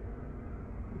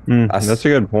 That's a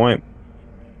good point.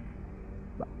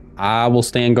 I will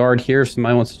stand guard here if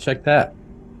somebody wants to check that.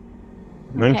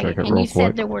 I'm gonna check it and real you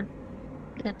said quick.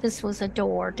 that this was a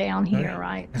door down here,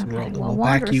 right? Okay, We'll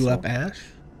back you up, will Ash.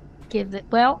 give it.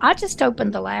 Well, I just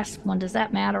opened the last one. Does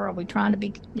that matter? Are we trying to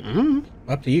be?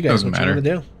 Up to you guys. Doesn't What you want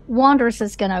to do? Wanderous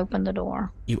is going to open the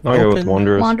door. I'll go with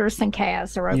Wanderous. Wanderous and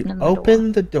Kaz are You opening the open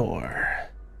door. the door.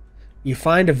 You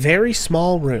find a very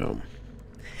small room.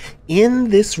 In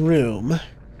this room,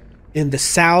 in the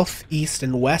south, east,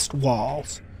 and west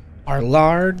walls, are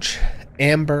large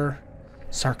amber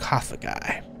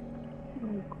sarcophagi.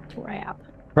 Oh, crap.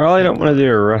 Probably don't want to do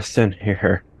a rest in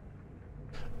here.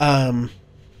 Let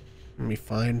me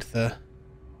find the...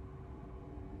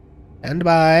 Stand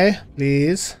by,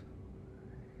 please.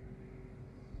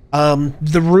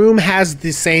 The room has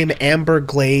the same amber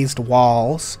glazed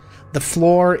walls. The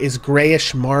floor is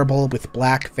grayish marble with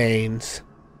black veins.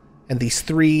 And these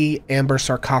 3 amber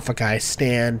sarcophagi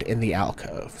stand in the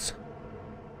alcoves.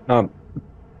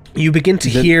 You begin to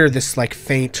hear this like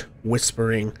faint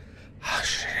whispering.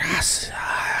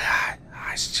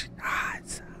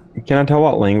 Can I tell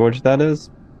what language that is?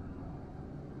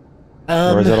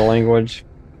 Or is it a language?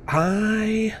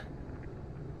 I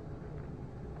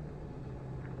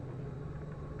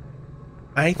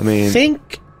mean,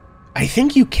 I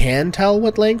think you can tell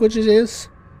what language it is.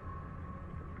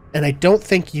 And I don't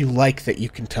think you like that you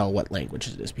can tell what language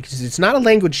it is, because it's not a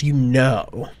language you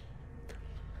know.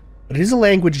 But it is a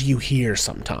language you hear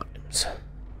sometimes.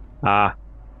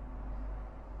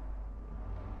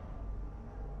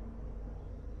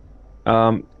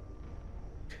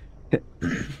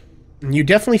 You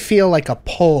definitely feel like a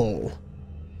pull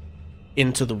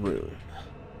into the room.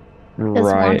 Does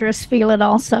right. Wanderous feel it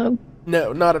also?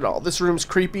 No, not at all. This room's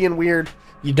creepy and weird.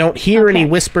 You don't hear any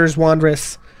whispers,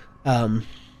 Wanderous.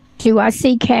 Do I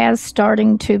see Kaz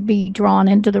starting to be drawn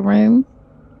into the room?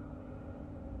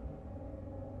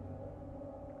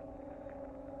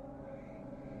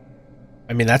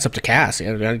 I mean, that's up to Cass.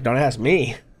 Don't ask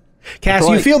me. Cass,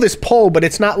 you feel this pull, but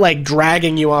it's not like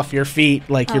dragging you off your feet,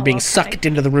 like you're being sucked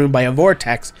into the room by a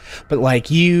vortex. But like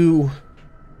you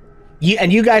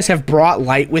guys have brought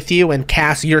light with you, and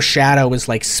Cass, your shadow is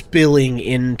like spilling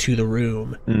into the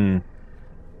room.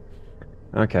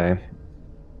 Okay.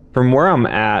 From where I'm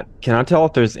at, can I tell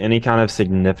if there's any kind of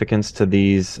significance to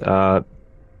these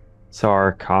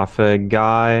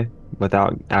sarcophagi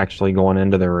without actually going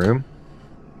into the room?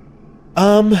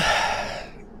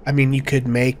 I mean, you could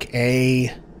make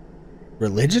a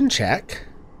religion check.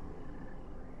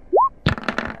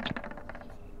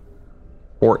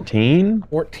 14?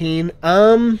 14.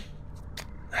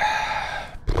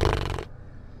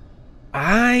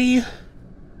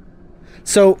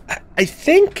 So I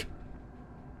think,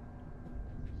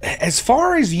 as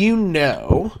far as you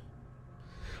know,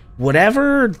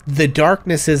 whatever the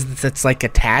darkness is that's like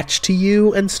attached to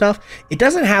you and stuff, it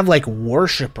doesn't have like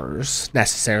worshipers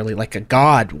necessarily like a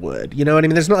god would. You know what I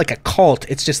mean? There's not like a cult.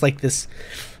 It's just like this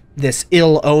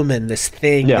ill omen, this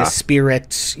thing, this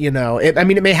spirit, you know. It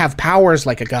may have powers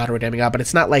like a god or a demigod, but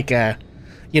it's not like a,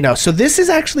 you know. So this is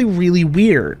actually really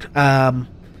weird. I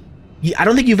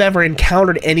don't think you've ever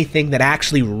encountered anything that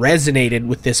actually resonated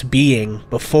with this being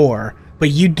before, but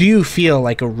you do feel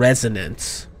like a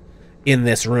resonance in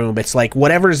this room. It's like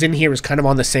whatever's in here is kind of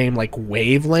on the same like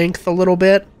wavelength a little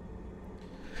bit.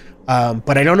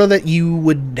 But I don't know that you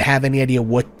would have any idea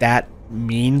what that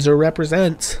means or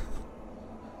represents.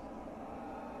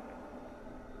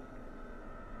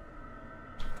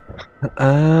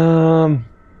 Oh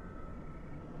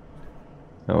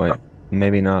wait,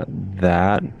 maybe not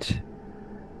that.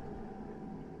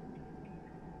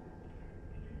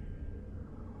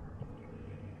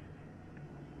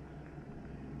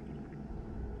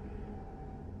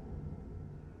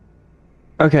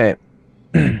 Okay.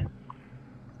 Can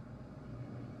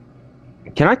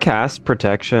I cast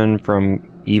protection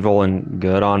from evil and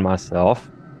good on myself?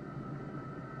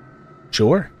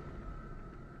 Sure.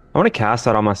 I want to cast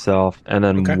that on myself and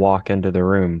then walk into the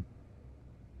room.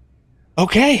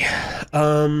 Okay.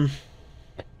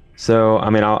 So, I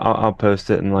mean, I'll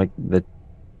post it in like the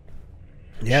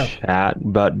chat,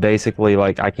 but basically,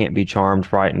 like, I can't be charmed,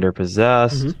 frightened, or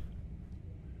possessed. Mm-hmm.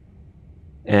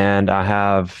 And I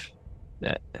have,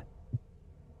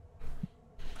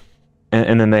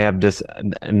 and then they have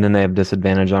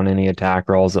disadvantage on any attack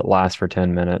rolls that last for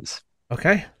 10 minutes.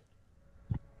 Okay.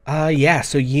 Yeah,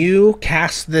 so you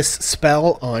cast this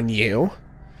spell on you.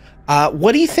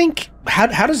 What do you think?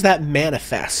 How does that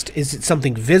manifest? Is it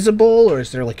something visible, or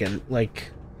is there like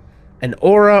an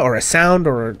aura, or a sound,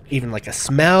 or even like a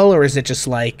smell, or is it just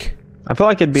like I feel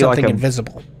like it'd be something like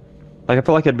invisible? I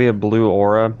feel like it'd be a blue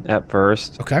aura at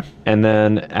first, Okay. and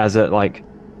then as it like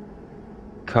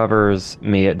covers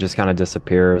me, it just kind of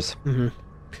disappears. Mm-hmm.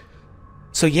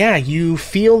 So yeah, you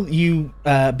feel you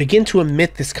begin to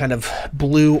emit this kind of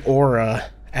blue aura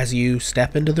as you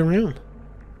step into the room.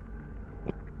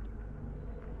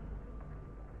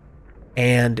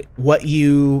 And what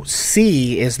you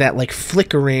see is that like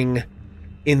flickering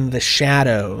in the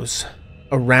shadows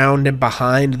around and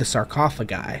behind the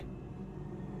sarcophagi.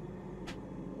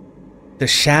 The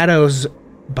shadows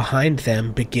behind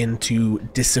them begin to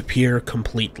disappear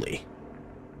completely.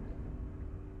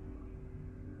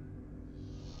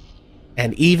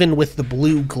 And even with the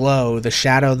blue glow, the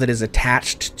shadow that is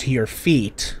attached to your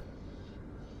feet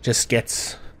just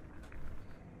gets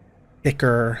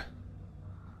thicker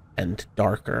and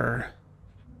darker.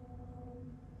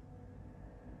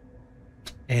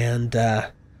 And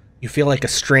you feel like a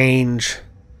strange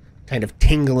kind of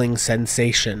tingling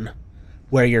sensation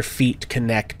where your feet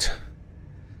connect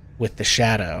with the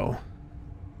shadow.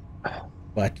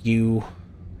 But you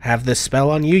have this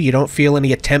spell on you. You don't feel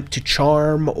any attempt to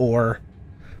charm or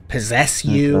possess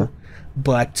you, Okay.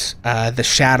 but the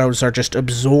shadows are just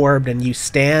absorbed, and you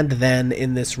stand then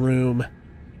in this room,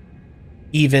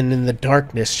 even in the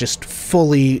darkness, just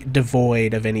fully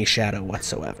devoid of any shadow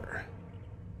whatsoever.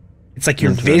 It's like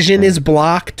your vision is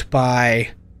blocked by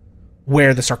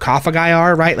where the sarcophagi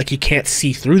are, right? Like you can't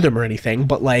see through them or anything,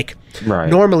 but like Right.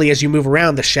 normally as you move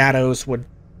around, the shadows would,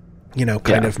 kind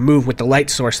Yeah. of move with the light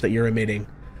source that you're emitting,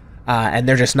 and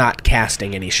they're just not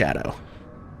casting any shadow.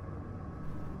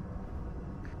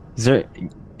 Is there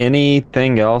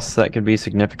anything else that could be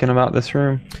significant about this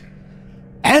room?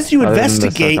 As you Other than the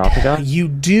investigate, sarcophagi? you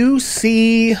do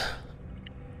see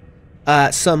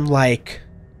some like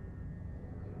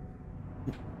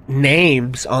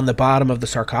names on the bottom of the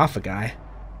sarcophagi.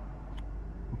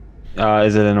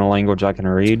 Is it in a language I can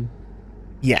read?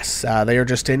 Yes, they are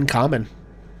just in common.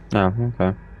 Oh,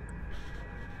 okay.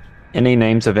 Any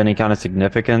names of any kind of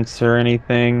significance or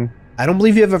anything? I don't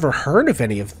believe you've ever heard of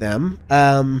any of them.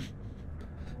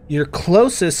 You're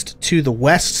closest to the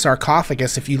west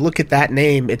sarcophagus. If you look at that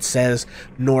name, it says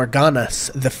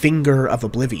Norganus, the Finger of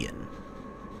Oblivion.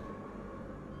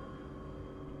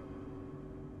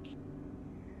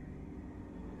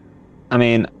 I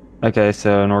mean, okay,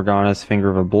 so an Organis, Finger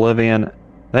of Oblivion.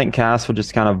 I think Cass would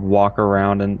just kind of walk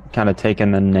around and kind of take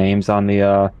in the names on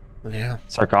the Yeah.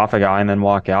 sarcophagi and then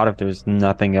walk out if there's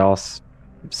nothing else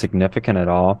significant at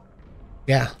all.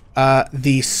 Yeah.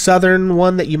 The southern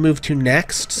one that you move to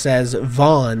next says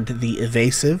Vond, the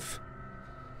Evasive.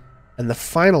 And the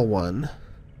final one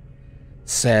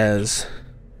says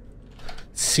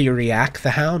Syriac,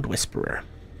 the Hound Whisperer.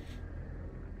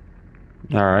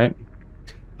 All right.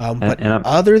 But and I'm-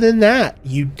 other than that,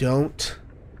 you don't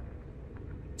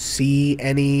see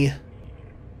any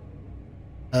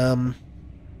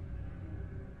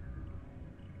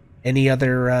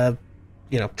other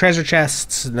treasure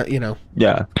chests,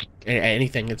 Yeah.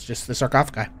 anything. It's just the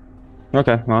sarcophagi.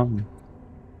 Okay, well,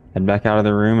 head back out of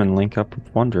the room and link up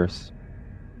with Wondrous.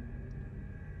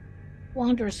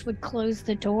 Wanderous would close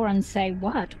the door and say,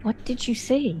 "What? What did you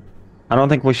see?" I don't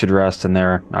think we should rest in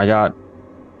there. I got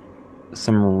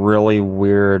some really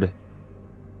weird...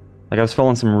 Like, I was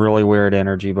feeling some really weird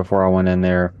energy before I went in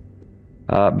there.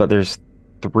 But there's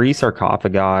 3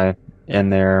 sarcophagi in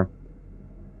there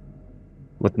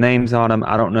with names on them.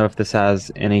 I don't know if this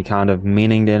has any kind of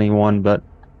meaning to anyone, but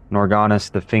Norganus,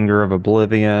 the Finger of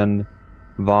Oblivion,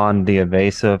 Vaughn, the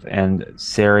Evasive, and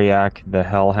Syriac, the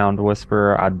Hellhound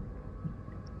Whisperer.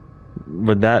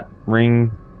 Would that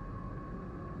ring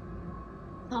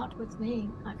Not with me,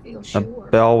 I feel a sure.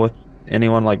 bell with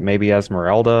anyone, like maybe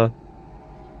Esmeralda?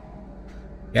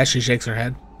 Yeah, she shakes her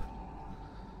head.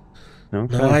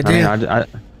 Okay. No idea. I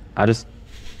mean,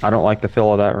 I don't like the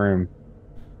feel of that room.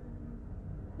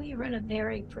 We are in a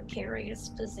very precarious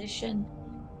position.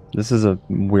 This is a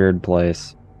weird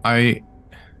place. I'll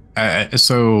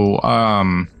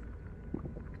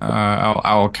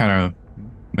kind of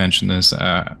mention this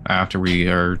after we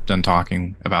are done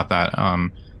talking about that.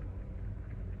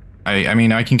 I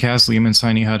mean, I can cast Lehman's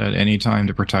Tiny Hut at any time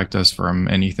to protect us from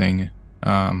anything,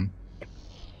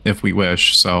 if we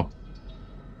wish. So,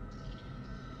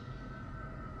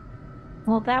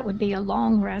 Well, that would be a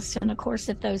long rest, and of course,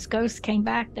 if those ghosts came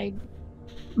back, they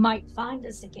might find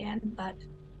us again, but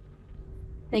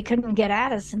they couldn't get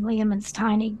at us in Lehman's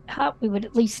tiny hut. We would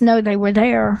at least know they were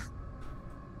there.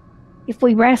 If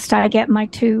we rest, I get my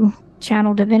 2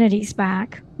 channel divinities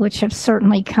back, which have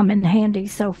certainly come in handy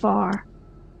so far.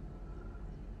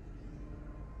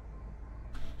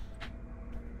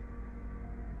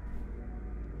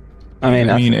 I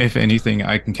mean, if anything,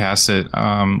 I can cast it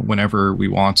whenever we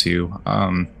want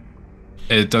to.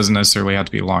 It doesn't necessarily have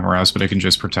to be a long rest, but it can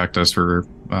just protect us for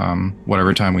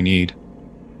whatever time we need.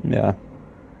 yeah.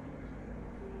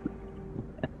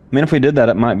 I mean, if we did that,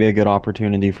 it might be a good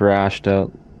opportunity for Ash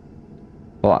to.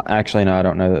 Well, actually, no, I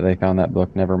don't know that they found that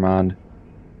book. Never mind.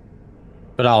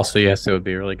 But also, yes, it would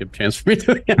be a really good chance for me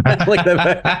to like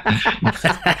that.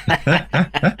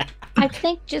 I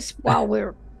think just while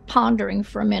we're pondering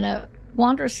for a minute,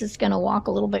 Wanderous is going to walk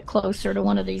a little bit closer to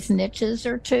one of these niches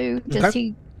or two. Does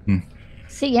he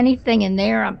see anything in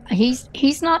there?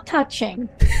 He's not touching.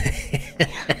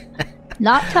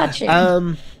 Not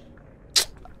touching.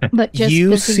 But just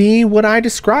you see what I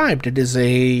described. It is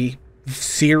a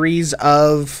series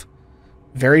of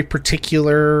very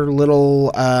particular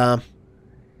little,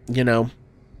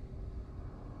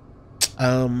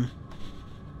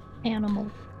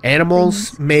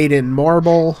 animals made in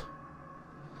marble,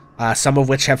 some of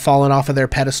which have fallen off of their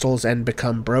pedestals and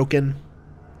become broken.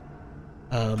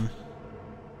 But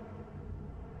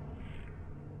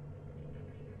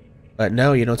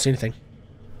no, you don't see anything.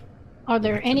 Are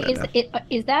there any?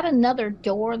 Is that another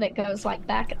door that goes like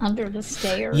back under the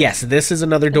stairs? Yes, this is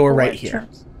another door right here.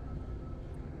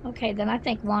 Okay, then I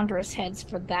think Wanderous heads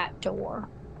for that door.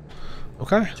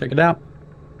 Okay, check it out.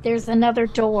 There's another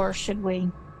door. Should we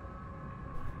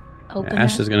open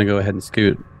Ash is going to go ahead and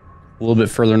scoot a little bit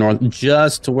further north,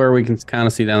 just to where we can kind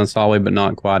of see down this hallway, but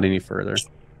not quite any further.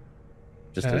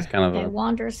 Just as kind of a.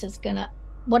 Wanderous is gonna.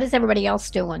 What is everybody else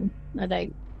doing? Are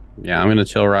they? Yeah, I'm going to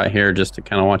chill right here just to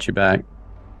kind of watch you back.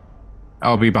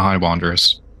 I'll be behind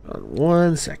Wanderous.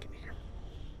 1 second here.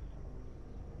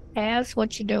 Az,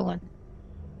 what you doing?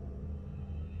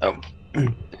 Oh.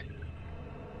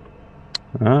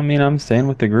 I mean, I'm staying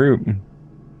with the group.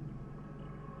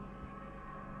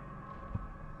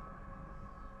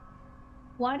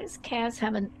 Why does Kaz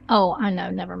have an... Oh, I know.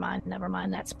 Never mind.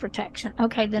 That's protection.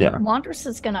 Okay, then Wanderous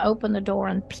is going to open the door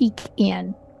and peek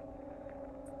in.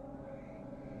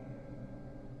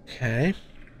 Okay.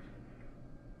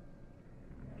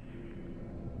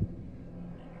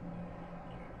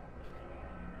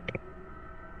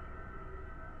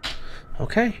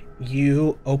 Okay.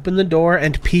 You open the door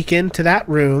and peek into that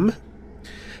room,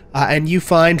 and you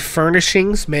find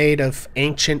furnishings made of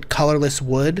ancient colorless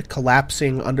wood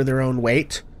collapsing under their own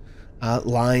weight,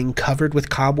 lying covered with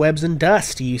cobwebs and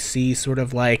dust. You see sort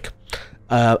of like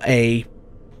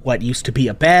what used to be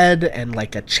a bed and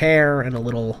like a chair and a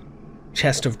little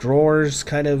chest of drawers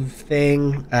kind of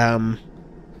thing, and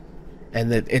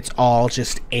that it's all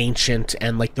just ancient,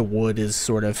 and like the wood is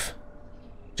sort of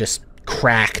just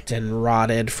cracked and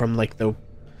rotted from like the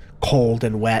cold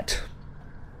and wet.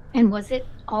 And was it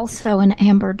also an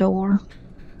amber door?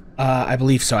 I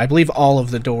believe so. I believe all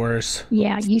of the doors.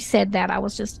 Yeah, you said that. I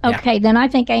was just okay. Then I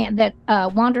think that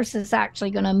Wanderous is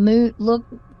actually going to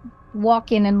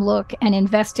walk in and look and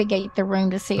investigate the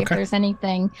room to see if there's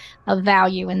anything of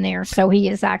value in there. So he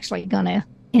is actually going to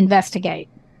investigate.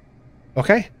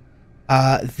 Okay.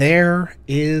 There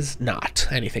is not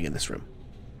anything in this room.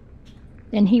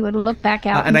 Then he would look back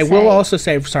out and I will also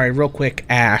say, sorry, real quick,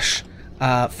 Ash,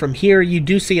 from here you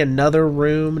do see another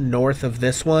room north of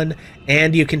this one,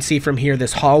 and you can see from here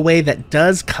this hallway that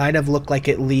does kind of look like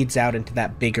it leads out into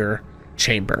that bigger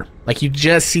chamber. Like you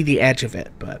just see the edge of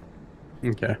it, but...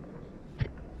 Okay.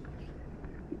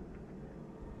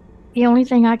 The only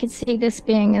thing I could see this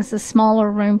being is a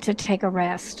smaller room to take a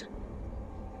rest.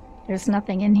 There's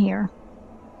nothing in here.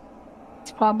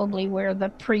 It's probably where the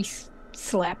priest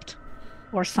slept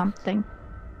or something.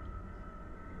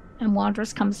 And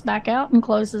Wanderous comes back out and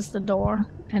closes the door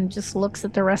and just looks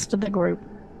at the rest of the group.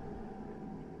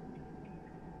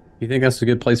 You think that's a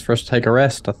good place for us to take a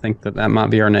rest? I think that might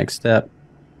be our next step.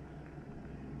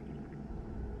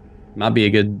 Might be a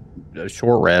good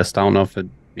short rest. I don't know if it,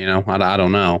 I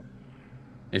don't know.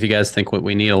 If you guys think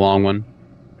we need a long one.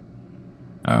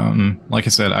 Like I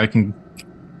said, I can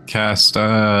cast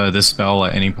this spell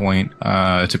at any point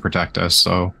to protect us,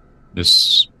 so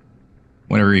just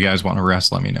whenever you guys want to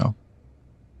rest, let me know.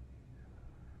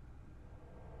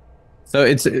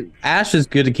 So Ash is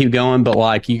good to keep going, but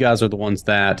like you guys are the ones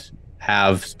that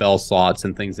have spell slots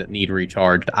and things that need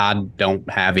recharged. I don't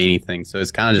have anything, so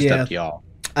it's kind of just up to y'all.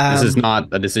 This is not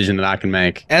a decision that I can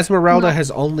make. Esmeralda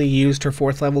has only used her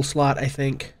 4th level slot, I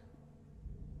think.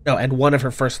 No, and one of her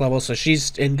 1st levels, so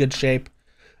she's in good shape.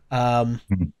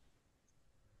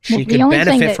 She could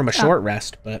benefit from a short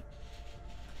rest, but...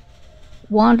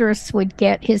 Wanderous would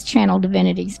get his channel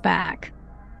divinities back.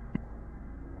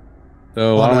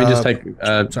 So why don't we just take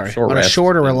a Sorry, short on rest? a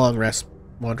short or a long rest,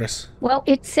 Wanderous? Well,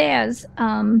 it says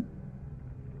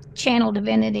channel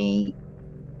divinity.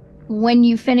 When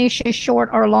you finish a short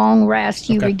or long rest,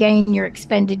 you Okay. regain your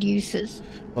expended uses.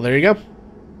 Well, there you go.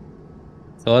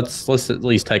 So let's at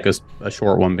least take a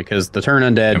short one because the turn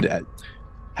undead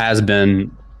has been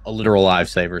a literal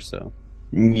lifesaver. So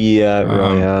Yeah, it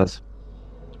really has.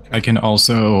 I can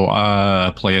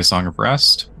also play a Song of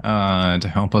Rest to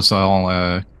help us all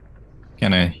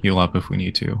kind of heal up if we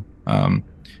need to.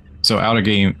 So out of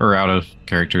game or out of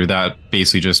character, that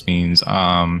basically just means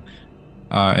an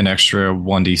extra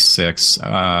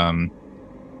 1d6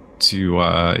 to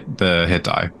the hit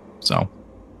die. So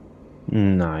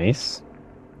Nice.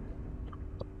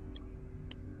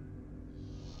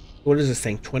 What is this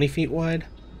thing? 20 feet wide?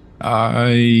 Or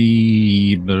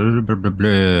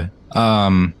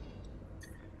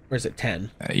is it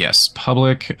 10? Yes,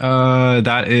 public.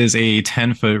 That is a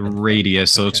 10-foot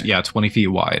radius, so it's Okay. 20 feet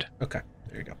wide. Okay,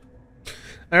 there you go.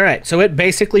 All right, so it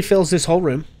basically fills this whole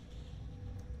room.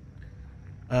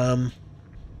 And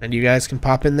you guys can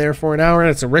pop in there for an hour.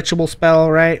 It's a ritual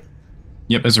spell, right?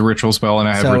 Yep, it's a ritual spell, and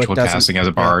I have So it ritual doesn't- casting as a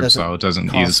yeah, it bard, doesn't so it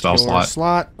doesn't use a spell Cost your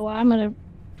slot. So I'm gonna.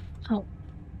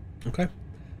 Okay.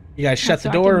 You guys shut so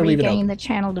the I door can or leave it regain open? the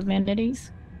channel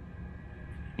divinities,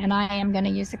 and I am gonna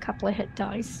use a couple of hit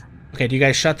dice. Okay, do you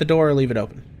guys shut the door or leave it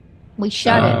open? We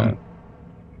shut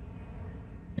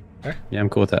it. yeah, I'm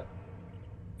cool with that.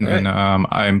 And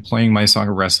I'm playing my Song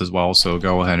of Rest as well, so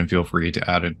go ahead and feel free to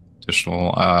add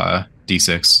additional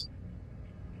d6.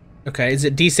 Okay, is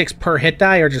it d6 per hit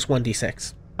die or just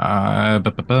 1d6?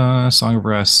 Song of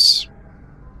Rest.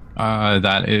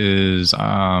 That is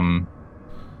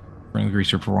friendly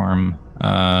creature perform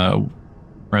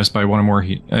rest by one or more.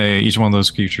 Each one of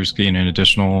those creatures gain an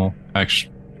additional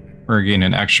gain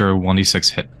an extra 1d6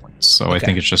 hit points. So I Okay.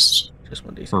 think it's just Just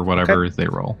 1d6. for whatever they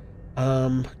roll.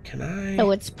 Can I?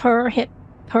 So it's per hit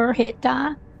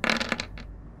die.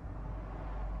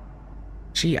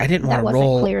 Gee, I didn't That want to wasn't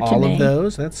roll clear to all of me.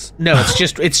 those. That's no, it's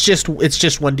just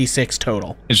 1d6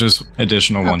 total. It's just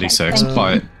additional Okay, 1d6, thank you.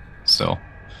 but still,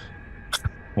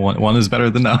 one is better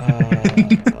than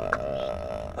none.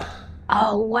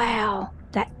 Oh wow,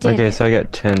 that did Okay, it. so I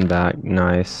got 10 back.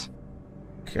 Nice.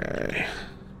 Okay.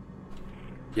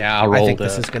 Yeah, I I rolled. think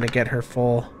this is gonna get her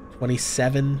full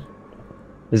 27.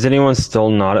 Is anyone still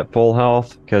not at full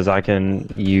health? Because I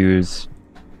can use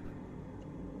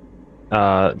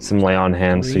some lay on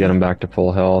hands to get him back to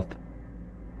full health.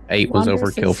 8 was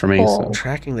Wonders overkill is for me. So. full.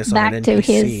 Tracking this on Back an to NPC.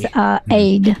 his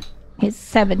aid, his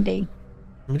 70.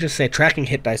 Let me just say, tracking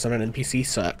hit dice on an NPC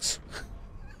sucks.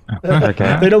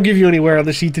 Okay. They don't give you anywhere on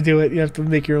the sheet to do it. You have to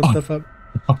make your own stuff up.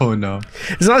 Oh no!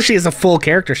 As long as she has a full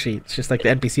character sheet, it's just like the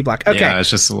NPC block. Okay, Yeah, it's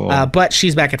just a little. but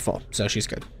she's back at full, so she's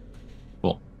good.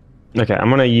 Okay, I'm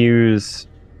gonna use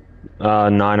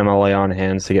 9 of my lay on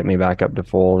hands to get me back up to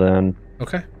full. Then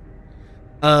Okay.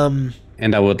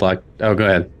 And I would like. Oh, go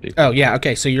ahead. Oh yeah.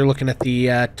 Okay. So you're looking at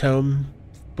the tome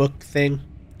book thing.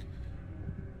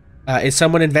 Is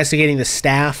someone investigating the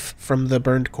staff from the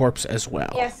burned corpse as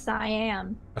well? Yes, I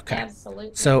am. Okay.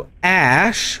 Absolutely. So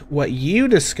Ash, what you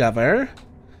discover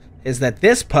is that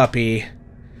this puppy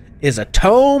is a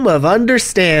tome of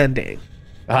understanding.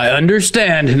 I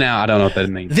understand now. I don't know what that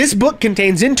means. This book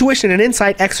contains intuition and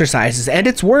insight exercises, and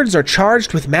its words are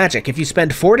charged with magic. If you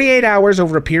spend 48 hours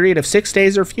over a period of 6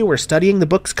 days or fewer studying the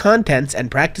book's contents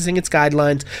and practicing its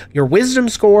guidelines, your wisdom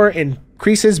score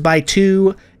increases by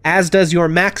 2, as does your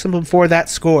maximum for that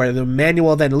score. The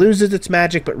manual then loses its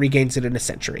magic but regains it in a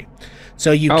century.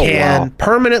 So you can wow.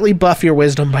 permanently buff your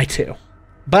wisdom by 2.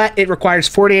 But it requires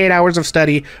 48 hours of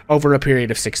study over a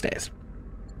period of 6 days.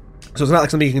 So it's not like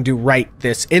something you can do right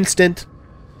this instant,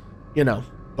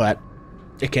 but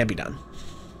it can be done.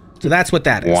 So that's what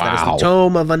that is. That is Wow. the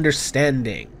Tome of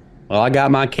Understanding. Well, I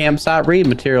got my campsite read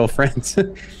material, friends.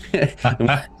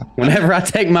 Whenever I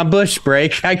take my bush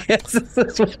break, I guess this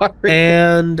is what I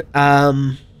read.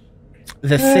 And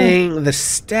the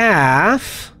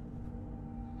staff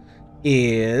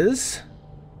is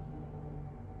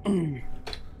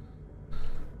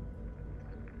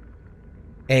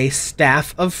a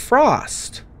Staff of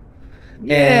Frost. And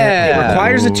it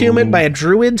requires attunement by a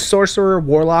druid, sorcerer,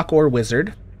 warlock, or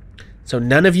wizard. So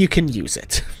none of you can use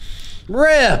it.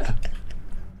 Rip!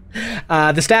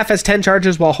 The staff has 10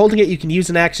 charges. While holding it, you can use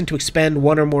an action to expend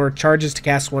 1 or more charges to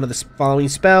cast one of the following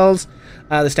spells.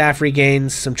 The staff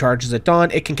regains some charges at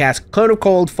dawn. It can cast Cone of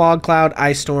Cold, Fog Cloud,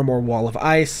 Ice Storm, or Wall of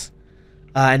Ice.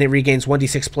 And it regains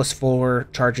 1d6 plus 4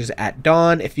 charges at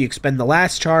dawn. If you expend the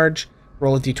last charge,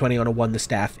 Roll a d20 on a 1. The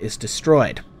staff is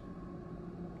destroyed.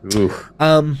 Oof.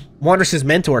 Wanderous'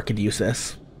 mentor could use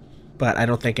this, but I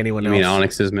don't think anyone You else. mean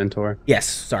Onyx's mentor? Yes,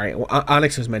 sorry.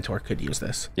 Onyx's mentor could use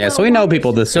this. Yeah, so we know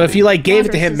people this. So if you like gave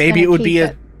it to Wanderous him, is maybe gonna it would be keep a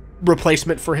it.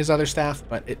 replacement for his other staff,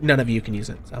 but none of you can use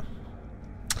it. So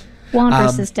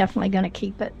Wanderous is definitely going to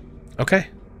keep it. okay.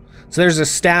 So there's a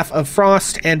staff of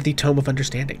frost and the tome of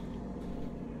understanding.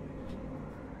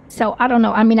 So I don't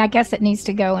know. I mean, I guess it needs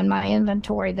to go in my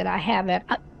inventory that I have it,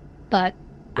 but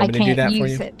I Want me to do that can't for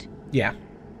use you? it. Yeah.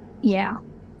 Yeah.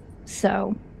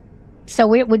 So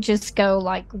it would just go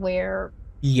like where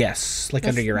Yes, like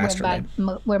under your astrolabe.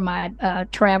 where my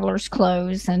traveler's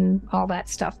clothes and all that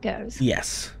stuff goes.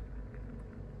 Yes.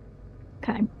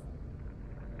 Okay.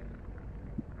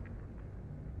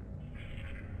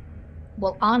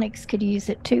 Well, Onyx could use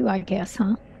it too, I guess,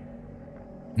 huh?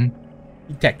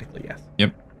 Technically, yes.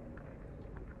 Yep.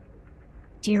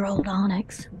 Dear old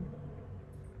Onyx.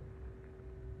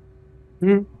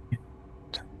 Okay.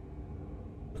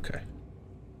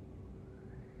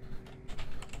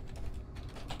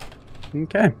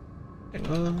 Okay.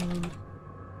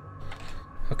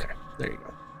 Okay, there you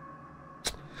go.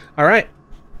 All right.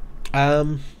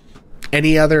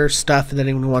 Any other stuff that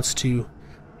anyone wants to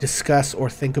discuss or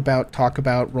think about, talk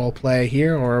about, role play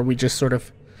here, or are we just sort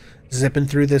of zipping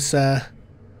through this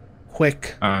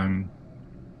quick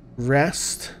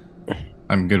rest?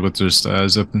 I'm good with just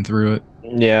zipping through it.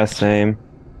 Yeah, same.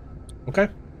 Okay.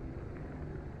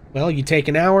 Well, you take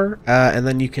an hour, and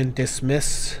then you can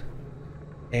dismiss,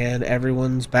 and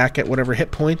everyone's back at whatever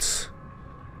hit points.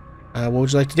 What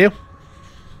would you like to do?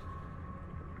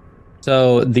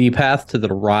 So the path to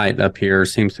the right up here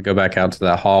seems to go back out to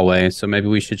that hallway. So maybe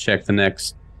we should check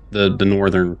the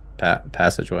northern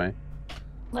passageway.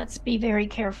 Let's be very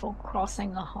careful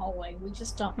crossing the hallway. We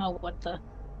just don't know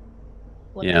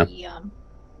Yeah.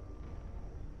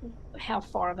 how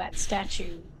far that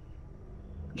statue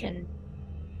can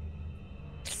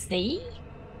see.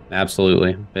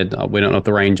 Absolutely. We don't know what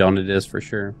the range on it is for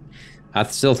sure. I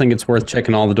still think it's worth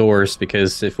checking all the doors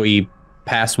because if we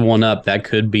pass one up, that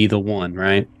could be the one,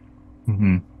 right?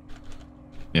 Mm-hmm.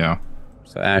 Yeah.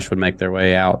 So Ash would make their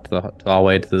way out all the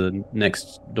way to the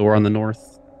next door on the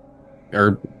north,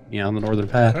 or on the northern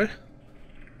path. Okay.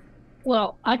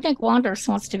 Well, I think Wanderous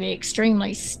wants to be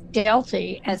extremely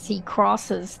stealthy as he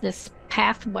crosses this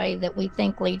pathway that we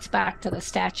think leads back to the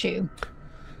statue.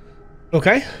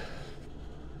 Okay.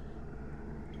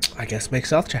 I guess make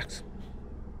stealth checks.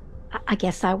 I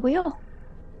guess I will.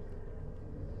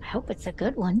 I hope it's a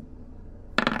good one.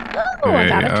 Oh, I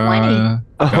got a 20.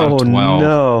 Got a 12.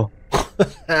 No.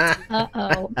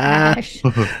 Uh-oh, Ash. How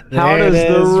There does it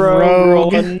the is, rogue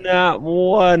roll a nat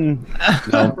 1?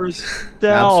 No, For stealth.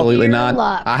 absolutely Pure not.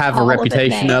 luck. I have a All of it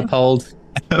reputation to bad. uphold.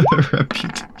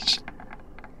 Reputation.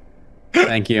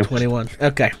 Thank you. 21.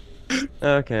 Okay.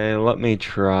 Okay, let me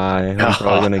try. I'm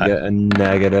probably going to get a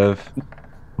negative.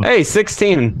 Hey,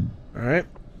 16. All right.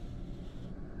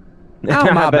 How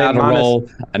am I about to roll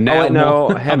a nat wait, no,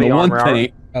 one on heavy the one armor.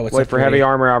 thing? Oh, it's Wait, a for 3. heavy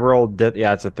armor, I rolled.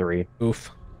 Yeah, it's a 3.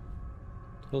 Oof.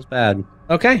 Feels bad.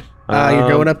 Okay. You're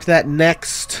going up to that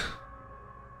next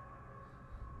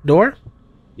door.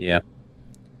 Yeah.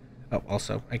 Oh,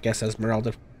 also, I guess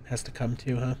Esmeralda has to come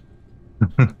too, huh?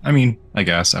 I mean, I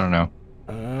guess. I don't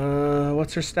know.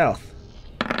 What's her stealth?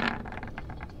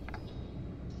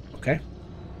 Okay.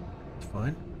 That's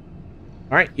fine.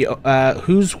 All right.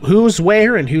 Who's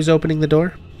where and who's opening the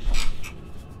door?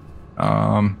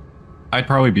 I'd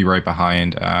probably be right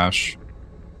behind Ash.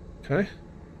 Okay.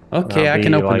 Okay, I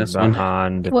can open this one.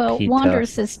 Well,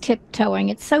 Wanderous is tiptoeing.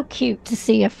 It's so cute to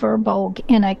see a furbolg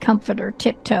in a comforter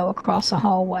tiptoe across a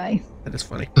hallway. That is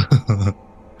funny.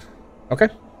 Okay.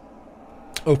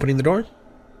 Opening the door.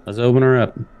 Let's open her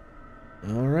up.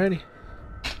 Alrighty.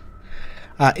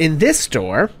 In this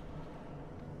door,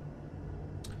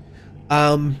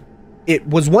 it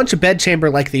was once a bedchamber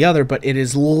like the other, but it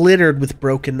is littered with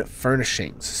broken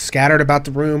furnishings. Scattered about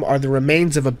the room are the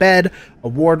remains of a bed, a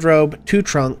wardrobe, 2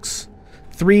 trunks,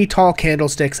 3 tall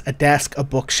candlesticks, a desk, a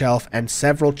bookshelf, and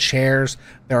several chairs.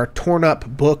 There are torn up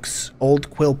books, old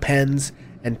quill pens,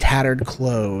 and tattered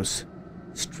clothes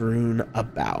strewn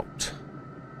about.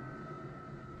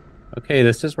 Okay,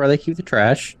 this is where they keep the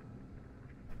trash.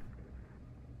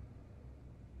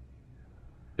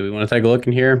 Do we want to take a look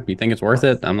in here? You think it's worth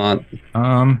it? I'm not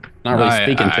really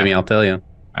speaking to me, I'll tell you.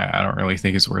 I don't really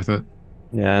think it's worth it.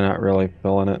 Yeah, not really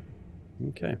feeling it.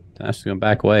 Okay, Ash is going to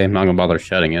back away. I'm not going to bother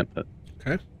shutting it, but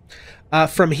Okay.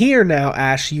 From here now,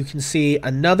 Ash, you can see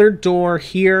another door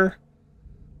here.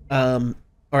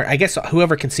 or I guess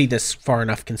whoever can see this far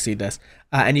enough can see this.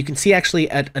 And you can see actually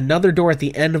another door at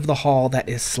the end of the hall that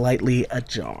is slightly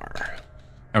ajar.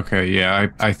 Okay, yeah,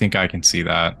 I think I can see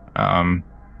that.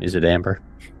 Is it amber?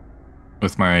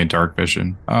 With my dark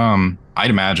vision. I'd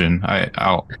imagine.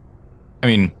 I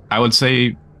mean, I would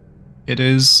say it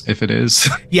is, if it is.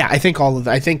 Yeah, I think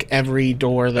I think every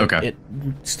door that Okay.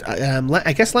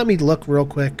 I guess let me look real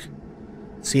quick.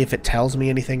 See if it tells me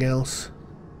anything else.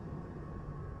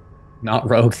 Not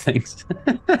rogue things.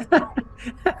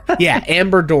 Yeah,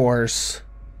 amber doors.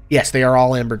 Yes, they are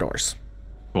all amber doors.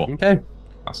 Cool. Okay.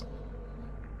 Awesome.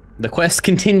 The quest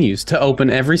continues to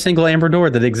open every single amber door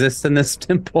that exists in this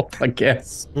temple, I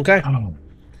guess. Okay. Oh.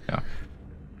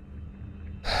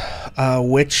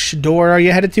 Which door are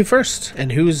you headed to first?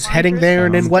 And who's heading there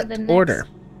and in heads what to the next- order?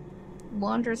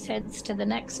 Wanderers heads to the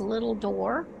next little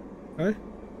door, Okay.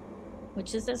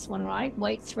 which is this one, right?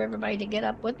 Waits for everybody to get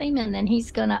up with him, and then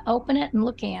he's going to open it and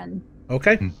look in.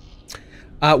 Okay.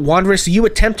 Wanderess, you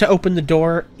attempt to open the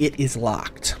door. It is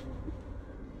locked.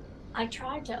 I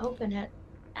tried to open it,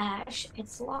 Ash.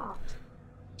 It's locked.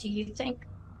 Do you think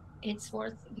it's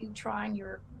worth you trying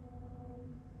your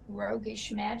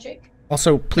roguish magic?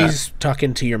 Also, please talk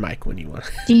into your mic when you want.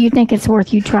 Do you think it's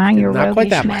worth you trying your Not quite roguish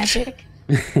that much. magic?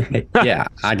 Yeah,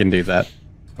 I can do that.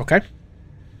 Okay.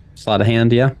 Slide a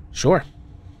hand, yeah. Sure.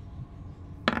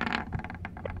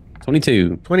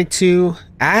 22. 22.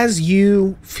 As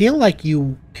you feel like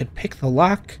you could pick the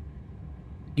lock,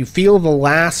 you feel the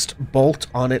last bolt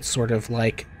on it sort of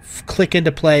like click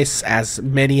into place, as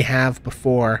many have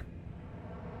before.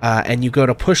 And you go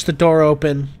to push the door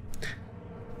open.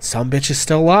 Some bitch is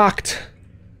still locked.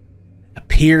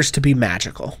 Appears to be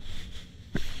magical.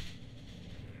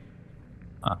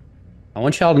 I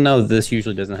want y'all to know that this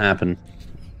usually doesn't happen.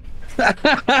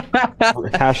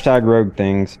 Hashtag rogue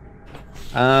things.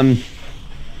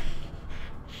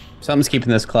 Something's keeping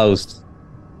this closed.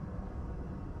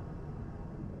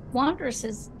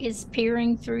 Wanderers is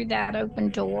peering through that open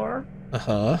door,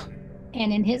 Uh-huh.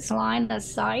 and in his line of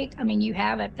sight, I mean, you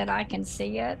have it that I can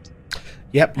see it.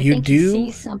 Yep, I you think he do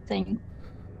sees something.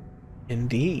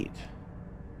 indeed.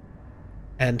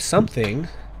 And something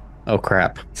Oh,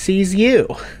 crap. sees you.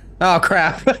 Oh,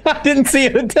 crap. I didn't see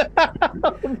it.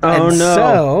 Oh And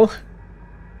no. So,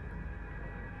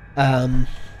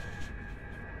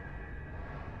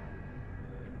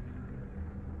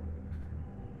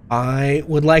 I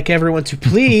would like everyone to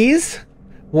please,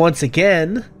 once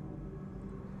again,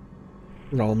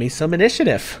 roll me some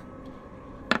initiative.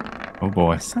 Oh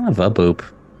boy. Son of a boop.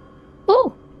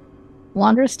 Oh,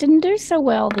 Wanderers didn't do so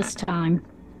well this time.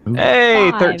 Hey,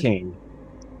 5. 13.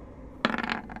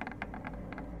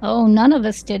 Oh, none of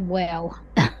us did well.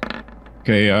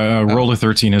 Okay, roll a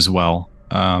 13 as well.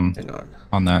 Hang on.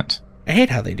 On that. I hate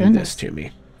how they do Goodness. this to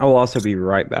me. I will also be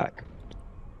right back.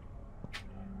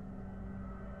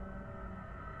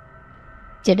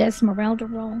 Did Esmeralda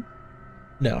roll?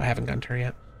 No, I haven't gotten to her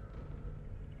yet.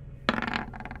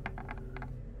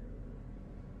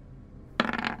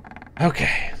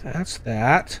 Okay, that's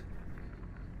that.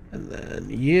 And then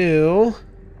you...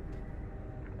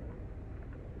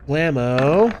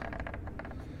 Blammo.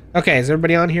 Okay, is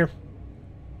everybody on here?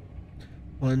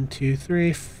 1, 2,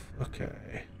 3.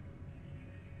 Okay.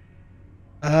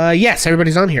 Yes,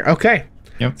 everybody's on here. Okay.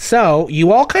 Yep. So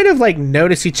you all kind of like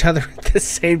notice each other at the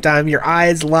same time. Your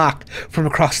eyes lock from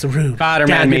across the room.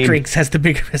 Spider-Man Down the meme. drinks as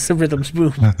the rhythms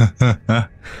move.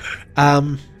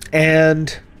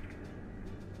 And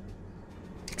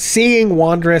seeing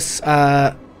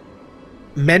Wandress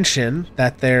mention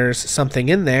that there's something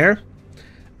in there,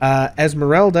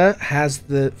 Esmeralda has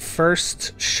the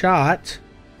first shot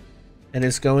and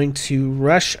is going to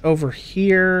rush over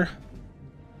here.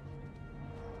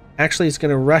 Actually, it's going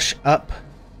to rush up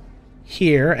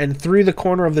here and through the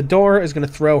corner of the door is going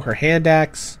to throw her hand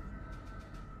axe.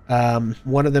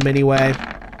 One of them anyway.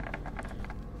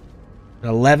 An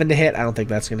 11 to hit. I don't think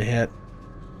that's going to hit.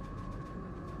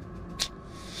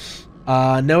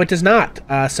 No, it does not.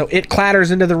 So it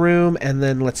clatters into the room, and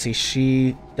then let's see.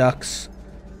 She ducks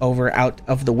over out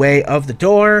of the way of the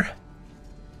door.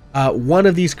 One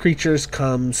of these creatures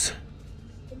comes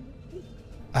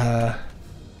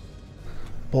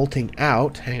bolting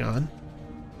out. Hang on.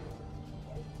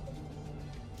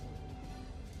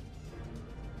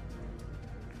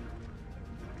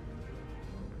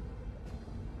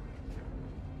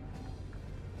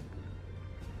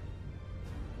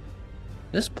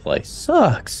 This place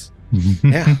sucks.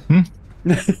 Yeah.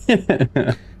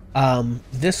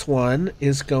 This one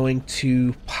is going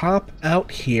to pop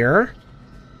out here.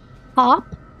 Pop?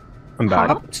 I'm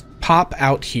back. Pop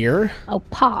out here. Oh,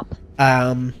 pop.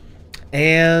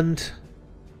 And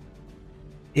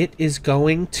it is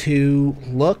going to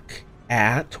look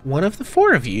at one of the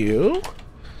four of you.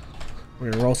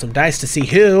 We're going to roll some dice to see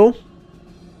who.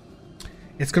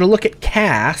 It's going to look at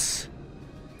Cass.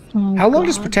 Oh, How long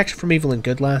does God. protection from evil and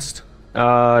good last?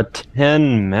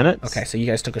 10 minutes. Okay, so you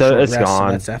guys took a So short it's rest, gone.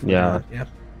 so that's definitely Yeah. gone. Yeah.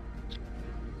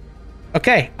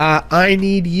 Okay, I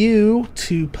need you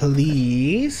to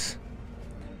please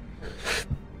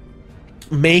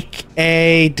make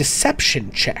a deception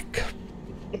check.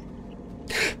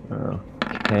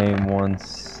 Okay, 1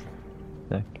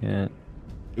 second.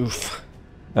 Oof.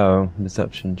 Oh,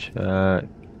 deception check.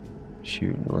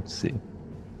 Shoot, let's see.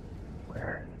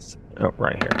 Where is it? Oh,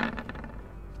 right here.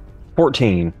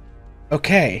 14.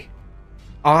 Okay.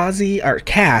 Ozzy, or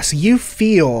Cass, you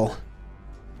feel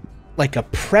like a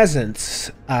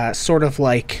presence, sort of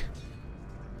like...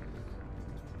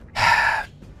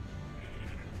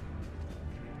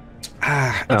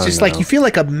 it's Oh, just like no. you feel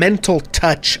like a mental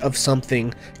touch of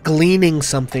something, gleaning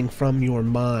something from your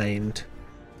mind.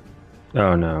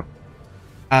 Oh, no.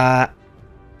 I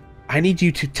need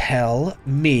you to tell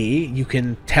me. You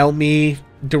can tell me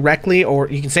directly, or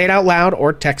you can say it out loud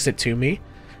or text it to me.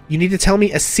 You need to tell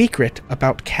me a secret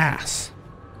about Cass.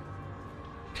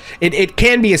 It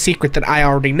can be a secret that I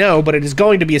already know, but it is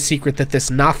going to be a secret that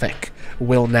this Nothic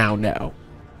will now know.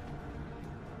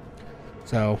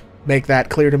 So make that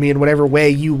clear to me in whatever way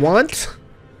you want.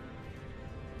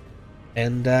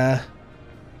 And let's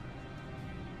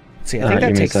see, I think that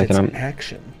give me a takes its second.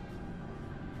 action.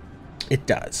 It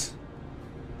does.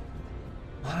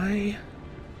 Why?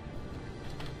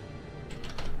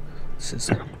 This is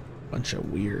a bunch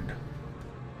of weird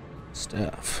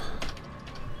stuff.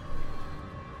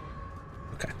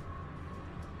 Okay.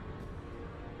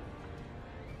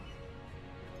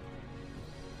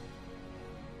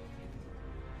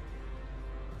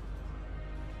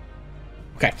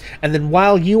 Okay, and then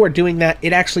while you are doing that,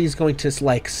 it actually is going to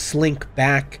like slink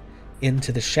back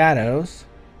into the shadows.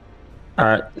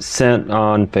 Alright, sent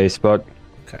on Facebook.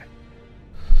 Okay.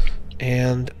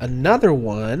 And another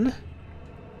one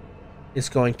is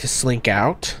going to slink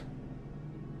out.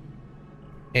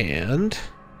 And...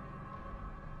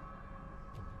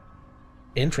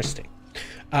 interesting.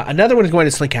 Another one is going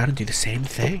to slink out and do the same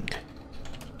thing.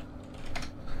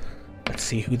 Let's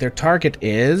see who their target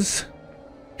is.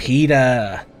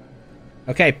 PETA.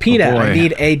 Okay, PETA, Oh, boy. I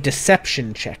need a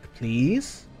deception check,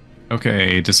 please.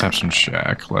 Okay, deception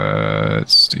check.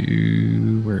 Let's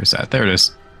do. Where is that? There it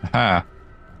is. Aha.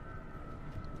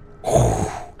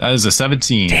 That is a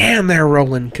 17. Damn, they're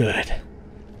rolling good.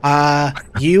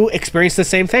 You experience the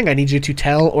same thing. I need you to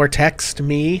tell or text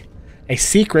me a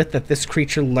secret that this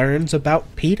creature learns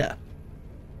about PETA.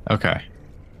 Okay.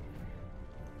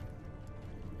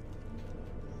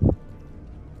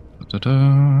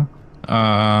 Da-da.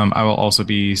 I will also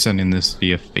be sending this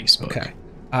via Facebook. Okay.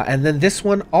 And then this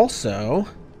one also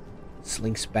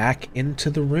slinks back into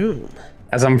the room.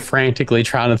 As I'm frantically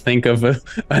trying to think of a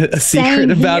Same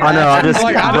secret about here. I know, I just, I'm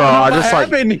like, I bro, don't know I what just like,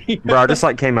 happened. bro, I just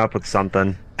like came up with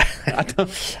something. I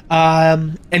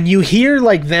don't- And you hear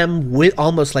like them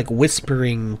almost like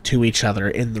whispering to each other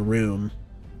in the room.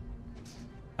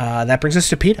 That brings us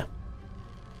to PETA.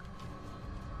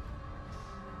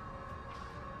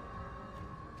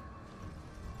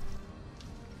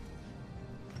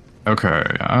 Okay.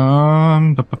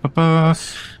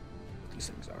 These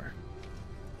things are.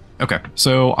 Okay.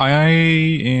 So I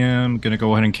am gonna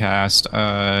go ahead and cast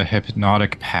a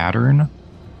hypnotic pattern.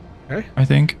 Okay. I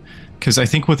think, because I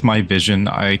think with my vision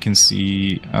I can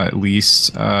see at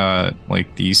least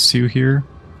like these two here.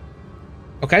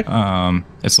 Okay.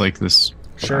 It's like this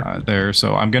Sure. there.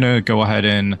 So I'm gonna go ahead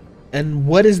and And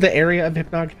what is the area of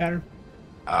hypnotic pattern?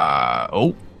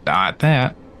 oh, not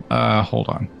that. Hold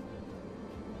on.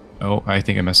 Oh, I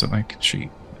think I messed up my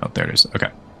sheet. Oh, there it is. Okay.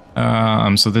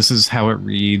 So this is how it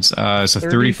reads. It's a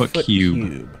 30-foot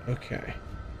cube. Okay.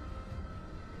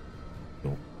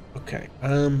 Oh, okay.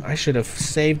 I should have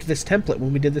saved this template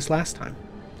when we did this last time.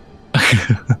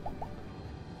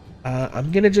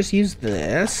 I'm gonna just use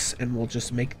this, and we'll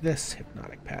just make this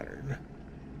hypnotic pattern.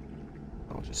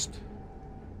 I'll just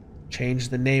change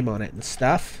the name on it and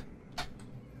stuff.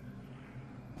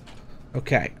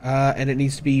 Okay, and it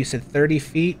needs to be, you said 30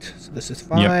 feet, so this is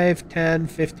 5, 10,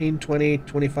 15, 20,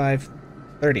 25,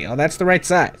 30. Oh, that's the right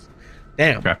size.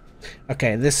 Damn. Okay.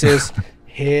 Okay, this is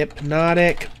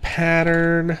hypnotic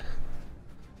pattern.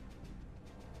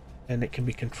 And it can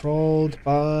be controlled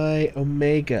by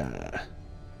Omega.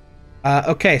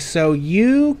 Okay, so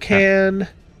you can...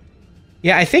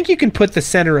 Yeah, I think you can put the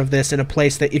center of this in a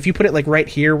place that if you put it like right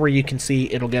here where you can see,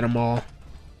 it'll get them all.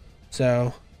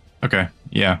 So... Okay.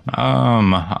 Yeah.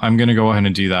 I'm gonna go ahead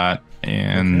and do that.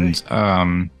 and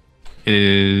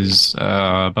is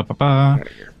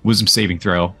wisdom saving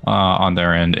throw on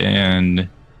their end, and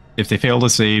if they fail to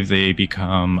save, they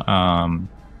become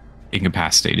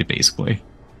incapacitated, basically.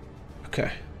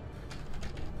 Okay.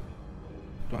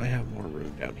 Do I have more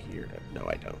room down here? No,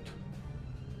 I don't.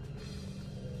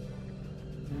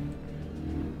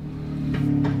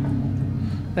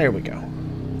 There we go.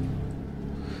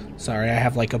 Sorry, I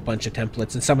have like a bunch of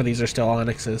templates, and some of these are still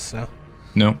onyxes, so...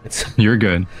 No, It's, you're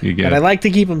good. You're good. but I like to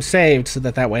keep them saved so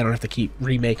that way I don't have to keep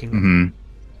remaking them.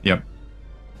 Yep.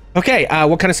 Okay,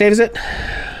 what kind of save is it?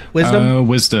 Wisdom?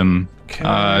 Wisdom. Okay.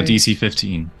 DC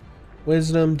 15.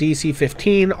 Wisdom, DC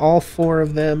 15. All 4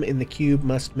 of them in the cube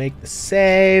must make the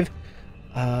save.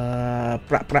 Okay,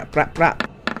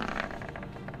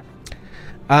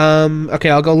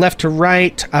 I'll go left to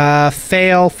right.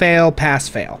 Fail, fail, pass,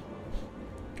 fail.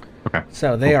 Okay.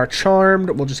 So they are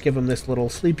charmed. We'll just give them this little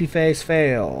sleepy face.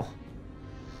 Fail.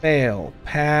 Fail.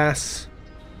 Pass.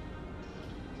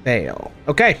 Fail.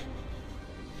 Okay.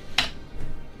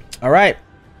 All right.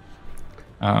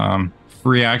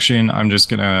 Free action. I'm just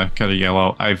gonna cut a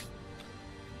yellow.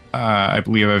 I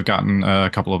believe I've gotten a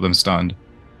couple of them stunned.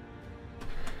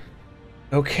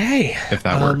 Okay. If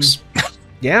that works.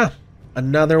 Yeah.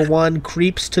 Another one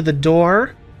creeps to the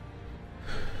door.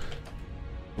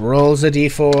 Rolls a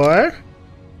d4.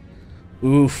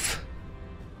 Oof.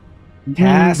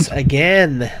 Pass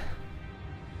again.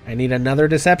 I need another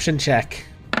deception check.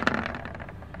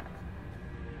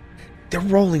 They're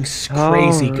rolling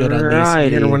crazy good on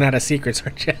these. You're gonna run out of secrets,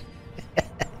 aren't you?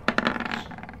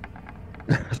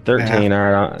 13.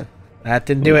 Alright. That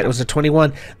didn't do it. It was a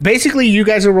 21. Basically, you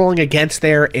guys are rolling against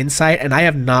their insight, and I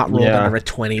have not rolled under a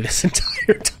 20 this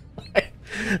entire time.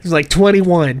 It was like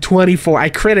 21, 24. I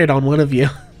critted on one of you.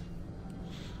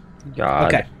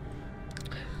 God. Okay.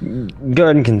 Go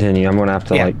ahead and continue. I'm gonna have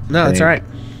to No, that's all right.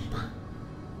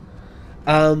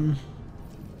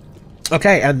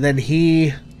 Okay, and then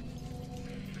he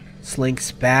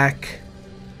slinks back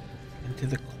into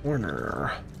the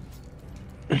corner.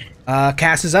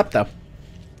 Cass is up though.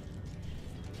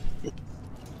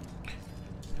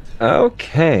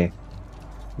 Okay.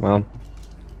 Well,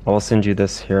 I'll send you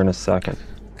this here in a second.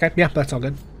 Okay, yeah, that's all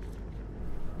good.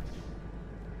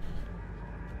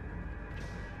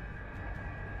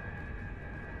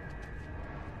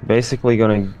 Basically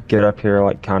gonna get up here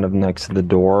like kind of next to the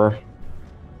door.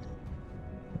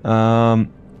 Do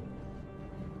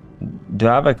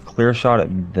I have a clear shot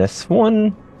at this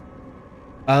one?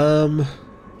 I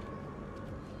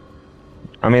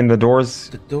mean the door's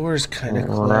kind of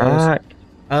closed. cracked.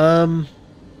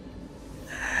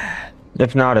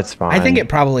 If not, it's fine. I think it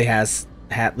probably has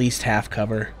at least half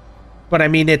cover. But I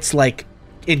mean, it's like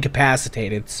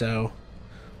incapacitated, so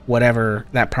whatever,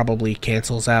 that probably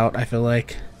cancels out, I feel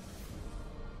like.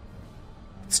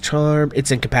 It's charmed,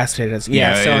 it's incapacitated.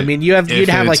 Yeah, so I mean, you'd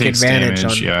have like advantage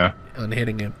damage, on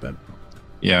hitting it, but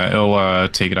yeah, it'll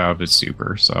take it out of its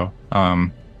super, so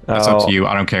that's up to you.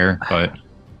 I don't care, but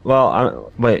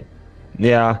well, wait.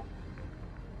 Yeah.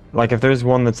 Like if there's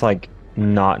one that's like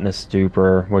not in a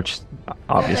stupor, which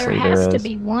obviously there has there to is.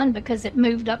 be one because it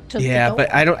moved up to the yeah, door.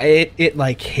 but I don't. It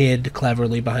like hid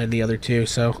cleverly behind the other two,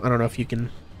 so I don't know if you can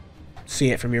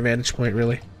see it from your vantage point,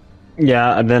 really.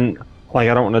 Yeah, and then like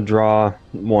I don't want to draw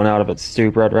one out of its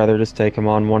stupor. I'd rather just take them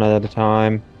on one at a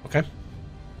time. Okay.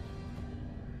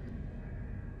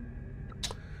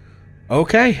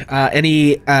 Okay.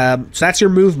 Any? So that's your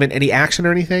movement. Any action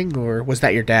or anything, or was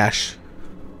that your dash?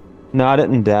 No, I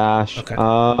didn't dash. Okay.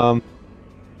 No,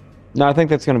 I think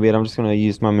that's gonna be it. I'm just gonna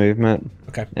use my movement.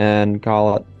 Okay. And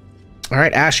call it. All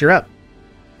right, Ash, you're up.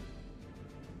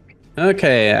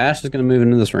 Okay, Ash is going to move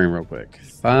into this room real quick.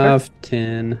 5,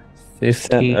 10, 15.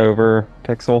 Sent over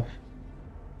Pixel.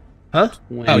 Huh?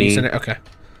 20. Oh, you sent it. Okay.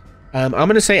 I'm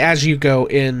gonna say as you go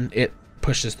in, it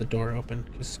pushes the door open.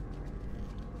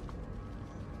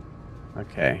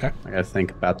 Okay. Okay. I gotta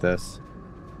think about this.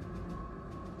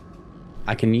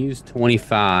 I can use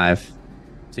 25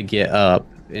 to get up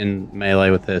in melee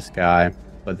with this guy,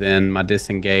 but then my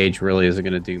disengage really isn't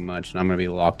gonna do much, and I'm gonna be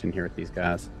locked in here with these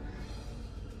guys.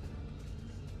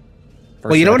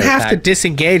 Well, you don't have to attack-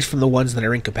 disengage from the ones that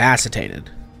are incapacitated.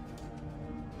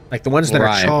 Like the ones that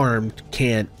Right. are charmed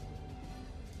can't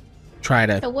try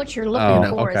to. So what you're looking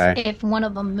Oh, for okay. is if one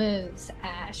of them moves,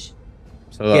 Ash.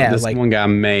 So Yeah, this like- one guy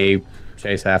may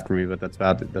chase after me, but that's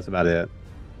about it.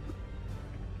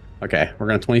 Okay, we're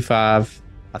gonna 25,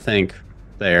 I think,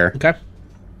 there. Okay.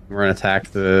 We're gonna attack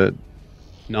the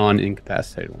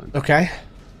non-incapacitated one. Okay.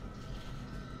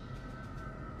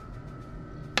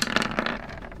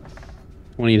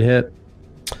 Need to hit.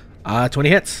 20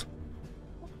 hits.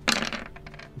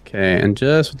 Okay, and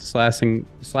just with the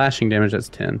slashing damage, that's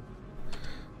 10.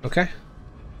 Okay.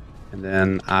 And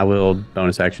then I will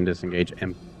bonus action disengage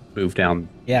and move down.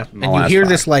 Yeah, my and you last hear 5.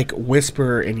 this like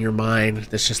whisper in your mind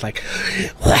that's just like,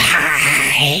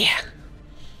 why?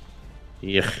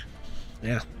 Yeah.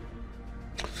 Yeah.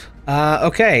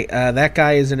 Okay, that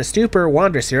guy is in a stupor.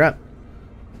 Wandress, you're up.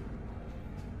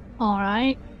 All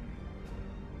right.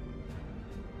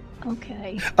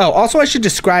 Okay. Oh, also, I should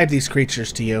describe these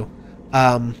creatures to you.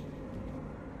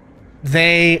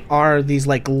 They are these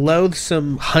like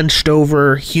loathsome, hunched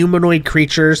over humanoid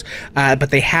creatures, but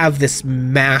they have this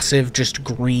massive, just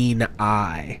green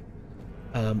eye.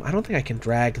 I don't think I can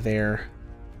drag their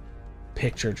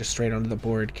picture just straight onto the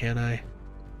board, can I?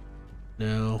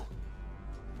 No.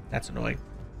 That's annoying.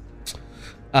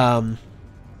 But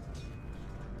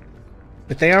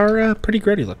they are pretty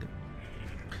gritty looking.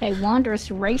 Okay,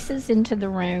 Wanderous races into the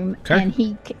room, Okay. and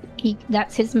he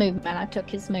that's his movement. I took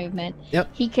his movement. Yep.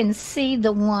 He can see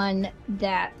the one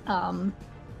that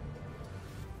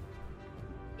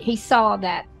he saw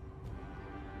that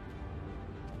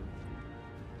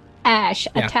Ash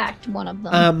attacked one of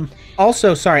them.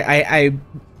 Also, sorry, I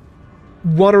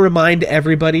want to remind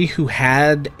everybody who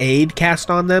had aid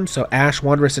cast on them, so Ash,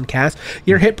 Wanderous, and Cass,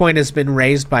 your hit point has been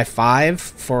raised by 5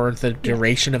 for the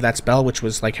duration of that spell, which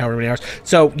was like however many hours.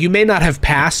 So you may not have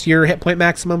passed your hit point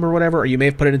maximum or whatever, or you may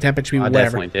have put it in 10 HP, I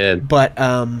whatever. definitely did. But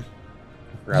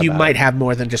Forgot you about might it. have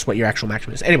more than just what your actual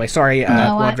maximum is. Anyway, sorry,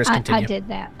 No, Wanderous, I continue. did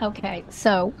that. Okay,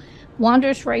 so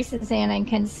Wanderous races in and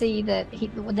can see that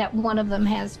that one of them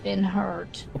has been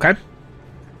hurt. Okay.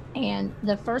 And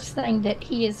the first thing that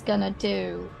he is going to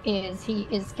do is he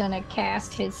is going to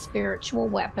cast his spiritual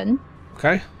weapon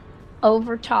Okay.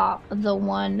 over top of the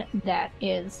one that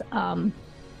is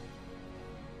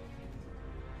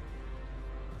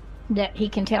that he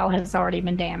can tell has already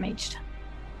been damaged.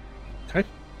 Okay.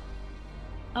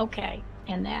 Okay,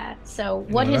 and that. So know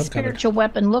what what his I'm coming. spiritual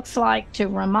weapon looks like, to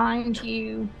remind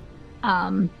you,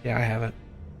 Yeah, I have it.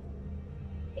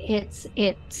 it's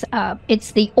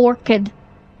the orchid.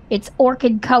 It's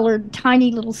orchid-colored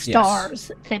tiny little stars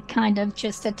that kind of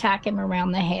just attack him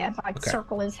around the head, like Okay.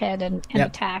 circle his head and Yep,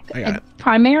 attack. I got And it.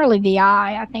 primarily the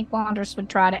eye. I think Wanderous would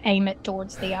try to aim it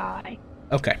towards the eye.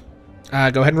 Okay. Go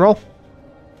ahead and roll.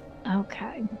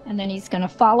 Okay, and then he's going to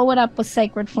follow it up with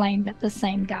Sacred Flame at the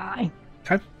same guy.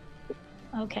 Okay.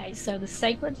 Okay, so the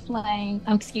Sacred Flame,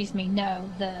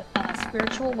 the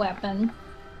spiritual weapon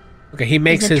Okay, he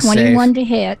makes is a his 21 save. to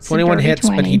hit. It's a 21 dirty hits,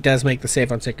 but 20. he does make the save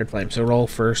on Sacred Flame. So roll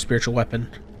for spiritual weapon.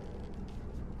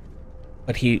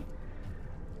 But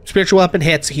spiritual weapon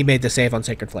hits. He made the save on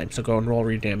Sacred Flame. So go and roll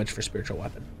your damage for spiritual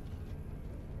weapon.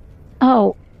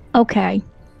 Oh, okay.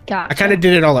 Gotcha. I kind of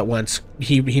did it all at once.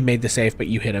 He made the save, but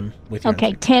you hit him with your.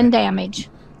 Okay, 10 damage.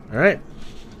 All right.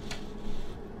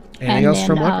 Anything And else then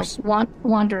from Wanderous?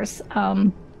 Wanderous,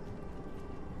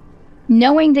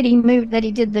 knowing that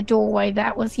he did the doorway,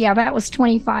 that was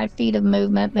 25 feet of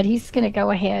movement, but he's going to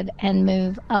go ahead and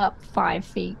move up 5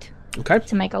 feet Okay.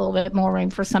 to make a little bit more room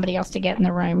for somebody else to get in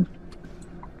the room.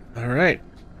 All right.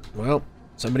 Well,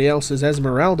 somebody else is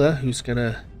Esmeralda, who's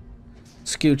gonna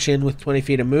scooch in with 20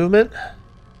 feet of movement.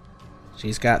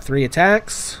 She's got 3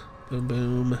 attacks. Boom,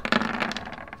 boom,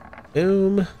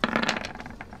 boom.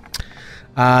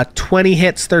 20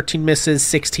 hits, 13 misses,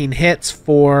 16 hits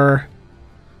for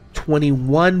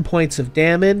 21 points of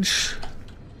damage.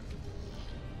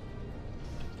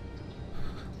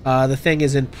 The thing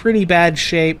is in pretty bad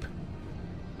shape.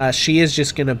 She is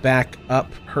just going to back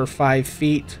up her 5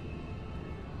 feet.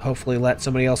 Hopefully let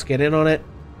somebody else get in on it.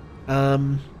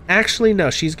 Actually, no,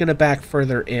 she's going to back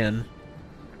further in.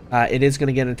 It is going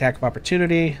to get an attack of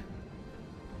opportunity.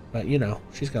 But,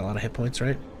 she's got a lot of hit points,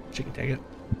 right? She can take it.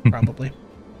 Probably.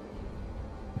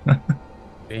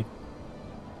 Okay.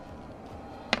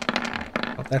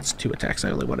 Oh, that's 2 attacks.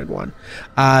 I only wanted 1.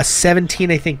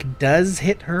 17, I think, does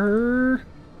hit her.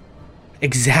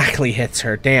 Exactly hits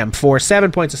her. Damn. For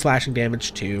 7 points of slashing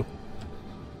damage to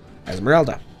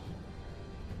Esmeralda.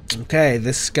 Okay,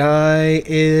 this guy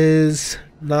is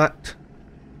not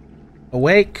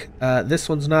awake. This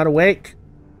one's not awake.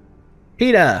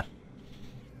 PETA.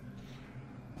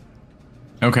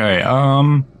 Okay, let's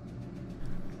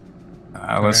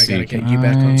I see. gotta get you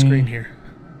back on screen here.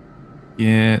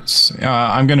 It's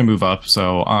I'm gonna move up,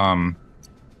 so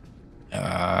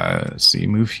let's see,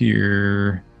 move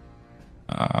here.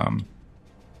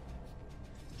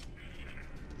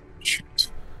 Shoot.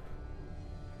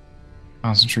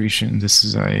 Concentration. This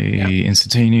is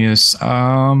instantaneous.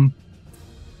 I'm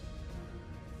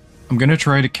gonna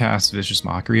try to cast Vicious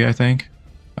Mockery, I think.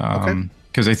 Okay.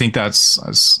 Because I think I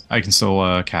can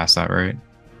still cast that, right?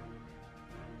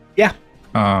 Yeah.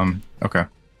 Okay.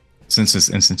 Since it's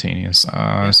instantaneous.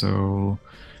 So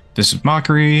this is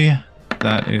Mockery.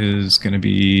 That is going to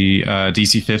be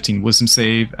DC 15 Wisdom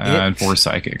save and 4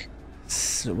 Psychic.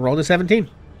 Roll to 17.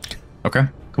 Okay,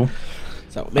 cool.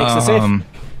 So it makes the save.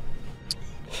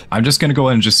 I'm just going to go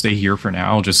ahead and just stay here for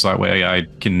now, just so that way I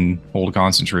can hold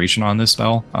concentration on this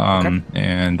spell. Okay.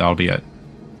 And that'll be it.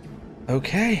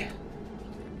 Okay.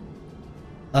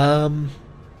 I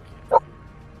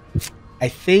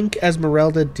think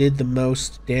Esmeralda did the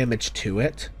most damage to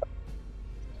it.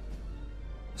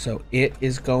 So it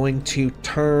is going to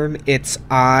turn its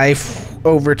eye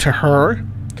over to her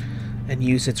and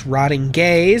use its rotting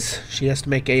gaze. She has to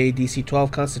make a DC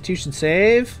 12 Constitution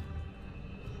save.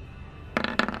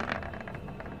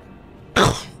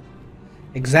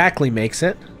 Exactly makes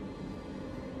it.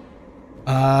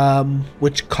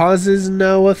 Which causes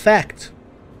no effect.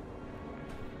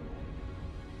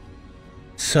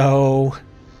 So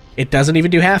it doesn't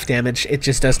even do half damage. It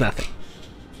just does nothing.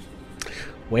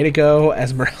 Way to go,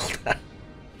 Esmeralda.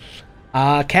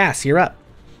 Cass, you're up.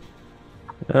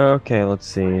 Okay, let's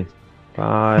see.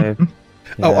 5.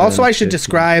 Oh, 10, also I should 15.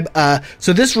 describe,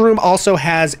 so this room also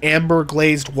has amber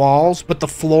glazed walls, but the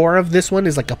floor of this one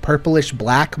is like a purplish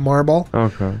black marble.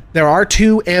 Okay. There are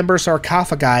 2 amber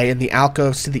sarcophagi in the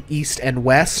alcoves to the east and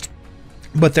west,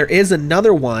 but there is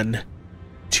another one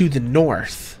to the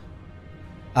north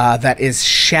that is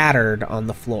shattered on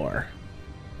the floor.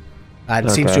 It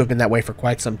seems Okay. to have been that way for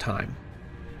quite some time.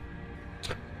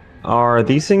 Are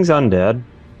these things undead?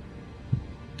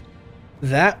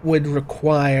 That would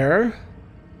require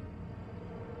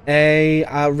a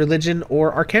religion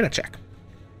or arcana check.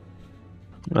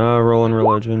 Rolling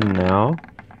religion now.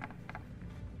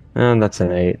 And that's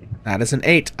an 8. That is an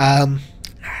 8.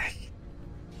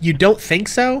 You don't think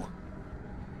so?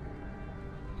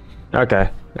 Okay.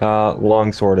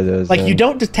 Longsword it is. Like, then. you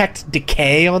don't detect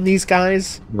decay on these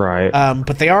guys, Right.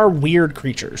 but they are weird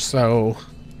creatures, so...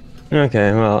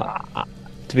 Okay, well,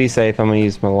 to be safe, I'm going to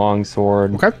use my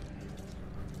longsword. Okay.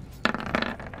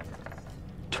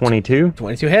 22.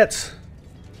 22 hits.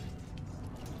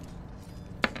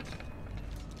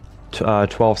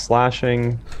 12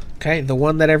 slashing. Okay, the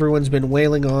one that everyone's been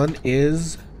wailing on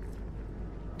is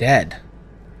dead.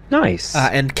 Nice.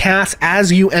 And Cass,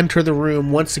 as you enter the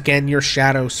room, once again your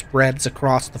shadow spreads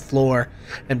across the floor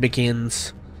and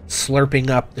begins slurping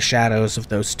up the shadows of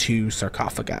those 2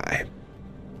 sarcophagi.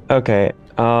 Okay.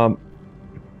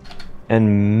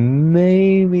 And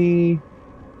maybe...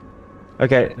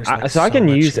 Okay, There's, like, so I so can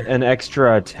much use here. an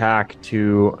extra attack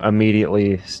to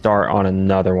immediately start on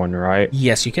another one, right?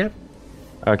 Yes, you can.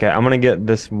 Okay, I'm gonna get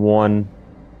this one,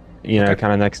 you know, Okay.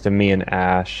 kind of next to me and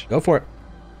Ash. Go for it.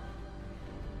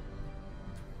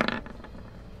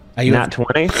 Are you Nat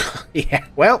 20. Yeah,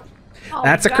 well, Oh,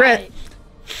 that's a crit.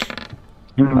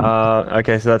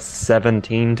 Okay, so that's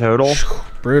 17 total.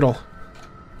 Brutal.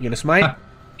 You gonna smite?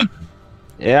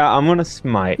 Yeah, I'm gonna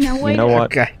smite. No, You wait. know what?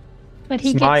 Okay. But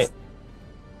he Smite. gets.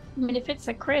 I mean, if it's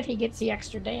a crit, he gets the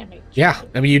extra damage. Yeah,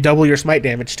 I mean you double your smite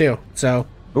damage too. So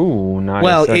Ooh, nice.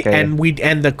 well, okay. and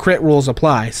the crit rules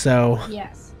apply. So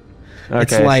Yes.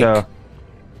 it's Okay, like so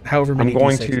however many. I'm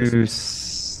going D6s. to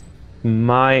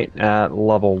smite at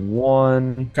level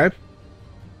 1. Okay.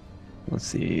 Let's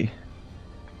see.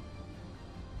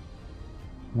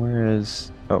 Where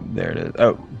is... Oh, there it is.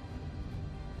 Oh.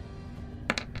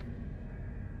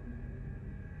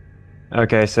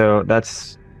 Okay, so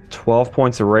that's 12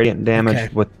 points of radiant damage Okay.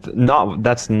 with...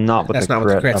 That's not with That's the not crit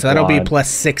with the crit. So that'll be applied. plus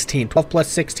 16. 12 plus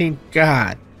 16.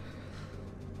 God.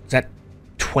 Is that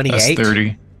 28? That's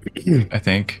 30, I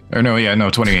think. Or no, yeah, no,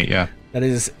 28, yeah. That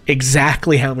is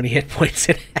exactly how many hit points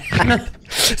it had.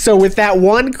 So with that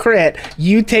one crit,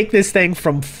 you take this thing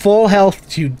from full health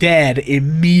to dead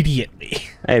immediately.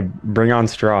 Hey, bring on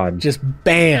Strahd. Just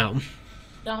bam.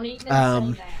 Don't even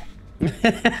Um, say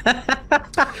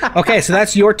Okay, so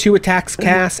that's your 2 attacks,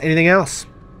 Cass. Anything else?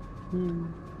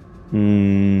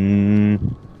 No.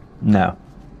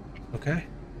 Okay.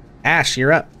 Ash,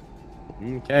 you're up.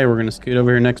 Okay, we're gonna scoot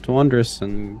over here next to Wondrous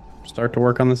and start to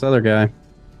work on this other guy.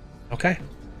 Okay.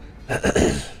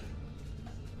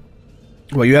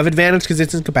 Well, you have advantage because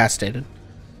it's incapacitated.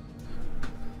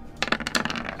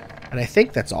 And I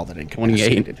think that's all that 28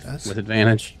 incapacitated does. with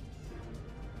advantage.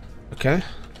 Okay.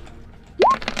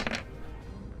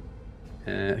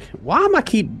 Why am I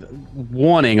keep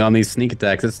wanting on these sneak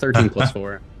attacks? It's 13 plus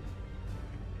 4.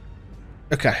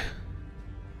 Okay.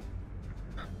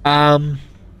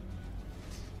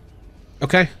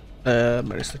 Okay.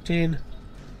 Minus 13.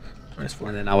 Minus 4.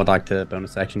 And then I would like to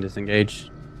bonus action disengage.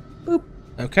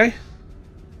 Okay.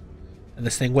 And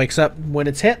this thing wakes up when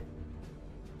it's hit.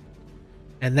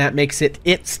 And that makes it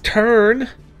its turn.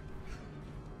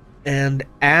 And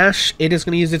Ash, it is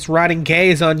going to use its rotting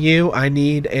gaze on you. I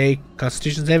need a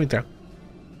Constitution saving throw.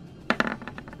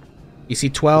 You see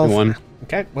 12. 1.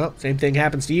 Okay, well, same thing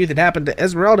happens to you that happened to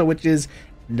Esmeralda, which is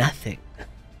nothing.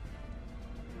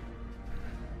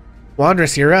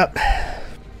 Wondrous, you're up.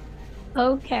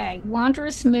 Okay,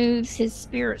 Wanderous moves his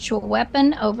spiritual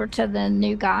weapon over to the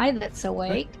new guy that's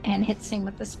awake and hits him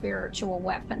with the spiritual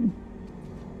weapon.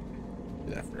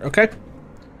 Okay.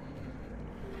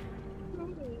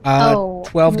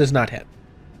 12 does not hit.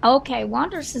 Okay,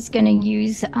 Wanderous is going to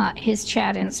use his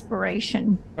chat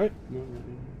inspiration. Right.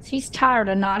 He's tired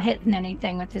of not hitting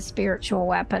anything with his spiritual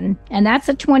weapon. And that's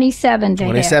a 27 to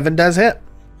 27 does hit. hit.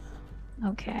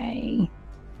 Okay.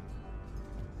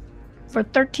 For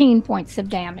 13 points of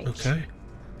damage. Okay.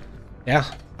 Yeah.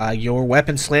 Your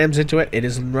weapon slams into it. It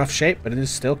is in rough shape, but it is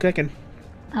still kicking.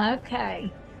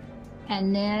 Okay.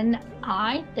 And then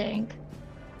I think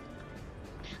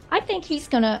he's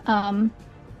gonna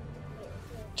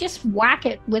just whack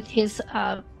it with his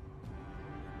well,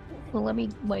 let me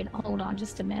wait, hold on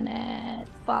just a minute.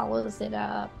 Follows it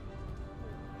up.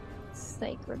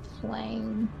 Sacred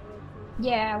flame.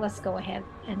 Yeah, let's go ahead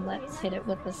and let's hit it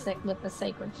with the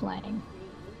sacred flame.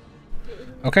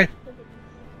 Okay.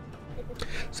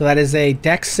 So that is a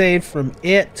dex save from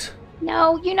it.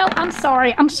 No, I'm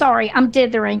sorry. I'm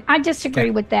dithering. I disagree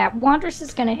with that. Wanderous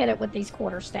is going to hit it with these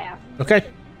quarterstaff. Okay.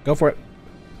 Go for it.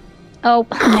 Oh,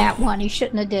 that one. He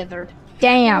shouldn't have dithered.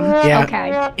 Damn. Yeah.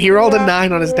 Okay. He rolled a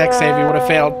 9 on his dex save. He would have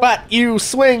failed. But you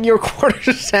swing your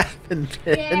quarterstaff and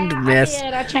miss. I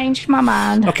did. I changed my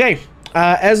mind. Okay.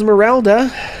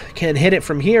 Esmeralda can hit it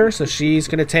from here, so she's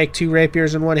going to take 2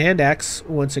 rapiers and 1 hand axe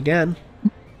once again.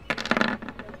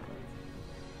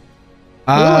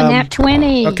 Ooh, and that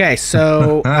 20. Okay,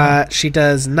 so she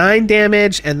does 9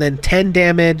 damage and then 10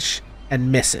 damage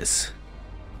and misses.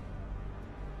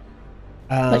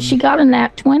 But she got a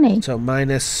nat 20. So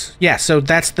minus... Yeah, so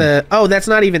that's the... Oh, that's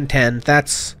not even 10.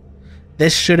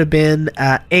 This should have been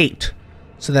 8.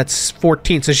 So that's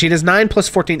 14. So she does 9 plus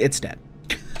 14. It's dead.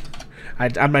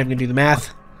 I'm not even going to do the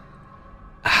math.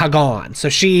 Gone. So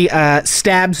she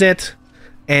stabs it,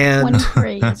 and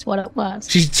 23 is what it was.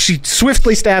 she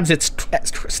swiftly stabs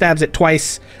it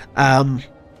twice, and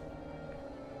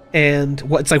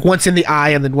it's like once in the eye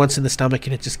and then once in the stomach,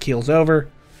 and it just keels over.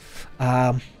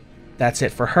 That's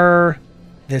it for her.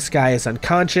 This guy is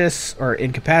unconscious or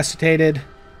incapacitated.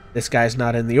 This guy's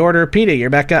not in the order. Peter, you're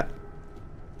back up.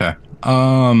 Okay.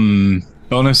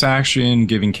 Bonus action,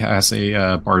 giving Cass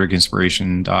a bardic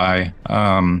inspiration die.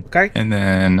 Okay. And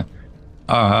then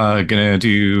gonna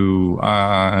do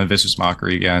vicious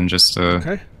mockery again, just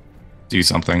to do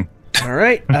something. All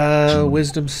right.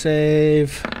 Wisdom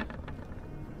save.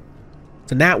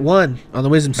 It's a nat 1 on the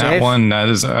wisdom save. That one, that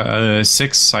is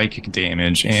 6 psychic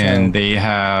damage, and they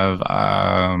have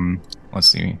let's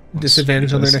see,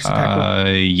 disadvantage on their next attack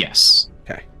roll. Yes.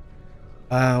 Okay.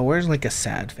 Where's like a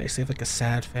sad face? They have like a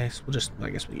sad face. I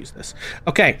guess we'll use this.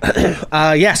 Okay.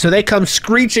 Yeah, so they come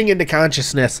screeching into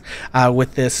consciousness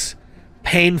with this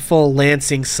painful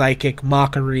lancing psychic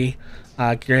mockery,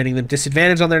 granting them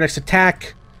disadvantage on their next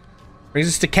attack. Brings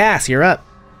us to Cass. You're up.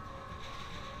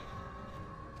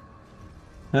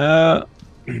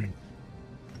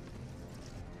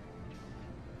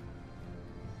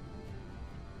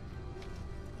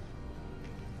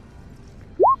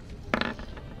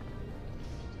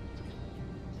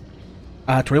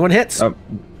 21 hits. Oh,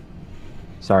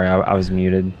 sorry, I was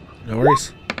muted. No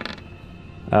worries.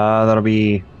 That'll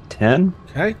be 10.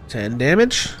 Okay, 10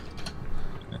 damage.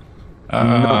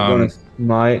 I'm not gonna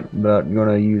smite, but I'm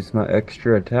gonna use my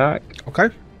extra attack. Okay,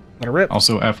 let it rip.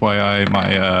 Also, FYI,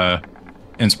 my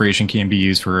inspiration can be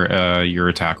used for your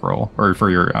attack roll or for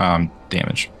your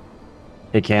damage.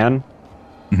 It can.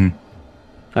 Mm-hmm.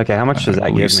 Okay, how much does that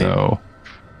give me? So,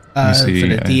 For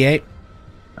the D8.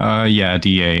 Yeah,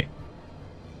 D8.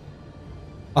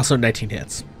 Also 19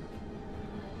 hits.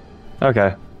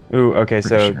 Okay. Ooh. Okay.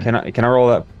 So Sure. can I roll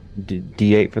that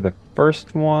D8 for the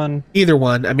first one? Either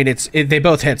one. I mean, they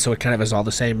both hit, so it kind of is all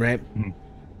the same, right?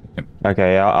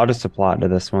 Okay. I'll just apply it to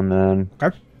this one then.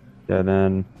 Okay. So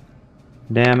then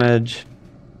damage.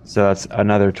 So that's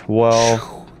another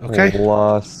 12. Okay.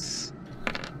 Plus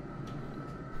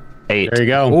 8. There you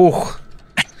go. Ooh.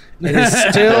 It is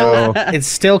still it's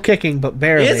still kicking, but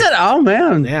barely. Is it? Oh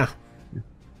man. Yeah.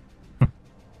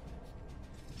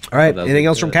 All right. That was Anything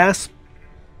else from good. Cass?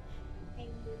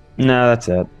 No, that's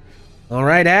it. All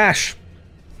right, Ash.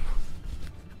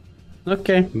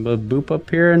 Okay, we'll boop up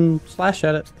here and slash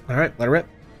at it. All right, let it rip.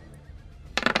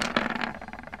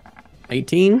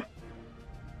 18.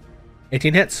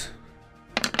 18 hits.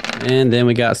 And then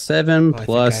we got 7 I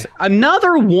plus think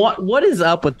another one. What is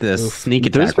up with this Oof. sneak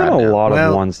attack? There's been right a now? lot Well,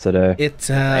 of ones today. It's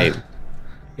Hey.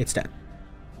 it's dead.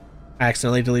 I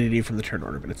accidentally deleted you from the turn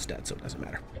order, but it's dead, so it doesn't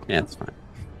matter. Yeah, it's fine.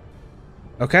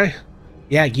 Okay.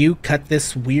 Yeah, you cut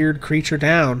this weird creature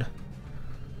down.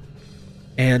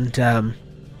 And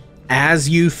as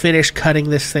you finish cutting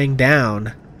this thing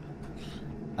down,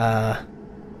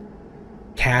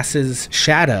 Cass's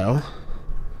shadow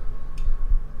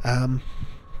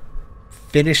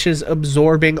finishes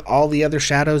absorbing all the other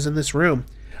shadows in this room.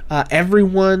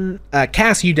 Everyone,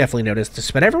 Cass, you definitely noticed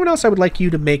this, but everyone else, I would like you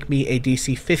to make me a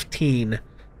DC 15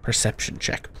 perception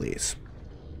check, please.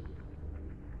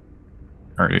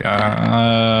 All right.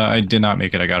 I did not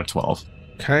make it. I got a 12.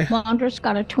 Okay. Wander's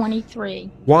got a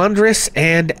 23. Wandress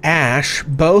and Ash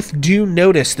both do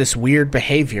notice this weird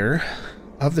behavior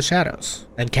of the shadows.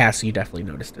 And Cass, you definitely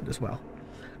noticed it as well.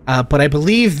 But I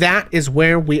believe that is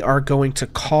where we are going to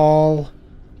call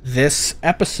this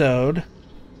episode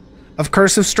of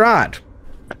Curse of Strahd.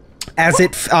 As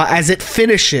it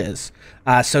finishes.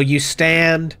 So you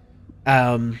stand,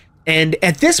 and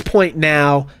at this point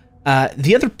now,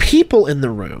 the other people in the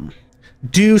room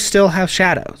do still have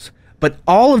shadows. But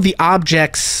all of the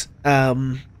objects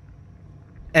and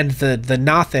the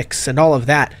Nothics and all of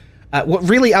that, what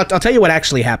really, I'll tell you what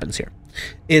actually happens here,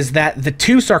 is that the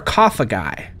 2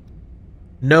 sarcophagi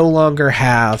no longer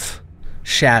have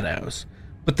shadows,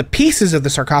 but the pieces of the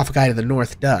sarcophagi to the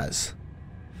north does.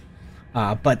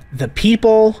 But the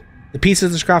people, the pieces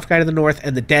of the sarcophagi to the north,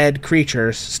 and the dead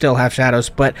creatures still have shadows,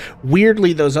 but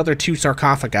weirdly those other 2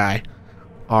 sarcophagi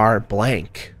are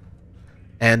blank.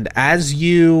 And as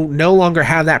you no longer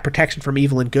have that protection from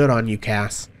evil and good on you,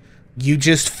 Cass, you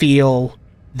just feel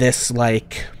this,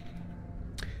 like,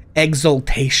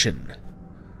 exultation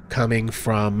coming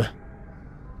from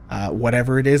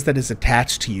whatever it is that is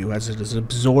attached to you as it is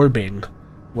absorbing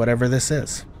whatever this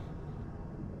is.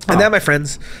 And that, my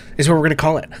friends, is what we're going to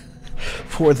call it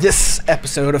for this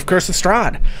episode of Curse of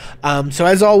Strahd. So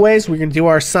as always, we're going to do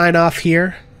our sign-off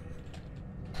here.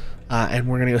 And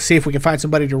we're going to go see if we can find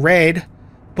somebody to raid.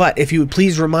 But if you would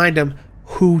please remind them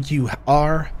who you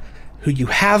are, who you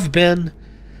have been,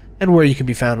 and where you can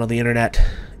be found on the internet,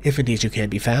 if indeed you can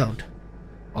be found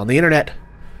on the internet,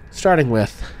 starting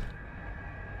with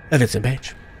Vincent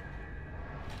Page.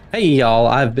 Hey y'all,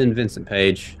 I've been Vincent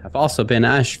Page. I've also been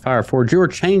Ash Fireforge, your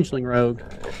Changeling Rogue.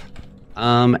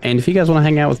 And if you guys want to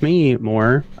hang out with me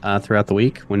more throughout the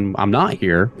week when I'm not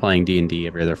here playing D&D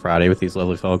every other Friday with these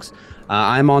lovely folks,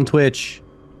 I'm on Twitch,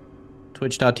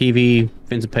 twitch.tv,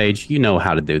 Vincent Page. You know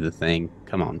how to do the thing.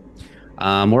 Come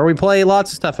on. Where we play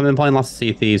lots of stuff. I've been playing lots of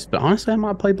Sea of Thieves, but honestly, I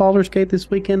might play Baldur's Gate this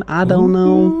weekend. I don't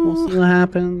know. We'll see what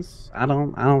happens. I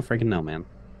don't freaking know, man.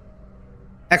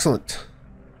 Excellent.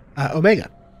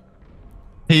 Omega.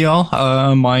 Hey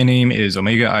y'all, my name is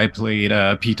Omega. I played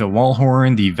Pita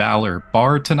Walhorn, the Valor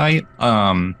Bard tonight.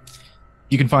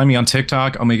 You can find me on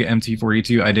TikTok,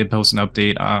 OmegaMT42. I did post an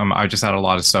update. I just had a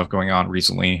lot of stuff going on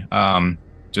recently.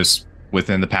 Just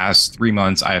within the past 3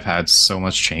 months, I've had so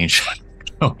much change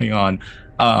going on.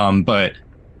 But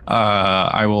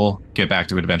I will get back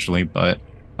to it eventually. But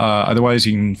otherwise,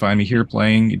 you can find me here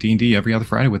playing D&D every other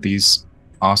Friday with these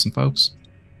awesome folks.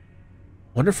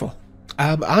 Wonderful.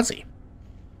 Ozzy.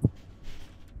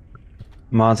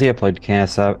 Mozzie, I played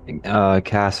Cass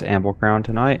Amblecrown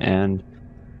tonight, and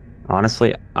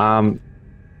honestly, I'm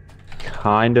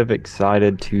kind of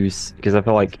excited because I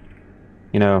feel like,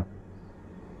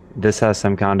 this has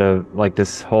some kind of, like,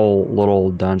 this whole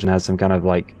little dungeon has some kind of,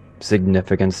 like,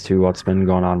 significance to what's been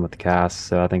going on with Cass,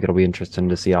 so I think it'll be interesting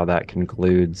to see how that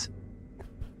concludes.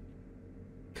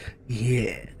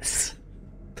 Yes.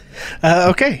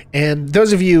 Okay, and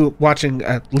those of you watching,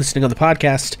 listening on the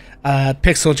podcast,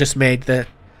 Pixel just made the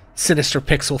Sinister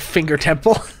Pixel Finger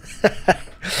Temple.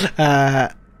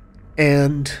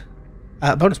 And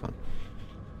Bonus Mom.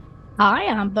 Hi,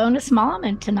 I'm Bonus Mom,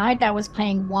 and tonight I was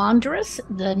playing Wanderess,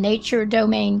 the Nature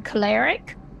Domain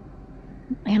Cleric.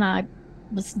 And I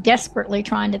was desperately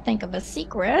trying to think of a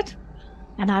secret.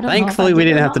 And I don't know. Thankfully, we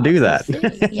didn't have to do that.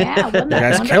 Yeah, You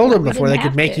guys killed them before they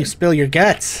could make you spill your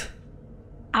guts.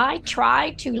 I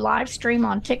try to live stream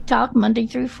on TikTok Monday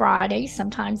through Friday.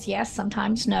 Sometimes yes,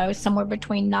 sometimes no. Somewhere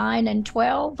between 9 and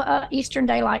 12 Eastern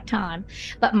Daylight Time.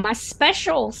 But my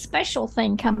special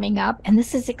thing coming up, and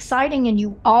this is exciting, and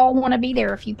you all want to be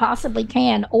there if you possibly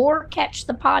can, or catch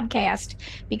the podcast,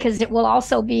 because it will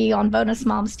also be on Bonus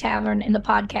Mom's Tavern in the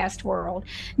podcast world.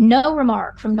 No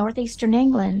Remark from Northeastern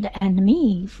England and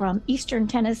me from Eastern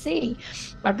Tennessee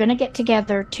are going to get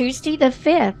together Tuesday the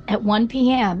 5th at 1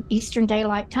 p.m. Eastern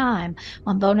Daylight right time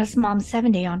on Bonus Mom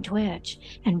 70 on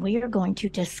Twitch, and we are going to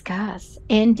discuss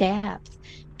in depth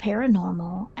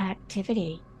paranormal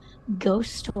activity,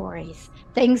 ghost stories,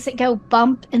 things that go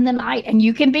bump in the night. And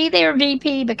you can be there,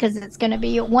 VP, because it's going to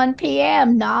be at 1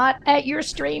 p.m., not at your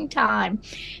stream time.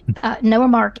 Noah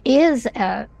Mark is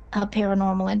a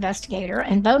paranormal investigator,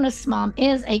 and Bonus Mom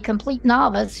is a complete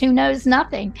novice who knows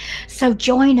nothing. So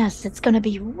join us. It's going to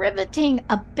be riveting,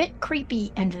 a bit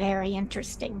creepy, and very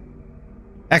interesting.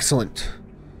 Excellent.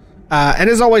 And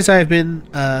as always, I have been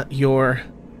your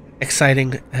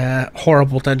exciting,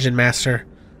 horrible dungeon master,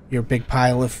 your big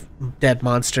pile of dead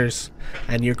monsters,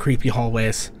 and your creepy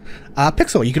hallways.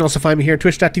 Pixel. You can also find me here at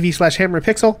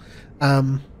twitch.tv/hammerpixel.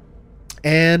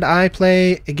 And I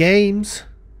play games.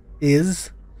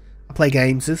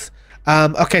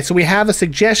 Okay, so we have a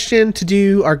suggestion to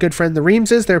do our good friend the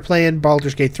Reamses. They're playing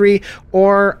Baldur's Gate 3,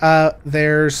 or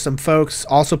there's some folks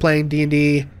also playing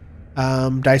D&D,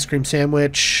 Dice Cream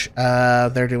Sandwich.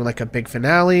 They're doing like a big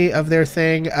finale of their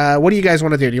thing. What do you guys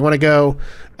want to do? Do you want to go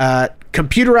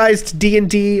computerized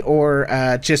D&D,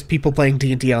 or just people playing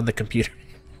D&D on the computer?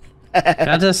 Can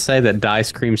I just say that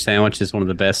Dice Cream Sandwich is one of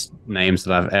the best names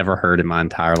that I've ever heard in my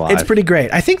entire life. It's pretty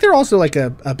great. I think they're also like a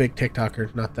big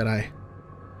TikToker. Not that I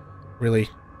really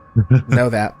know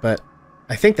that, but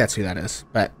I think that's who that is.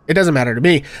 But it doesn't matter to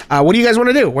me. What do you guys want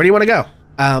to do? Where do you want to go?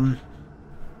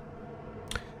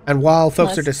 And while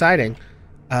folks are deciding,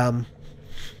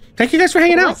 thank you guys for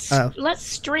hanging out. Let's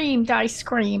stream Dice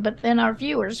Cream, but then our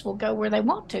viewers will go where they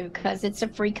want to because it's a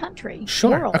free country.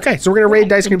 Sure. World. Okay, so we're going to raid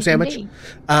Dice Cream Sandwich.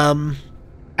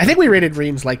 I think we raided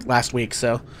Reams like last week,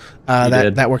 so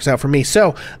that works out for me.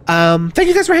 So thank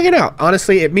you guys for hanging out.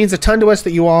 Honestly, it means a ton to us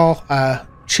that you all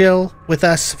chill with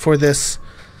us for this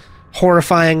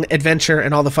horrifying adventure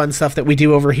and all the fun stuff that we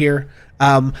do over here.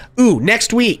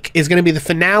 Next week is going to be the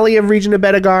finale of Region of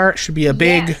Bedegar. Should be a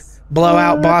big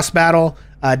blowout boss battle.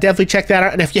 Definitely check that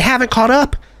out. And if you haven't caught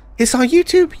up, it's on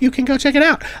YouTube. You can go check it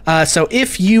out. So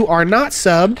if you are not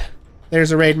subbed,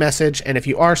 there's a raid message. And if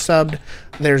you are subbed,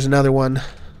 there's another one.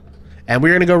 And we're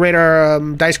going to go raid our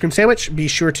Dice Cream Sandwich. Be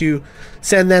sure to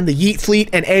send them the Yeet Fleet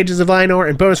and Ages of Linor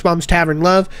and Bonus Bomb's Tavern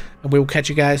Love. And we will catch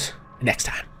you guys next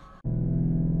time.